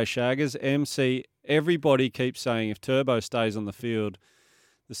Reptile. G'day, Shaggers. MC, everybody keeps saying if Turbo stays on the field,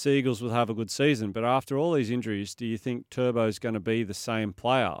 the Seagulls will have a good season. But after all these injuries, do you think Turbo's going to be the same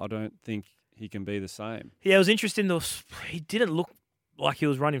player? I don't think he can be the same. Yeah, it was interesting. He didn't look like he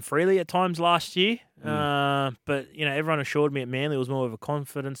was running freely at times last year. But, everyone assured me at Manly it was more of a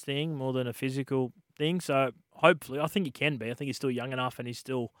confidence thing more than a physical thing. So hopefully, I think he can be. I think he's still young enough and he's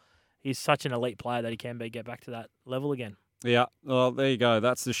such an elite player that he can get back to that level again. Yeah, well, there you go.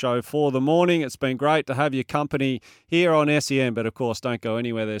 That's the show for the morning. It's been great to have your company here on SEN, but of course, don't go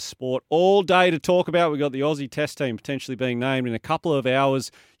anywhere. There's sport all day to talk about. We've got the Aussie Test team potentially being named in a couple of hours.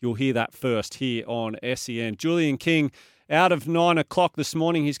 You'll hear that first here on SEN. Julian King out of 9 o'clock this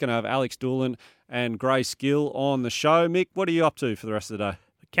morning. He's going to have Alex Doolan and Grace Gill on the show. Mick, what are you up to for the rest of the day?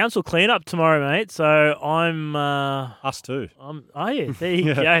 Council clean-up tomorrow, mate. So I'm... Us too. Yeah, there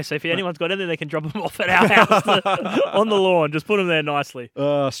you go. So if anyone's got anything, they can drop them off at our house on the lawn. Just put them there nicely.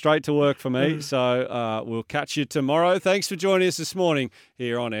 Straight to work for me. So we'll catch you tomorrow. Thanks for joining us this morning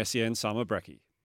here on SEN Summer Brecky.